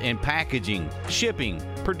openings in packaging, shipping,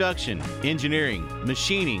 production, engineering,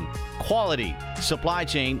 machining, quality, supply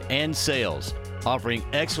chain, and sales. Offering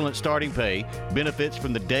excellent starting pay, benefits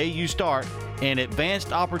from the day you start, and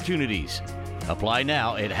advanced opportunities. Apply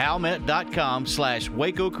now at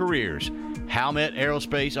howmet.com/Waco Careers. Howmet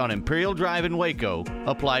Aerospace on Imperial Drive in Waco.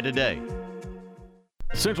 Apply today.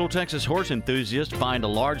 Central Texas horse enthusiasts find a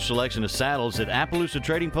large selection of saddles at Appaloosa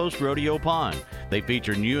Trading Post Rodeo Pond. They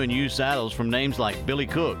feature new and used saddles from names like Billy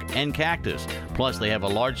Cook and Cactus. Plus, they have a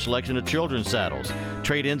large selection of children's saddles.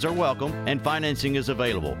 Trade-ins are welcome and financing is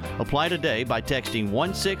available. Apply today by texting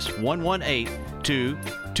 16118 to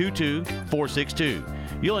 22462.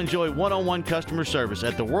 You'll enjoy one-on-one customer service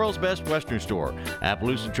at the world's best Western store,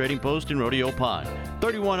 Appaloosa Trading Post in Rodeo Pond,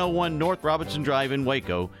 3101 North Robinson Drive in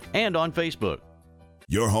Waco, and on Facebook.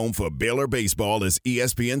 Your home for Baylor baseball is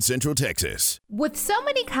ESPN Central Texas. With so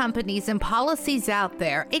many companies and policies out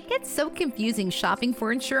there, it gets so confusing shopping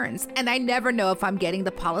for insurance, and I never know if I'm getting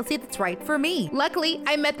the policy that's right for me. Luckily,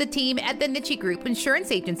 I met the team at the Niche Group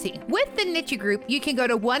Insurance Agency. With the Niche Group, you can go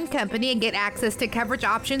to one company and get access to coverage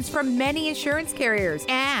options from many insurance carriers,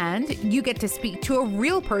 and you get to speak to a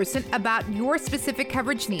real person about your specific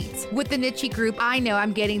coverage needs. With the Niche Group, I know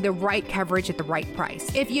I'm getting the right coverage at the right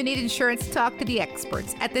price. If you need insurance, talk to the experts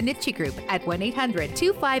at the Niche Group at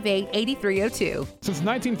 1-800-258-8302. Since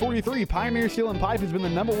 1943, Pioneer Steel & Pipe has been the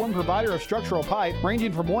 #1 provider of structural pipe,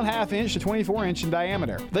 ranging from 1/2 inch to 24 inch in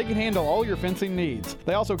diameter. They can handle all your fencing needs.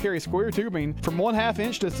 They also carry square tubing from 1/2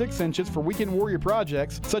 inch to 6 inches for weekend warrior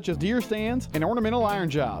projects such as deer stands and ornamental iron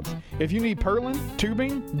jobs. If you need purlin,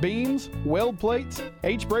 tubing, beams, weld plates,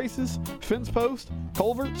 H-braces, fence posts,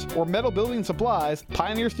 culverts, or metal building supplies,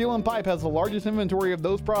 Pioneer Steel & Pipe has the largest inventory of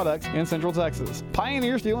those products in Central Texas.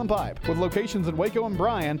 Pioneer Steel & Pipe, with locations in Waco and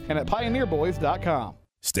Bryan and at pioneerboys.com.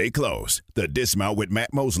 Stay close. The Dismount with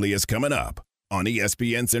Matt Mosley is coming up on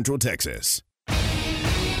ESPN Central Texas.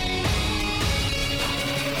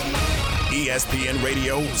 ESPN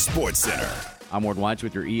Radio Sports Center. I'm Ward Whites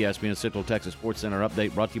with your ESPN Central Texas Sports Center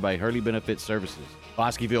update brought to you by Hurley Benefit Services.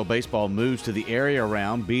 Bosqueville baseball moves to the area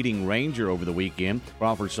round, beating Ranger over the weekend.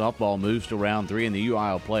 Crawford softball moves to round 3 in the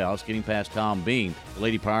UIL playoffs, getting past Tom Bean. The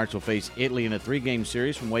Lady Pirates will face Italy in a 3-game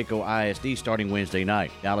series from Waco ISD starting Wednesday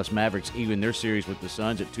night. Dallas Mavericks even their series with the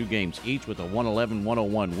Suns at 2 games each with a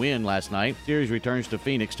 111-101 win last night. Series returns to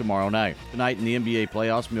Phoenix tomorrow night. Tonight in the NBA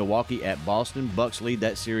playoffs, Milwaukee at Boston. Bucks lead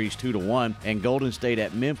that series 2-1, and Golden State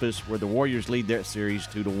at Memphis, where the Warriors lead that series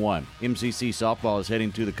 2-1. MCC softball is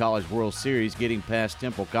heading to the College World Series, getting past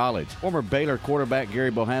Temple College. Former Baylor quarterback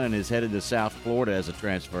Gary Bohannon is headed to South Florida as a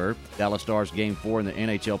transfer. Dallas Stars Game 4 in the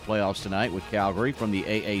NHL playoffs tonight with Calgary from the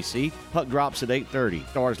AAC. Puck drops at 8:30.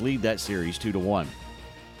 Stars lead that series 2-1.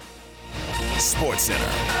 Sports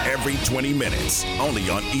Center, every 20 minutes, only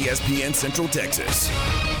on ESPN Central Texas.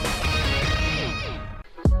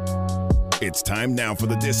 It's time now for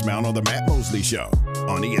the dismount on the Matt Mosley Show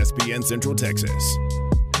on ESPN Central Texas.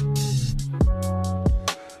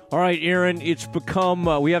 All right, Aaron, it's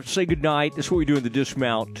become, we have to say goodnight. That's what we do in the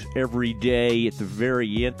dismount every day at the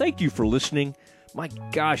very end. Thank you for listening. My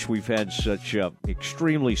gosh, we've had such an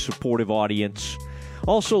extremely supportive audience.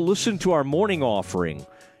 Also, listen to our morning offering.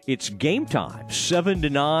 It's game time, 7 to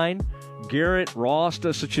 9. Garrett Ross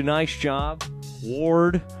does such a nice job.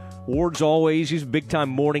 Ward's always, he's a big-time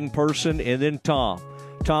morning person. And then Tom.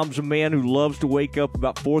 Tom's a man who loves to wake up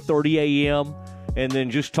about 4:30 a.m. and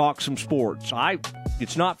then just talk some sports.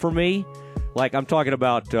 It's not for me. Like, I'm talking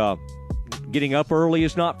about getting up early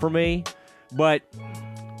is not for me. But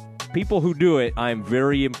people who do it, I'm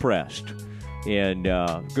very impressed. And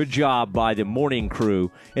good job by the morning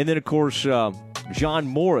crew. And then, of course, John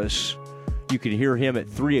Morris, you can hear him at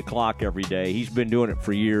 3 o'clock every day. He's been doing it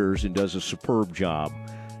for years and does a superb job.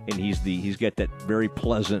 And he's got that very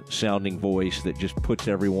pleasant sounding voice that just puts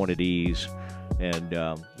everyone at ease. And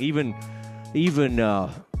even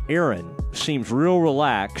Aaron seems real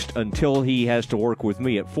relaxed until he has to work with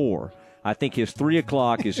me at 4. I think his 3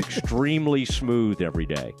 o'clock is extremely smooth every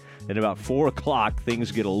day. And about 4 o'clock,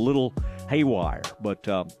 things get a little haywire. But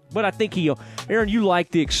I think Aaron, you like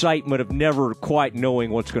the excitement of never quite knowing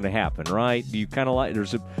what's going to happen, right? You kind of like,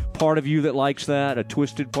 there's a part of you that likes that, a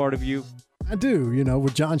twisted part of you? I do. You know,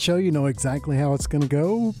 with John's show, you know exactly how it's going to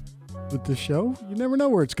go. With the show, you never know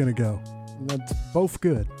where it's going to go. And that's both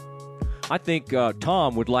good. I think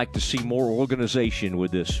Tom would like to see more organization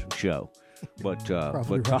with this show. But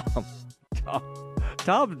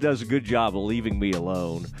Tom does a good job of leaving me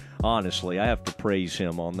alone. Honestly, I have to praise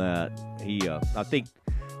him on that. I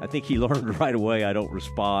think he learned right away I don't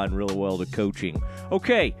respond really well to coaching.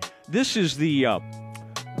 Okay, this is it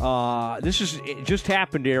just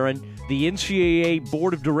happened, Aaron. The NCAA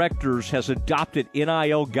Board of Directors has adopted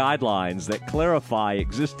NIL guidelines that clarify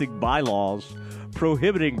existing bylaws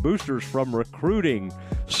prohibiting boosters from recruiting.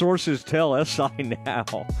 Sources tell SI Now.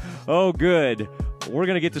 Oh, good. We're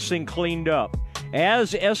going to get this thing cleaned up. As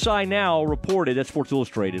SI Now reported, that's Sports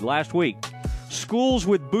Illustrated, last week, schools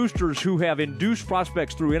with boosters who have induced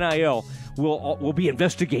prospects through NIL will be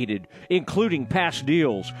investigated, including past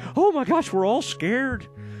deals. Oh, my gosh, we're all scared.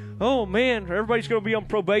 Oh, man, everybody's going to be on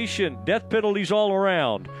probation. Death penalties all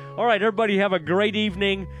around. All right, everybody have a great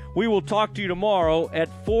evening. We will talk to you tomorrow at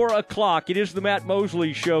 4 o'clock. It is the Matt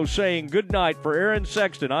Mosley Show saying good night for Aaron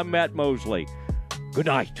Sexton. I'm Matt Mosley. Good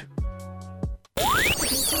night.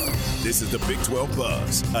 This is the Big 12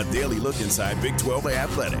 Buzz, a daily look inside Big 12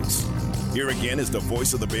 athletics. Here again is the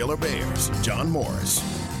voice of the Baylor Bears, John Morris.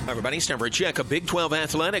 Hi, everybody. It's time for a check of Big 12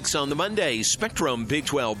 athletics on the Monday Spectrum Big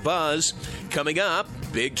 12 Buzz. Coming up,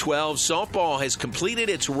 Big 12 softball has completed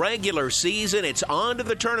its regular season. It's on to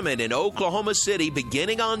the tournament in Oklahoma City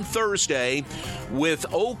beginning on Thursday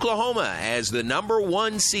with Oklahoma as the number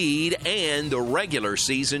 1 seed and the regular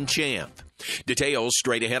season champ. Details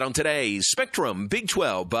straight ahead on today's Spectrum Big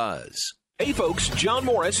 12 Buzz. Hey folks, John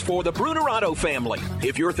Morris for the Bruner Auto family.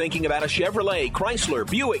 If you're thinking about a Chevrolet, Chrysler,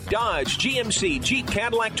 Buick, Dodge, GMC, Jeep,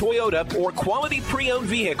 Cadillac, Toyota, or quality pre-owned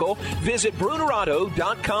vehicle, visit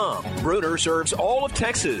BrunerAuto.com. Bruner serves all of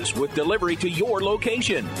Texas with delivery to your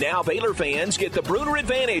location. Now Baylor fans get the Bruner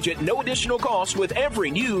Advantage at no additional cost with every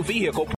new vehicle